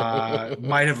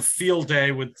 might have a field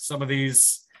day with some of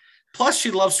these. Plus,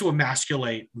 she loves to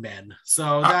emasculate men,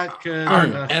 so that could.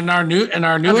 And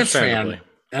our newest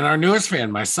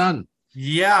fan, my son.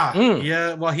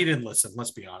 Yeah. Well, he didn't listen.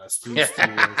 Let's be honest. He's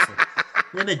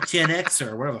a Gen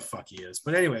Xer, whatever the fuck he is.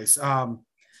 But anyways,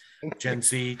 Gen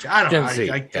Z. I don't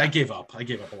know. I gave up. I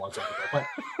gave up a long time ago.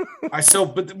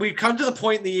 But we come to the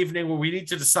point in the evening where we need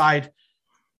to decide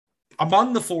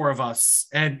among the four of us,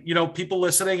 and people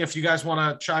listening, if you guys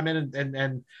want to chime in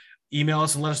and email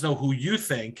us and let us know who you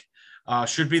think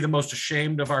should be the most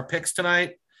ashamed of our picks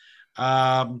tonight.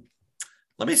 Let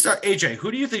me start. AJ,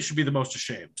 who do you think should be the most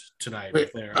ashamed tonight?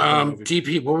 Wait,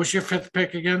 DP, what was your fifth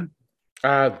pick again?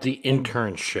 The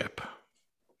Internship.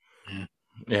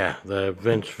 Yeah, the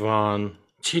Vince Vaughn,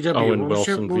 Owen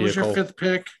Wilson vehicle. What was your fifth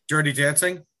pick? Dirty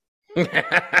Dancing?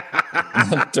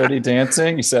 Dirty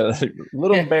Dancing? You said it a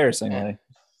little embarrassingly.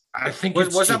 I think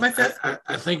was that my fifth?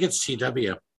 I think it's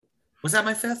TW. Was that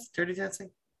my fifth? Dirty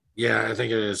Dancing? Yeah, I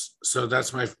think it is. So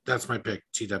that's my pick,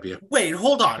 TW. Wait,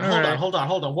 hold on.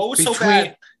 What was so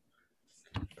bad?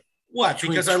 What?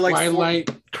 Because I like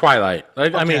Twilight.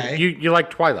 Okay. I mean, you like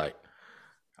Twilight.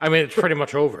 I mean, it's pretty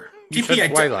much over.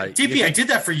 Twilight. DP, I did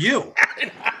that for you.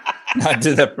 I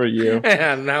did that for you.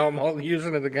 And now I'm all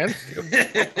using it against you.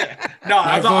 No,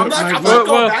 I'm not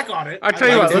going back on it. I'll tell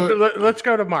you what, let's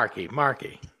go to Marky.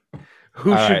 Marky,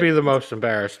 who should be the most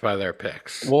embarrassed by their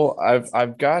picks? Well,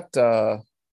 I've got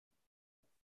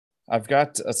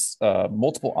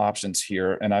multiple options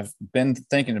here, and I've been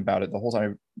thinking about it the whole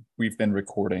time we've been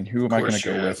recording. Who am I going to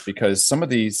go with? Because some of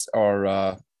these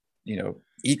are,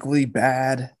 equally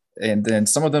bad, and then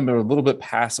some of them are a little bit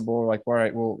passable. Like, all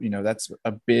right, well, that's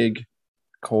a big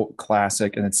cult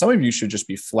classic, and then some of you should just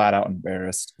be flat out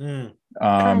embarrassed.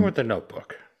 Come with The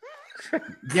Notebook.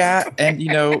 Yeah, and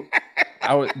DP,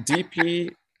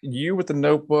 you with The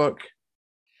Notebook,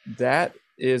 that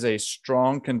is a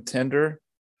strong contender.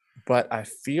 But I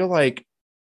feel like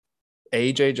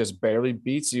AJ just barely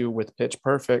beats you with Pitch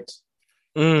Perfect.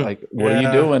 Like, what are you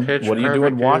doing? What are you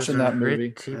doing watching that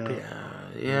movie?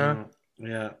 Yeah.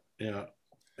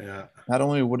 Not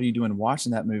only what are you doing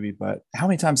watching that movie, but how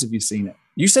many times have you seen it?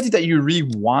 You said that you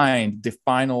rewind the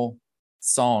final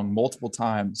song multiple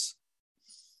times.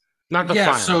 Not the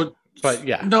final. But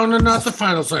yeah. No, not the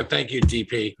final song. Thank you,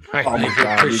 DP. Oh my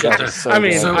God.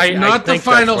 Not the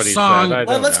final song.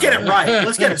 Well, let's get it right.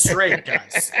 Let's get it straight,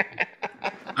 guys.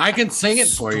 I can sing it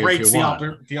for you if you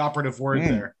want. The operative word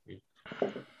there.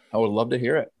 I would love to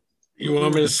hear it. You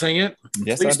want me to sing it?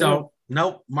 Yes, please I do. Don't.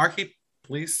 Nope. Marky,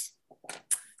 please.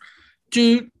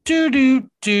 Do do do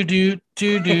do do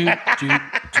do do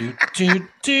do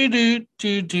do do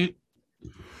do do.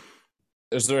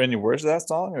 Is there any words to that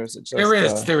song, or is it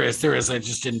just? There is. I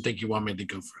just didn't think you want me to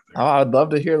go further. Oh, I'd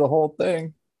love to hear the whole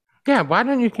thing. Yeah, why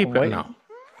don't you keep it? No.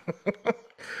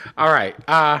 All right.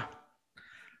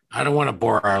 I don't want to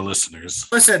bore our listeners.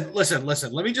 Listen.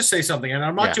 Let me just say something, and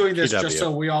I'm not doing this TW. just so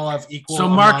we all have equal. So,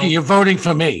 Marky, you're voting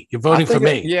for me. You're voting for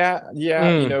me. Yeah.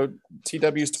 You know,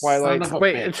 TW's Twilight. Son of a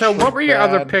Wait, bitch. so what were your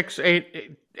other Bad. picks?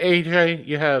 AJ,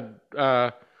 you had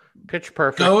Pitch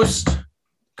Perfect,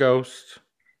 Ghost,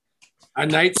 A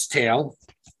Knight's Tale,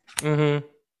 Mm-hmm.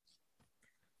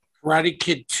 Karate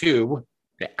Kid 2.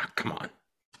 Yeah, come on.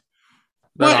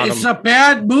 What? It's a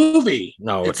bad movie.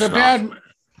 No, it's it's a not. bad.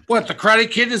 What? The Karate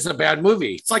Kid is a bad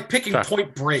movie. It's like picking Tough.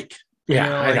 Point Break.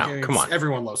 Yeah, I know. Come on.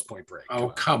 Everyone loves Point Break. Oh,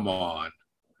 come on.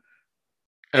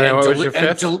 And then what was your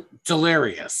fifth?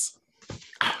 Delirious.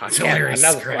 Delirious.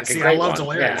 another is great. fucking See, I great love one.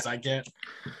 Delirious. Yeah. I get.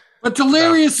 But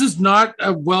Delirious is not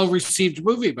a well-received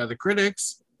movie by the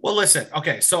critics. Well, listen.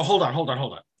 Okay, so hold on.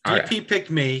 All DP picked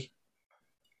me.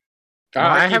 I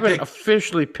Marky haven't picked-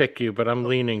 officially picked you, but I'm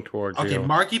leaning towards Okay, you.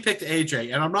 Marky picked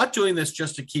AJ, and I'm not doing this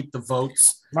just to keep the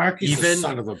votes. Marky's a Even-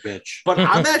 son of a bitch. But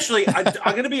I'm actually, I'm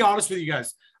going to be honest with you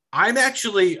guys. I'm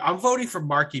voting for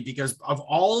Marky because of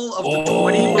all of the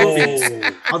 20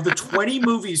 movies, of the 20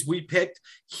 movies we picked,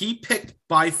 he picked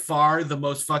by far the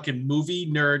most fucking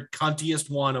movie nerd cuntiest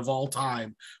one of all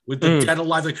time with the Dead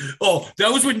Alive. Like, oh,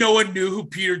 that was when no one knew who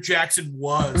Peter Jackson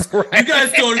was. Right. You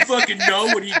guys don't fucking know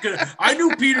what he could. I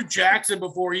knew Peter Jackson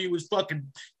before he was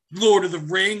fucking Lord of the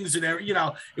Rings and everything. You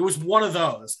know, it was one of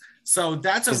those. So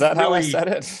that's a Is that how I really, said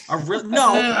it? a real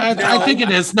no. I think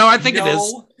it is. No, I think it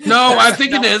is. No, I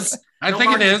think it is. I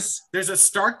think it is. There's a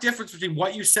stark difference between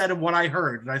what you said and what I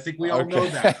heard, and I think we all Okay. know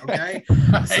that. Okay,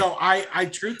 so I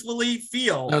truthfully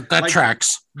feel That like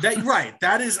tracks. that. Right,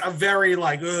 that is a very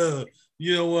like,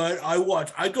 you know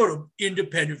what? I go to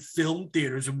independent film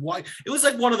theaters and why it was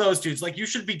like one of those dudes. Like you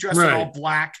should be dressed in all Right.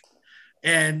 black,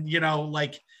 and you know,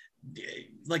 like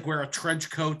wear a trench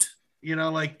coat. You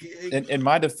know, like In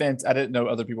my defense, I didn't know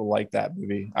other people liked that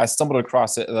movie. I stumbled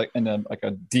across it like in a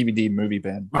DVD movie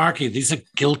bin. Marky, these are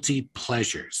guilty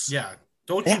pleasures. yeah.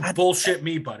 Don't Yeah, you bullshit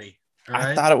me, buddy. All I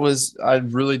right? thought it was. I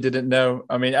really didn't know.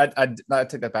 I mean, I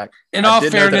take that back. In I all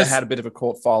did know that it fairness, had a bit of a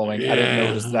cult following. I didn't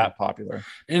know it was Yeah. that popular.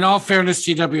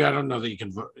 TW, I don't know that you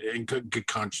can vote in good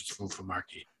conscience vote for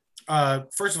Marky.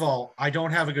 First of all, I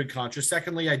don't have a good conscience.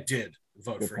 Secondly, I did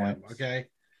vote Good for point. him. Okay.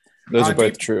 Those are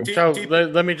both deep- true. deep- So deep-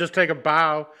 let me just take a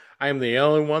bow. I am the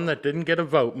only one that didn't get a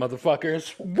vote,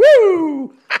 motherfuckers.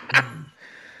 Woo!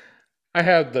 I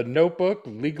have The Notebook,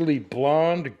 Legally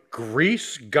Blonde,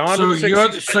 Grease, Gone So in 60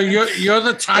 you're Seconds, the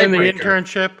and The tiebreaker.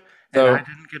 Internship, So- and I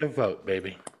didn't get a vote,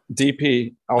 baby.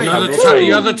 DP. Wait, I will You're tell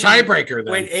you- the tiebreaker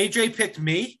then. Wait, AJ picked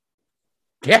me?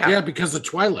 Yeah, because of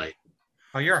Twilight.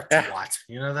 Oh, you're a Yeah. twat.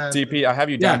 You know that? DP. I have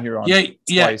you down here on. Yeah.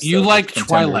 twice, You so like contenders.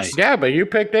 Twilight. Yeah, but you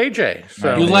picked AJ. So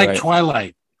Right. You like Right.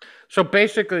 Twilight. so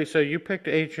basically, so you picked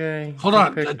AJ. Hold you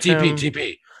on, picked TP, Tim,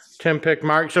 TP. Tim picked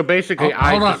Mark. So basically, Hold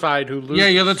I on. decide who loses. Yeah,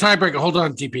 you're the tiebreaker. Hold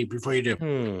on, TP, before you do.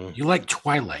 Hmm. You like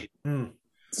Twilight.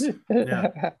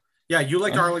 Yeah. Yeah, you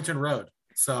liked Arlington Road.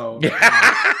 So,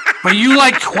 But you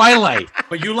like Twilight.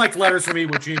 but you liked Letters from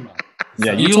Iwo Jima. Yeah,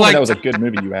 So- you You told like- me that was a good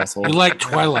movie, you asshole. You like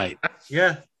Twilight.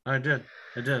 Yeah, I did.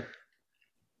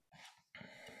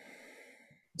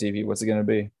 DP, what's it gonna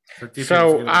be?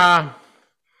 So,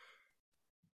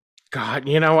 God,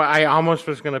 you know, I almost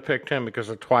was going to pick Tim because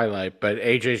of Twilight, but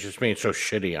AJ's just being so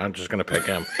shitty. I'm just going to pick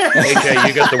him. AJ,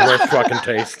 you got the worst fucking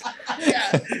taste.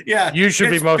 yeah, You should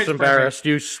be it's most pitch perfect. embarrassed.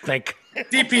 You stink.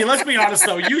 DP, let's be honest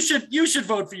though. You should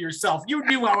vote for yourself. You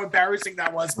knew how embarrassing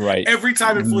that was. Right. Every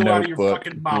time it flew out of your Notebook,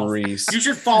 fucking mouth. Grease. You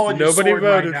should fall on your Nobody sword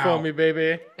voted right for now. me,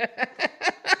 baby.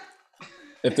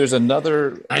 If there's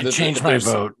another, I if changed my there's-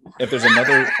 vote. If there's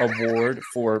another award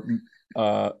for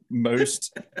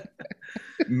most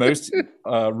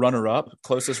runner up,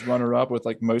 closest runner up with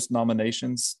like most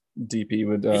nominations, DP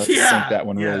would Yeah, sink that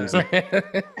one really yeah.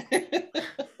 easy.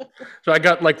 So I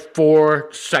got like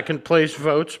 4 second place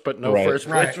votes, but no Right. first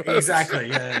place Right, votes. exactly.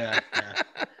 Yeah.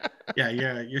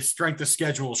 Your strength of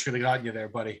schedule should have gotten you there,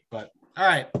 buddy. But all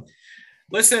right.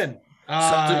 Listen,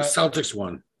 Celtics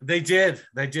won. they did.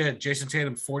 Jason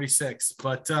Tatum 46.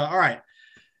 But all right.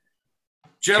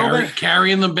 Gentlemen,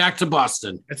 Carrying them back to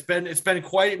Boston. it's been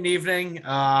quite an evening.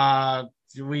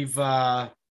 We've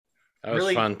That was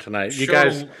really fun tonight. You show-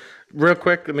 guys, real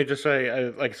quick, let me just say,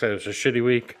 like I said, it was a shitty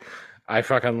week. I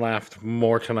fucking laughed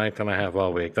more tonight than I have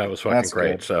all week. That was fucking That's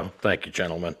great. good. So thank you,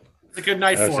 gentlemen. It's a good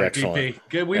night That was for it, excellent. DP.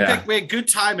 Good. We Yeah. had good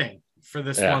timing for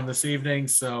this Yeah. one this evening.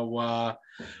 So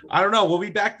I don't know. We'll be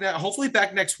back hopefully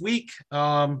back next week.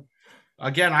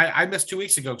 Again, I missed 2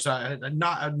 weeks ago because I'm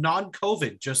not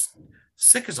non-COVID, just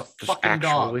sick as a Just fucking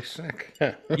dog. actually sick.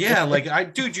 Yeah, like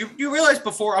you realize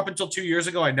before up until 2 years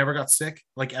ago, I never got sick,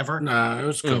 like ever. No, it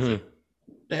was COVID. Mhm.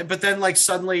 but then like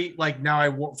suddenly, like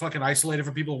now fucking isolated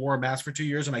from people, wore a mask for 2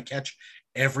 years, and I catch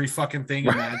every fucking thing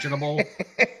imaginable.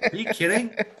 Are you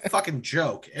kidding? Fucking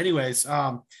joke. Anyways,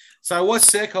 so I was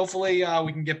sick. Hopefully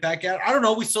we can get back at it. I don't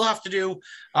know. We still have to do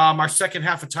our second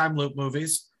half of Time Loop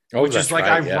movies, which is like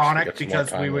ironic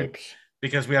because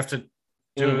because we have to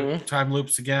do time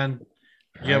loops again.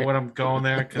 You get what I'm going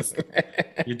there? Because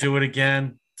you do it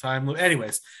again. Time loop.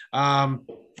 Anyways, I'm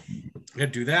gonna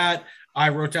do that. I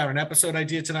wrote down an episode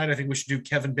idea tonight. I think we should do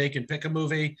Kevin Bacon pick a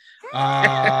movie.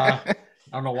 I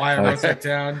don't know why I wrote that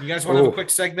down. You guys want to have a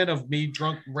quick segment of me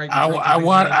drunk? Right. I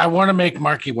want to make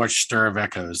Marky watch Stir of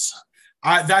Echoes.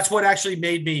 That's what actually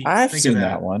made me. I've seen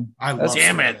that one. I love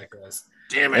Damn Stir it. of Echoes.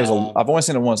 Damn it! I've only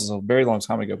seen it once. It's a very long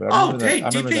time ago, but I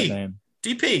remember that name.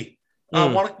 DP.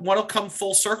 Want to come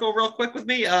full circle real quick with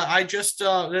me? I just,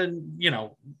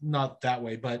 not that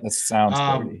way, but that sounds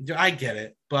I get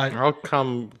it, but I'll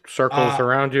come circles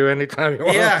around you anytime you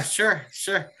want. Yeah, sure.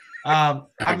 I'm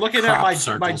looking at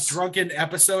my drunken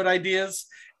episode ideas,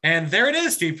 and there it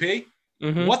is, DP.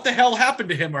 Mm-hmm. What the hell happened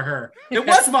to him or her? It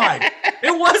was mine.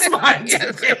 It was mine.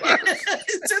 Yes,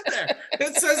 it's in there.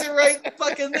 It says it right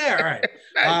fucking there. All right.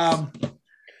 Nice.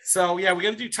 So yeah, we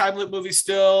got to do time loop movies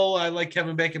still. I like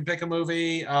Kevin Bacon pick a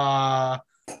movie. I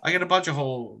got a bunch of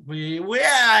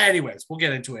anyways, we'll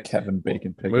get into it. Kevin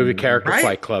Bacon pick movie character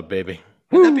Fight Club, baby.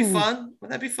 Wouldn't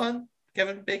that be fun?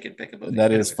 Kevin Bacon pick a movie.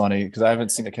 That is funny because I haven't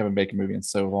seen a Kevin Bacon movie in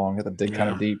so long. I have to dig kind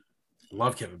of deep.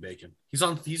 Love Kevin Bacon. He's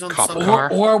on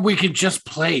or we could just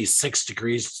play 6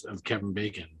 Degrees of Kevin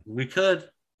Bacon. We could.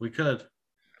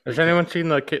 Has anyone seen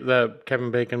the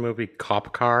Kevin Bacon movie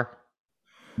Cop Car?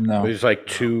 No. There's like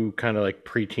two kind of like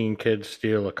preteen kids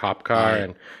steal a cop car,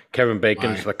 and Kevin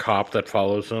Bacon's the cop that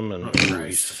follows them, and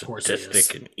he's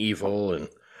sadistic and evil, and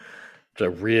it's a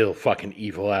real fucking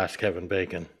evil ass Kevin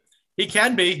Bacon. He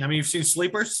can be. I mean, you've seen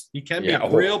Sleepers. He can be a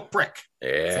real prick.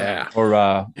 Yeah.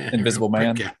 Or Invisible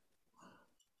Man.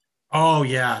 Oh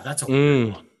yeah, that's a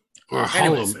weird one. Or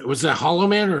Hollow Man. Was that Hollow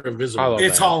Man or Invisible?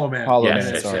 It's Hollow Man.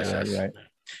 Yes. Right.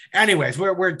 Anyways,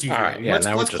 we're deep. Right,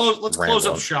 let's close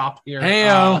up shop here.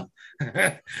 Hey,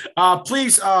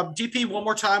 please, DP, one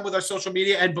more time with our social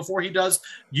media, and before he does,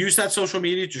 use that social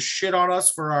media to shit on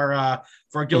us for our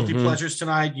guilty pleasures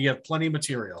tonight. You have plenty of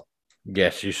material.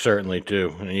 Yes, you certainly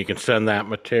do, and you can send that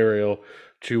material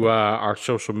to our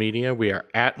social media. We are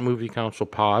at Movie Council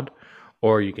Pod,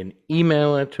 or you can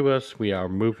email it to us. We are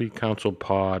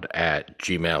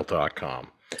moviecouncilpod@gmail.com.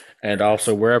 And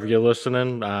also, wherever you're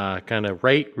listening, kind of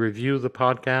rate, review the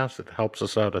podcast. It helps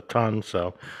us out a ton.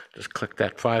 So just click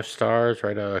that 5 stars,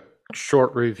 write a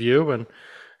short review, and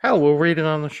hell, we'll read it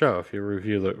on the show if you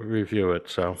review it.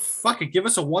 So fuck it, give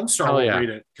us a 1-star. We'll read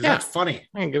it because that's funny.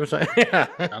 Give us I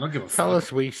don't give a fuck. Tell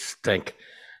us we stink.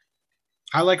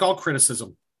 I like all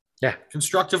criticism. Yeah,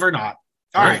 constructive or not.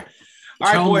 All right,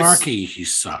 Tell boys. Marky he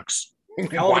sucks.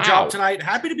 Hell of a job tonight.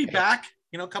 Happy to be back.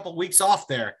 A couple weeks off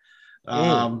there.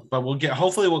 But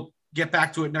hopefully we'll get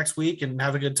back to it next week and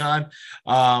have a good time.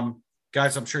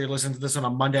 Guys, I'm sure you're listening to this on a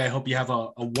Monday. I hope you have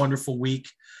a wonderful week.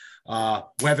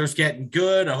 Weather's getting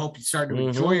good. I hope you're starting to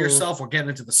enjoy yourself. We're getting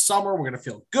into the summer. We're going to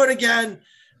feel good again.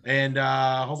 And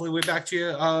hopefully we'll be back to you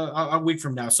a week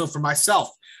from now. So for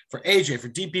myself, for AJ, for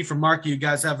DP, for Mark, you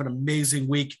guys have an amazing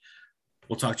week.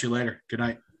 We'll talk to you later. Good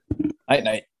night.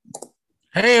 Night.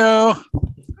 Hey-o.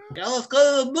 Let's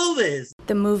go to the movies.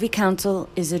 The Movie Council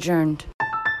is adjourned.